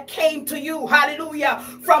 hallelujah, came to you, hallelujah,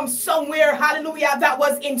 from somewhere, hallelujah, that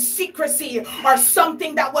was in secrecy, or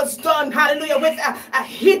something that was done, hallelujah, with a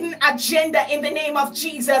hidden agenda, in the name of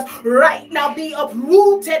Jesus, right now be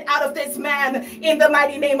uprooted out of this man in the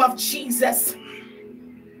mighty name of Jesus.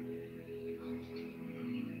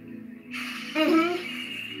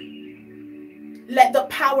 Let the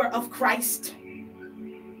power of Christ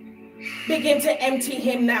begin to empty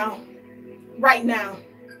him now, right now,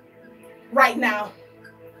 right now.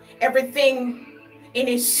 Everything in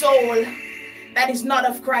his soul that is not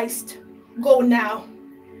of Christ, go now,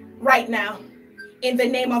 right now, in the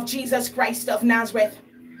name of Jesus Christ of Nazareth.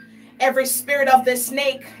 Every spirit of the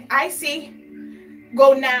snake, I see,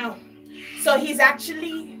 go now. So he's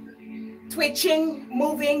actually twitching,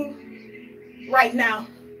 moving right now,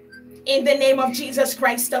 in the name of Jesus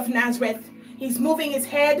Christ of Nazareth. He's moving his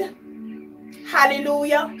head,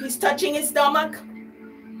 hallelujah. He's touching his stomach.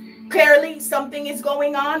 Clearly something is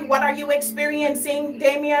going on. What are you experiencing,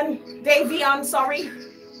 Davion, sorry?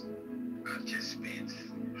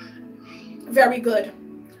 Very good.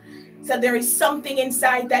 So there is something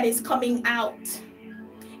inside that is coming out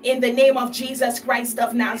in the name of Jesus Christ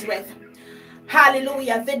of Nazareth.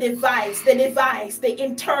 Hallelujah. The device, the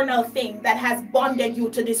internal thing that has bonded you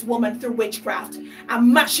to this woman through witchcraft.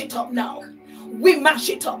 And mash it up now. We mash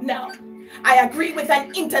it up now. I agree with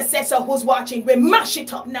an intercessor who's watching. We mash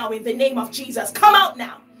it up now in the name of Jesus. Come out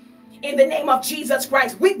now. In the name of Jesus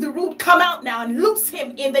Christ, with the root, come out now and loose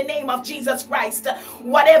him in the name of Jesus Christ.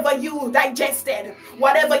 Whatever you digested,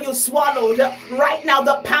 whatever you swallowed, right now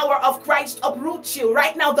the power of Christ uproots you.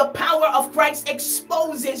 Right now the power of Christ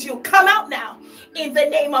exposes you. Come out now in the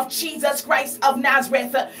name of Jesus Christ of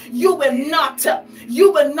Nazareth. You will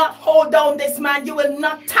not hold down this man. You will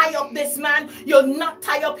not tie up this man. You'll not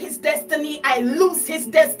tie up his destiny. I loose his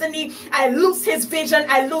destiny. I loose his vision.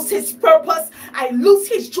 I loose his purpose. I loose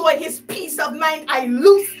his joy, his peace of mind. I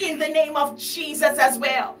loose in the name of Jesus as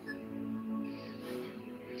well.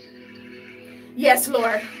 Yes,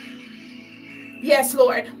 Lord. Yes,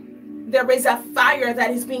 Lord. There is a fire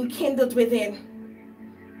that is being kindled within.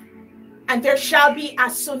 And there shall be a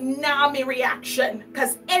tsunami reaction,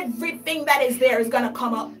 because everything that is there is going to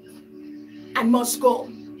come up and must go.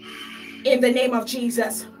 In the name of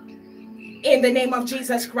Jesus. In the name of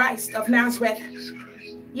Jesus Christ of Nazareth.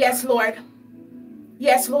 Yes, Lord.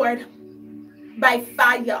 Yes, Lord. By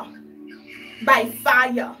fire. By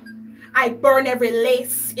fire. I burn every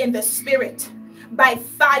lace in the spirit. By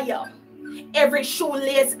fire. Every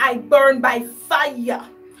shoelace I burn by fire.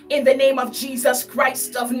 In the name of Jesus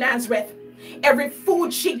Christ of Nazareth. Every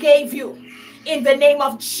food she gave you, in the name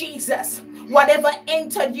of Jesus, whatever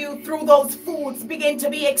entered you through those foods begin to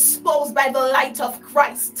be exposed by the light of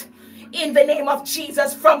Christ. In the name of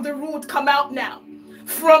Jesus, from the root come out now.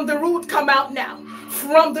 From the root come out now.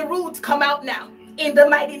 From the root come out now. in the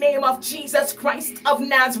mighty name of Jesus Christ of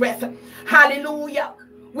Nazareth. Hallelujah.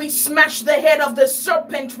 We smash the head of the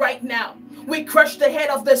serpent right now. We crush the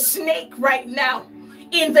head of the snake right now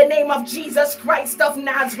in the name of Jesus Christ of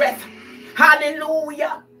Nazareth.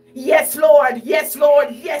 Hallelujah. Yes, Lord. Yes,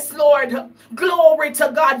 Lord. Yes, Lord. Glory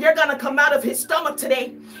to God. You're going to come out of his stomach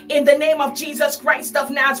today in the name of Jesus Christ of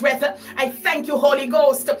Nazareth. I thank you, Holy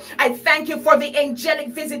Ghost. I thank you for the angelic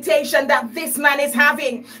visitation that this man is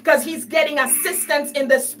having, because he's getting assistance in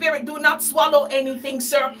the spirit. Do not swallow anything,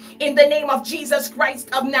 sir, in the name of Jesus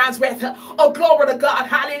Christ of Nazareth. Oh, glory to God.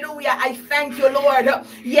 Hallelujah. I thank you, Lord.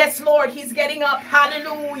 Yes, Lord. He's getting up.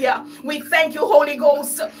 Hallelujah. We thank you, Holy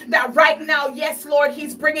Ghost, that right now, yes, Lord,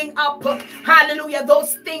 he's bringing up, hallelujah,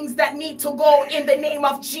 those things that need to go in the name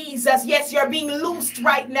of Jesus. Yes, you're being loosed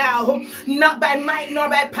right now, not by might nor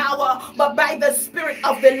by power, but by the Spirit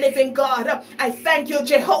of the living God. I thank you,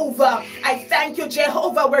 Jehovah. I thank you,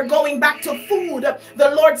 Jehovah. We're going back to food.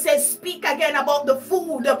 The Lord says, speak again about the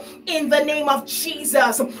food in the name of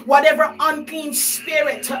Jesus. Whatever unclean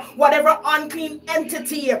spirit, whatever unclean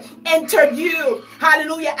entity entered you,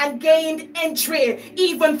 hallelujah, and gained entry,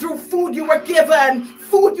 even through food you were given,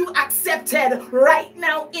 food you accepted, right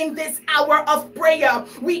now in this hour of prayer,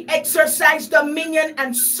 we exercise dominion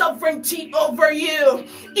and sovereignty over you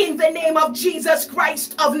in the name of Jesus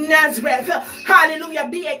Christ of Nazareth. Hallelujah.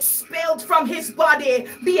 Be expelled from his body.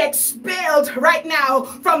 Be expelled right now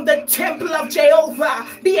from the temple of Jehovah.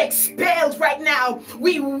 Be expelled right now.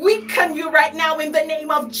 We weaken you right now in the name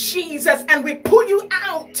of Jesus, and we pull you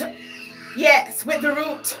out. Yes, with the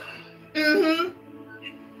root.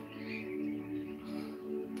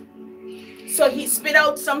 So he spit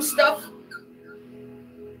out some stuff,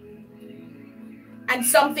 and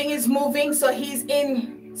something is moving, so he's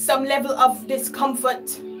in some level of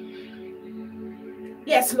discomfort.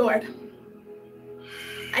 Yes, Lord.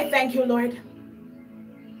 I thank you, Lord.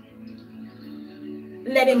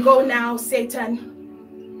 Let him go now,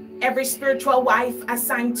 Satan. Every spiritual wife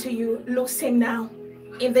assigned to you, loose him now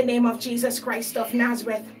in the name of Jesus Christ of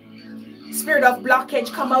Nazareth. Spirit of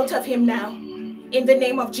blockage, come out of him now in the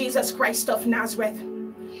name of Jesus Christ of Nazareth.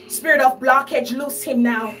 Spirit of blockage, loose him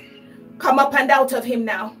now. Come up and out of him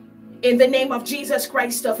now in the name of Jesus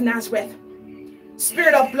Christ of Nazareth.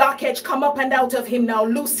 Spirit of blockage, come up and out of him now.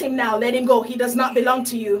 Loose him now. Let him go. He does not belong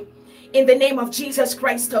to you. In the name of Jesus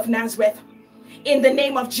Christ of Nazareth. In the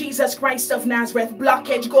name of Jesus Christ of Nazareth.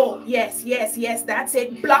 Blockage, go. Yes, yes, yes. That's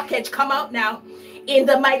it. Blockage, come out now. In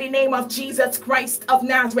the mighty name of Jesus Christ of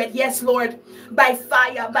Nazareth. Yes, Lord. By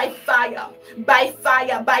fire, by fire, by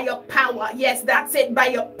fire, by your power. Yes, that's it. By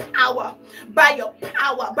your power, by your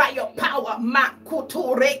power, by your power.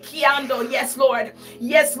 Yes, Lord.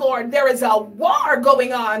 Yes, Lord. There is a war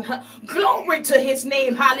going on. Glory to his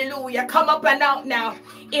name. Hallelujah. Come up and out now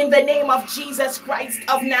in the name of Jesus Christ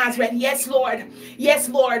of Nazareth. Yes, Lord. Yes,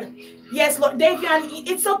 Lord. Yes, Lord. Davian,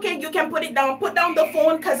 it's okay. You can put it down. Put down the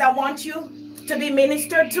phone, because I want you to be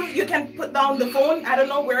ministered to. You can put down the phone. I don't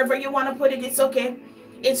know, wherever you want to put it. It's okay.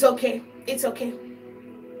 It's okay. It's okay.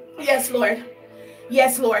 Yes, Lord.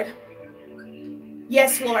 Yes, Lord.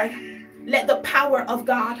 Yes, Lord. Let the power of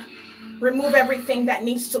God remove everything that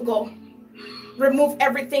needs to go. Remove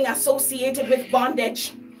everything associated with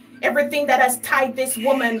bondage. Everything that has tied this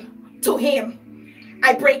woman to him.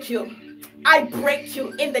 I break you. I break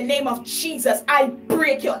you in the name of Jesus. I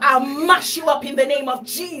break you. I'll mash you up in the name of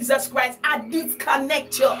Jesus Christ. I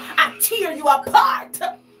disconnect you. I tear you apart.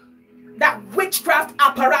 That witchcraft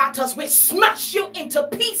apparatus will smash you into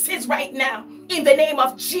pieces right now in the name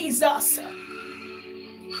of Jesus.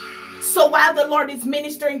 So while the Lord is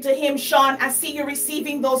ministering to him, Sean, I see you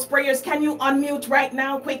receiving those prayers. Can you unmute right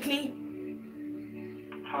now quickly?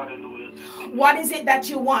 Hallelujah. What is it that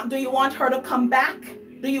you want? Do you want her to come back?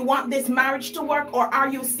 Do you want this marriage to work, or are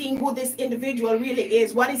you seeing who this individual really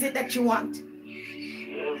is? What is it that you want?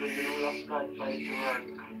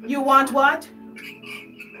 You want what?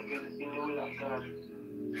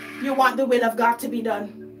 You want the will of God to be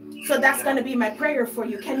done. So that's going to be my prayer for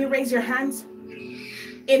you. Can you raise your hands?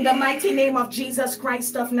 In the mighty name of Jesus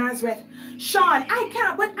Christ of Nazareth. Sean,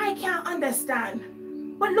 I can't understand.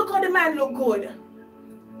 But look how the man look good.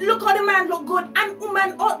 Look how the man look good. And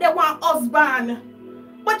woman out there want husband.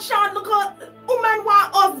 But Sean, look how woman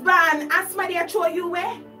want husband. And somebody I show you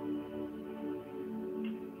where?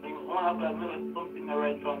 Something I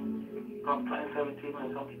read from 2017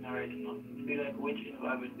 or something I read, you know. Feel like which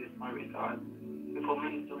involved with this marriage hard. Before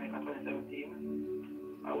ministering in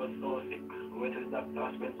 2017, I was so sick. Went to the doctor,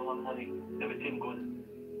 I spent so much money, everything good,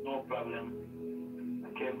 no problem. I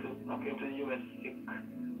came to the US sick.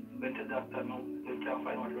 went to the doctor, no, they can't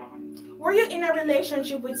find what's wrong. Were you in a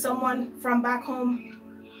relationship with someone from back home?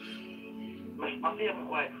 My favorite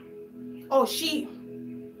wife. Oh, she.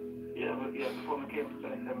 Yeah, before we came to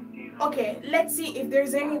 2017. Okay, let's see if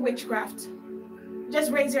there's any witchcraft.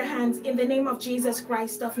 Just raise your hands in the name of Jesus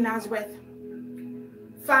Christ of Nazareth.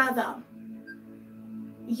 Father,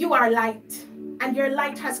 you are light, and your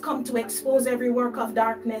light has come to expose every work of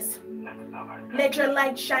darkness. Let your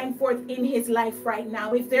light shine forth in his life right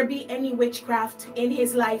now. If there be any witchcraft in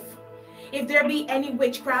his life, if there be any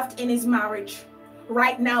witchcraft in his marriage,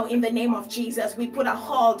 right now in the name of Jesus, we put a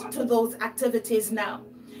halt to those activities now.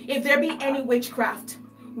 If there be any witchcraft,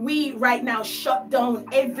 we right now shut down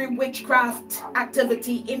every witchcraft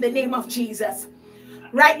activity in the name of Jesus.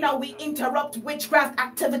 Right now, we interrupt witchcraft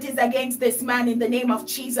activities against this man in the name of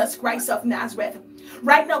Jesus Christ of Nazareth.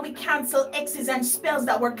 Right now, we cancel X's and spells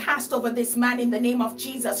that were cast over this man in the name of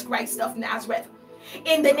Jesus Christ of Nazareth.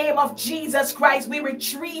 In the name of Jesus Christ, we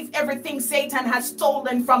retrieve everything Satan has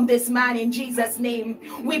stolen from this man in Jesus' name.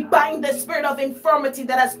 We bind the spirit of infirmity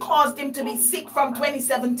that has caused him to be sick from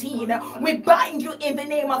 2017. We bind you in the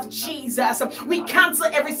name of Jesus. We cancel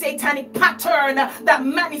every satanic pattern that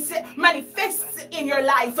manifests in your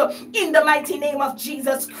life in the mighty name of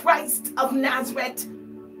Jesus Christ of Nazareth.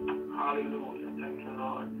 Hallelujah. Thank you,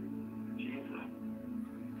 Lord. Jesus.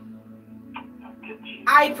 Thank you, Jesus.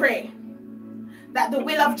 I pray that the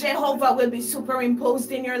will of Jehovah will be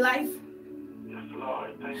superimposed in your life. Yes,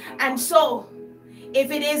 Lord. Thank you. And so,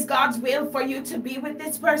 if it is God's will for you to be with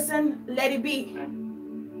this person, let it be.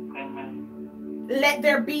 Amen. Let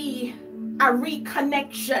there be a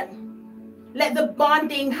reconnection. Let the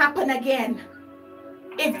bonding happen again.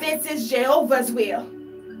 If this is Jehovah's will,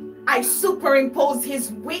 I superimpose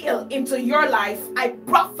his will into your life. I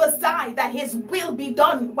prophesy that his will be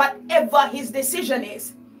done, whatever his decision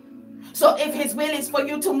is. So if his will is for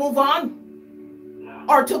you to move on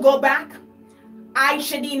or to go back, I,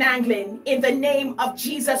 Shadeen Anglin, in the name of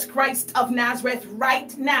Jesus Christ of Nazareth,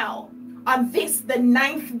 right now, on this, the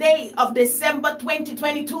 9th day of December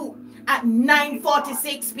 2022 at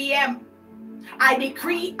 9:46 p.m., I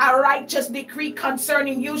decree a righteous decree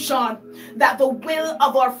concerning you, Sean, that the will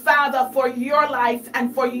of our Father for your life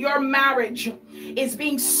and for your marriage is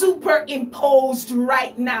being superimposed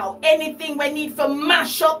right now. Anything we need for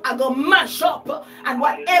mash up, I go mash up. And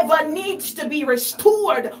whatever needs to be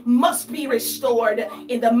restored must be restored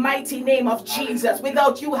in the mighty name of Jesus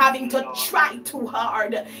without you having to try too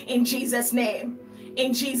hard. In Jesus' name.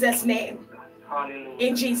 In Jesus' name.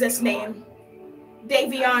 In Jesus' name.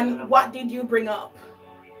 Davion, what did you bring up?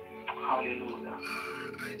 Hallelujah.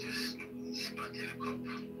 I just spat in a cup.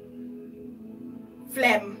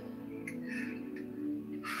 Phlegm.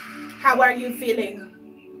 How are you feeling?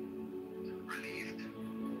 Relieved.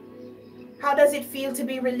 How does it feel to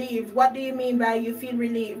be relieved? What do you mean by you feel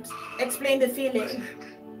relieved? Explain the feeling.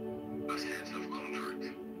 A sense of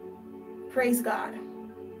comfort. Praise God.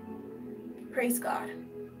 Praise God.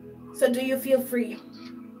 So do you feel free?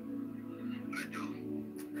 I do.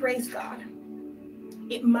 Praise God.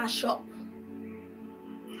 It mash up.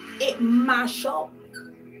 It mash up.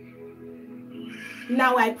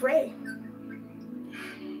 Now I pray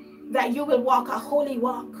that you will walk a holy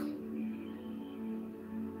walk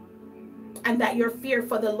and that your fear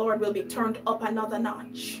for the Lord will be turned up another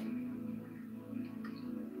notch.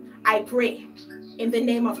 I pray in the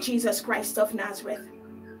name of Jesus Christ of Nazareth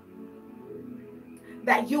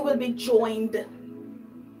that you will be joined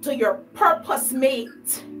to your purpose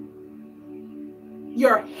mate,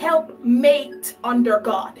 your helpmate under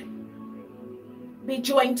God. Be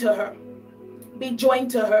joined to her. Be joined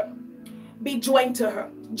to her. Be joined to her.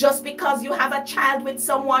 Just because you have a child with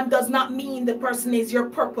someone does not mean the person is your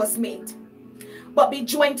purpose mate. But be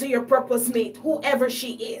joined to your purpose mate, whoever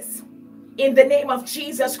she is. In the name of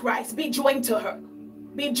Jesus Christ, be joined to her.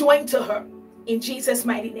 Be joined to her. In Jesus'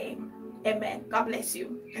 mighty name. Amen. God bless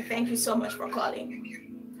you. And thank you so much for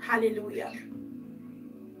calling. Hallelujah.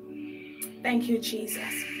 Thank you,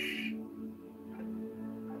 Jesus.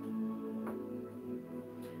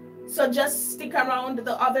 So just stick around.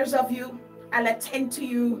 The others of you, I'll attend to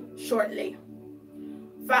you shortly.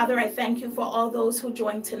 Father, I thank you for all those who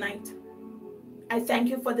joined tonight. I thank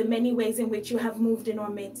you for the many ways in which you have moved in our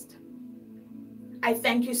midst. I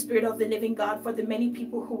thank you, Spirit of the living God, for the many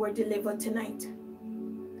people who were delivered tonight.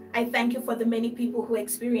 I thank you for the many people who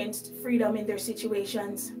experienced freedom in their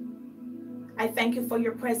situations. I thank you for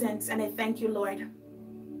your presence, and I thank you, Lord,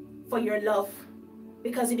 for your love,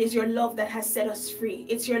 because it is your love that has set us free.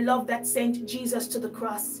 It's your love that sent Jesus to the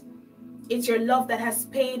cross. It's your love that has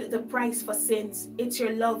paid the price for sins. It's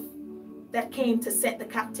your love that came to set the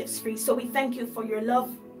captives free. So we thank you for your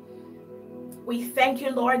love. We thank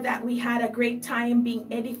you, Lord, that we had a great time being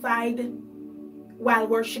edified while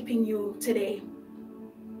worshiping you today.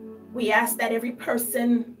 We ask that every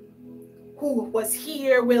person who was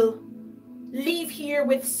here will leave here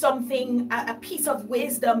with something, a piece of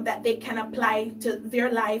wisdom that they can apply to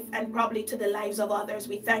their life and probably to the lives of others.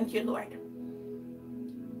 We thank you, Lord.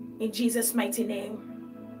 In Jesus' mighty name,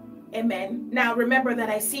 amen. Now remember that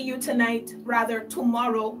I see you tonight, rather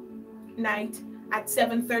tomorrow night at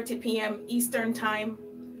 7:30 p.m. Eastern Time,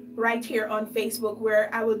 right here on Facebook,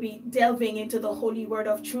 where I will be delving into the Holy Word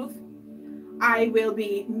of Truth. I will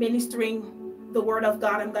be ministering the Word of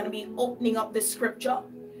God. I'm going to be opening up the scripture.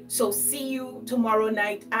 So see you tomorrow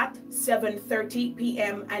night at 7:30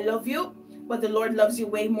 p.m. I love you, but the Lord loves you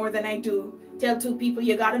way more than I do. Tell 2 people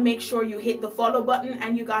you got to make sure you hit the follow button,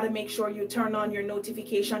 and you got to make sure you turn on your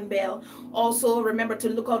notification bell. Also, remember to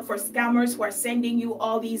look out for scammers who are sending you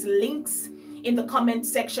all these links in the comment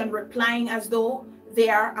section, replying as though they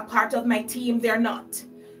are a part of my team. They're not.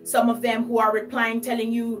 Some of them who are replying,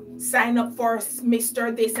 telling you, sign up for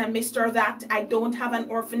Mr. this and Mr. that. I don't have an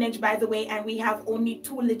orphanage, by the way, and we have only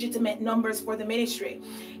 2 legitimate numbers for the ministry.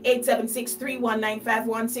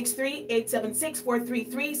 876-319-5163,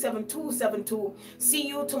 876-433-7272. See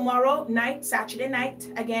you tomorrow night, Saturday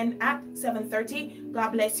night, again at 7:30.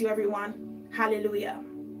 God bless you, everyone. Hallelujah.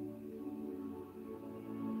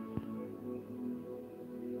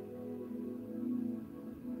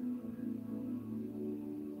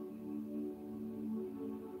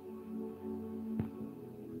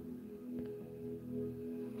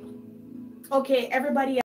 Okay, everybody.